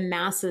keep the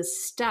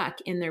masses stuck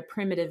in their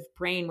primitive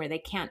brain where they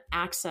can't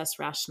access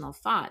rational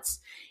thoughts.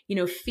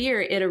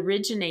 Fear, it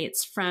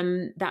originates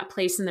from that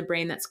place in the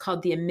brain that's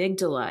called the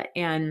amygdala.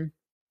 And,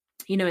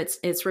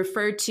 it's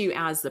referred to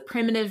as the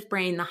primitive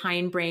brain, the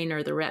hindbrain,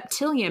 or the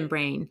reptilian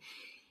brain.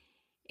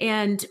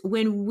 And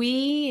when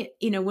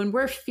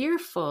we're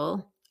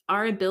fearful,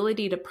 our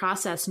ability to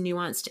process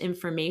nuanced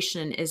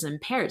information is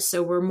impaired.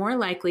 So we're more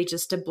likely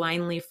just to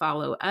blindly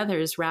follow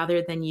others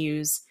rather than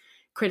use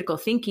critical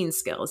thinking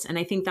skills. And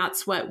I think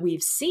that's what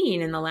we've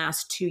seen in the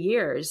last 2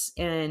 years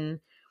in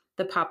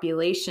the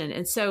population.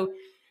 And so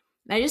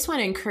I just want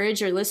to encourage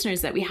your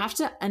listeners that we have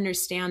to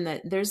understand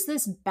that there's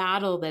this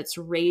battle that's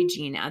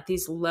raging at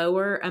these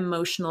lower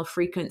emotional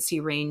frequency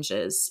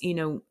ranges,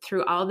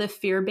 through all the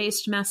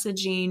fear-based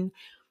messaging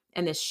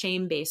and the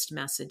shame-based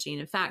messaging.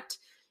 In fact,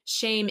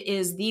 shame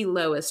is the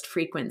lowest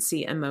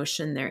frequency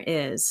emotion there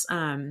is.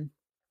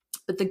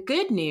 But the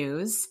good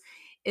news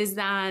is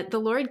that the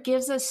Lord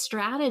gives us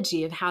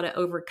strategy of how to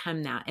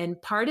overcome that. And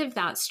part of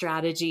that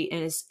strategy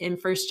is in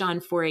 1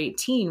 John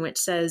 4:18, which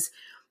says,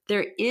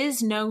 there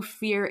is no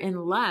fear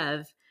in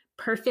love.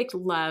 Perfect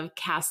love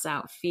casts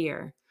out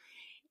fear.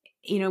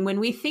 When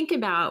we think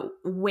about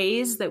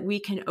ways that we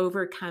can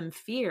overcome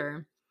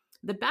fear,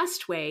 the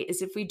best way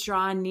is if we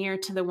draw near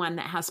to the one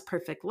that has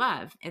perfect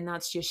love, and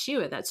that's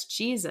Yeshua, that's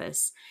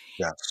Jesus.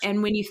 Yes.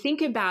 And when you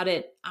think about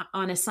it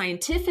on a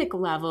scientific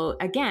level,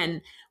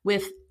 again,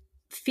 with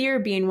fear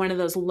being one of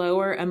those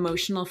lower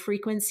emotional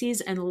frequencies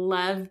and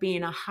love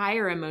being a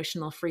higher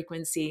emotional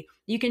frequency,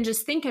 you can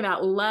just think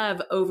about love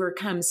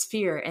overcomes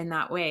fear in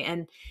that way.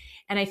 And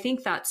I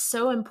think that's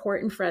so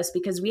important for us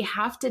because we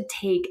have to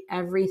take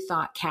every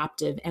thought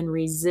captive and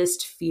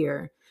resist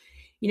fear.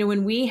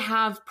 When we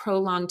have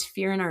prolonged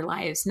fear in our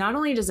lives, not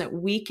only does it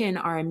weaken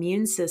our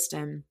immune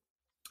system,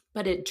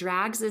 but it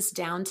drags us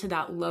down to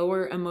that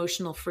lower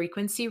emotional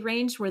frequency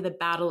range where the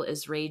battle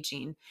is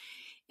raging.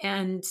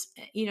 And,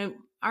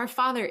 our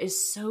Father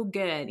is so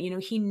good.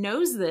 He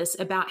knows this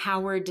about how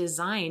we're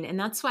designed. And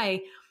that's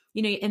why,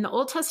 in the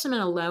Old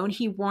Testament alone,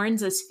 he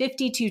warns us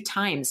 52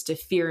 times to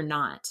fear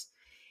not.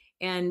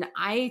 And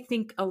I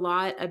think a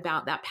lot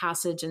about that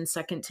passage in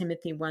 2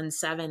 Timothy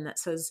 1:7 that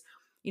says,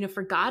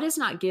 for God has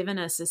not given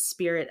us a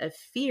spirit of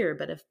fear,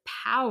 but of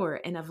power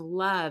and of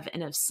love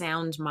and of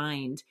sound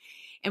mind.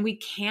 And we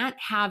can't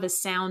have a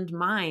sound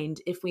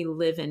mind if we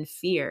live in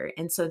fear.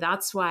 And so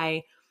that's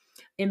why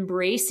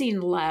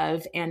embracing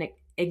love and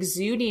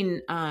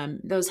exuding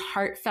those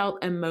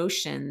heartfelt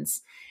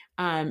emotions,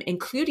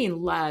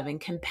 including love and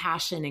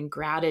compassion and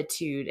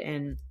gratitude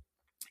and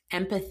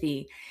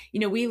empathy,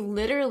 we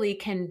literally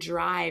can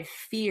drive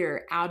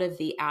fear out of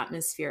the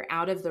atmosphere,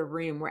 out of the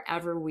room,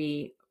 wherever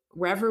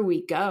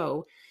we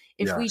go,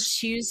 if we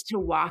choose to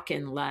walk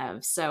in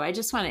love. So I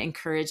just want to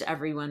encourage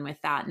everyone with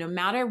that. No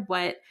matter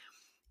what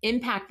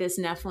impact this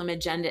Nephilim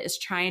agenda is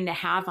trying to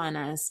have on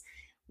us,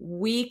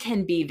 we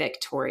can be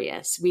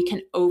victorious. We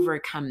can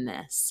overcome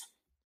this.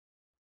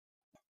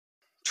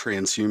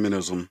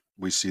 Transhumanism,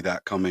 we see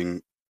that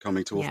coming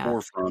to a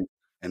forefront,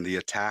 and the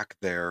attack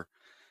there.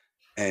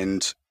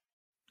 And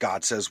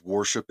God says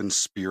worship in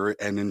spirit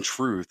and in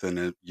truth.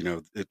 And,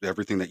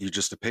 everything that you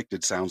just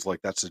depicted sounds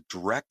like that's a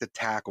direct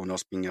attack on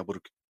us being able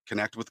to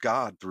connect with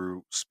God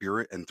through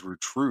spirit and through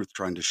truth,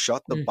 trying to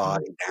shut the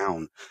body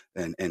down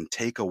and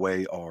take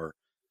away our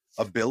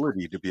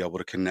ability to be able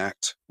to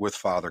connect with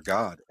Father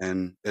God.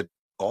 And it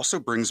also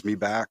brings me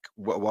back,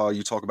 while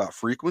you talk about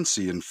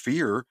frequency and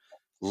fear,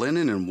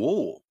 linen and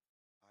wool.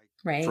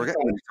 I forget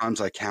how many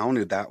times I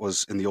counted that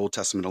was in the Old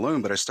Testament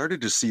alone, but I started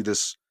to see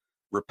this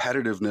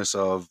repetitiveness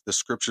of the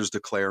scriptures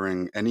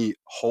declaring any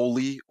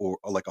holy or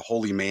like a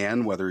holy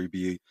man, whether he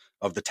be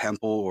of the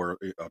temple or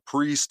a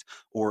priest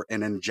or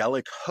an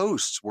angelic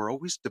host, were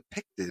always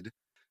depicted.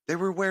 They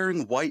were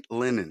wearing white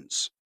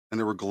linens and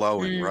they were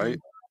glowing, right?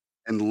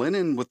 And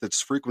linen, with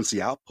its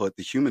frequency output,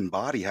 the human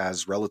body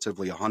has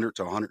relatively 100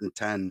 to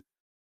 110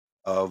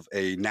 of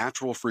a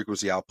natural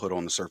frequency output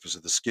on the surface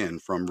of the skin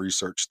from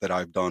research that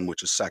I've done,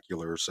 which is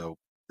secular, so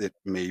it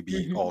may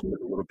be altered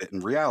a little bit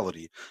in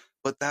reality.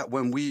 But that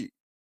when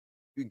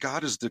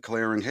God is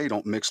declaring, hey,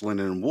 don't mix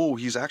linen and wool,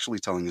 he's actually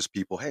telling his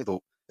people, hey,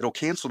 it'll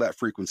cancel that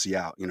frequency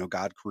out.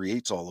 God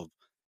creates all of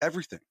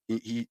everything.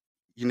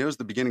 He knows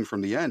the beginning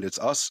from the end. It's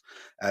us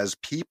as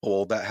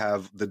people that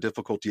have the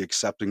difficulty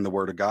accepting the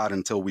word of God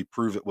until we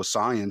prove it with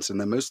science. And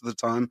then most of the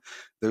time,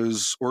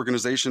 those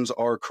organizations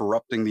are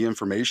corrupting the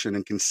information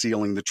and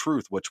concealing the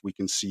truth, which we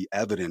can see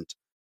evident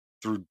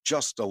through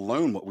just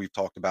alone what we've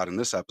talked about in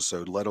this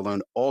episode, let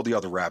alone all the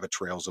other rabbit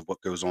trails of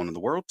what goes on in the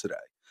world today.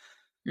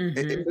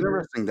 It's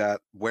interesting that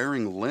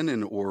wearing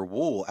linen or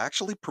wool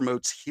actually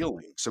promotes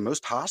healing. So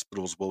most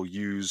hospitals will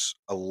use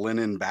a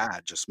linen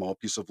badge, a small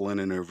piece of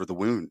linen over the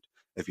wound.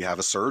 If you have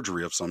a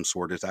surgery of some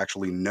sort, it's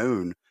actually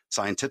known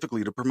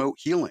scientifically to promote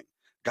healing.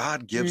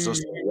 God gives us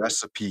a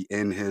recipe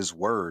in his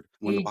word.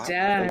 When the Bible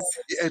does.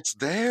 It's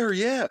there,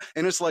 yeah.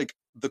 And it's like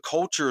the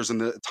cultures and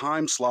the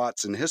time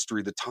slots in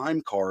history, the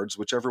time cards,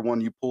 whichever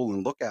one you pull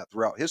and look at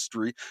throughout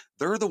history,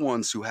 they're the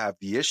ones who have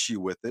the issue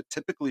with it,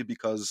 typically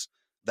because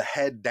the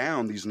head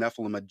down, these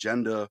Nephilim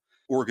agenda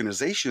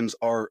organizations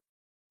are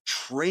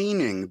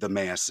training the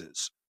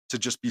masses to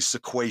just be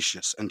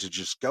sequacious and to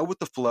just go with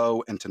the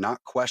flow and to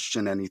not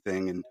question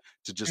anything and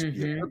to just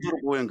be a good little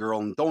boy and girl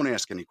and don't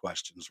ask any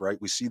questions, right?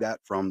 We see that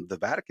from the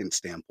Vatican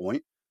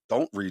standpoint.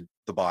 Don't read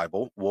the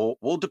Bible.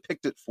 We'll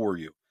depict it for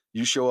you.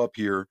 You show up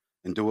here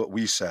and do what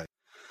we say.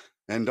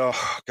 And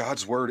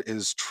God's word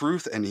is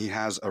truth, and he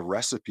has a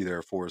recipe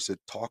there for us. It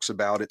talks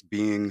about it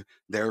being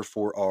there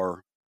for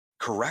our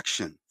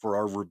correction, for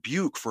our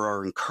rebuke, for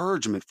our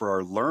encouragement, for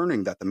our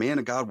learning, that the man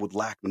of God would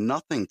lack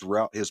nothing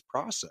throughout his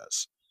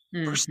process.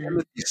 1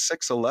 Timothy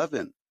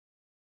 6:11,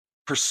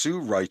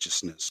 pursue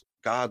righteousness,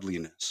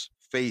 godliness,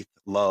 faith,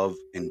 love,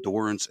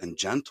 endurance, and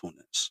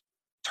gentleness,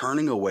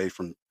 turning away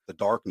from the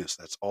darkness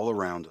that's all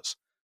around us.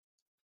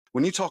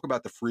 When you talk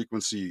about the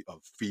frequency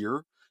of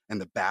fear,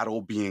 and the battle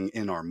being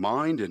in our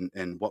mind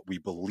and what we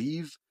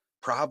believe.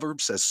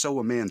 Proverbs says, so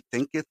a man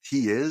thinketh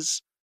he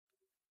is.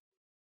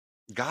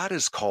 God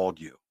has called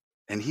you,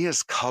 and he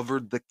has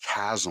covered the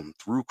chasm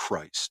through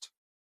Christ.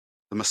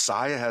 The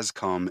Messiah has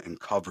come and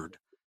covered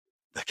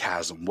the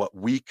chasm, what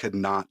we could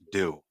not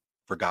do.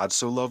 For God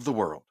so loved the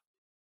world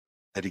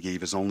that he gave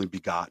his only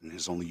begotten,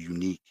 his only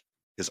unique,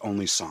 his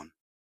only Son,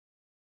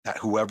 that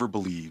whoever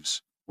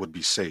believes would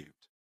be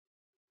saved.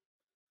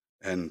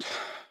 And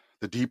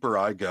the deeper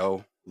I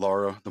go,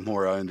 Laura, the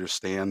more I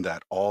understand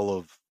that all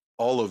of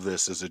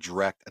this is a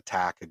direct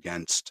attack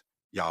against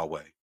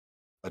Yahweh,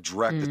 a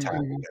direct attack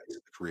against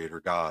the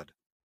Creator God.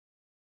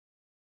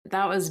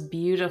 That was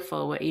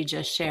beautiful what you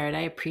just shared.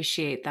 I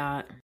appreciate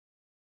that.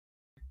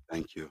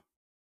 Thank you.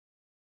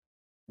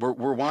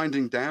 We're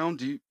winding down.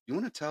 Do you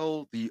want to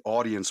tell the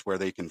audience where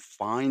they can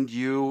find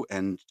you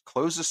and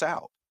close this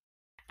out?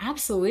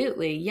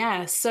 Absolutely.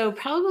 Yeah. So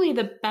probably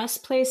the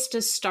best place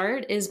to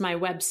start is my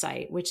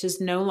website, which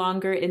is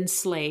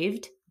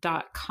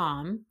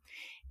nolongerenslaved.com.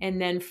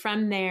 And then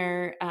from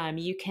there,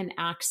 you can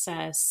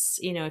access,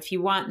 if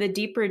you want the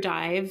deeper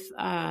dive,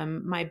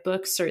 my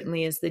book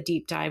certainly is the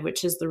deep dive,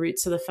 which is The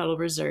Roots of the Federal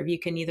Reserve. You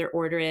can either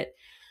order it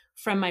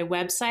from my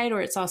website,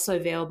 or it's also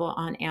available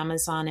on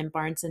Amazon and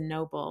Barnes and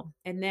Noble.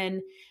 And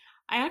then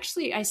I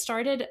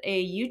started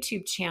a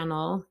YouTube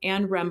channel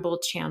and Rumble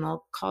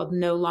channel called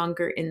No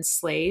Longer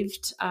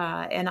Enslaved.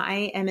 And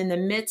I am in the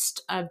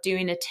midst of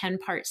doing a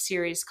 10-part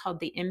series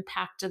called The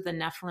Impact of the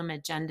Nephilim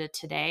Agenda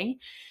Today.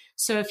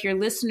 So if your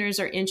listeners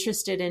are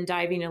interested in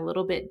diving a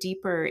little bit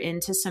deeper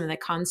into some of the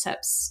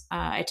concepts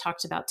I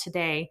talked about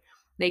today,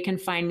 they can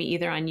find me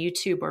either on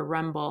YouTube or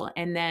Rumble.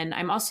 And then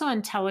I'm also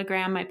on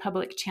Telegram. My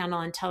public channel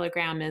on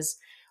Telegram is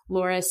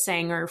Laura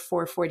Sanger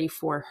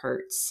 444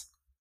 Hertz.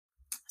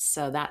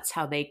 So that's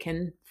how they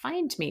can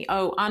find me.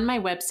 Oh, on my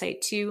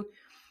website too,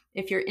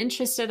 if you're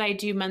interested, I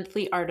do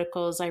monthly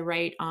articles. I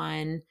write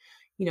on,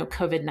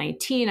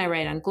 COVID-19. I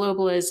write on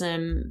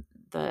globalism,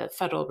 the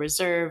Federal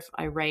Reserve.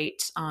 I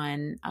write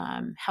on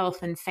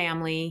health and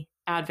family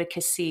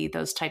advocacy,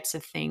 those types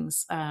of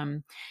things.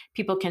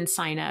 People can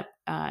sign up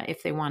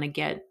if they want to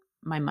get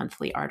my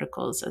monthly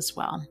articles as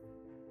well.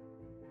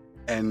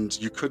 And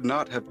you could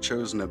not have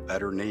chosen a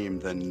better name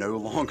than No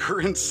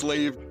Longer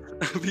Enslaved,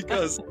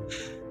 because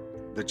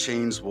the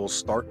chains will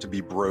start to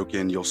be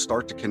broken. You'll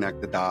start to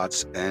connect the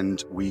dots,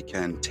 and we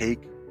can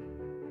take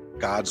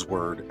God's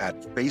word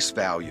at face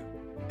value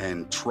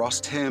and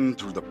trust him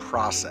through the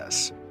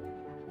process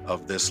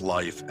of this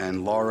life.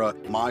 And Laura,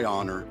 my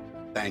honor,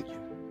 thank you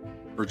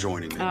for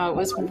joining me. Oh, it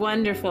was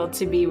wonderful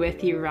to be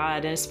with you,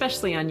 Rod, and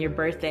especially on your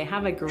birthday.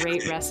 Have a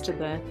great rest of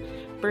the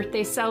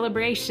birthday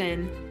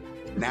celebration.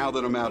 Now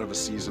that I'm out of a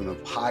season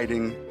of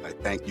hiding, I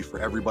thank you for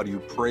everybody who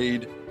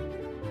prayed.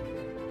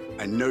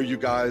 I know you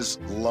guys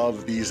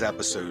love these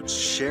episodes.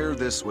 Share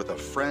this with a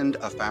friend,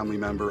 a family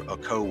member, a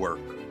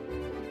coworker.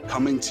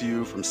 Coming to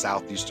you from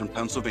southeastern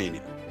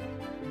Pennsylvania.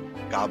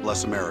 God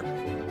bless America.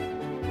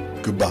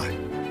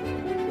 Goodbye.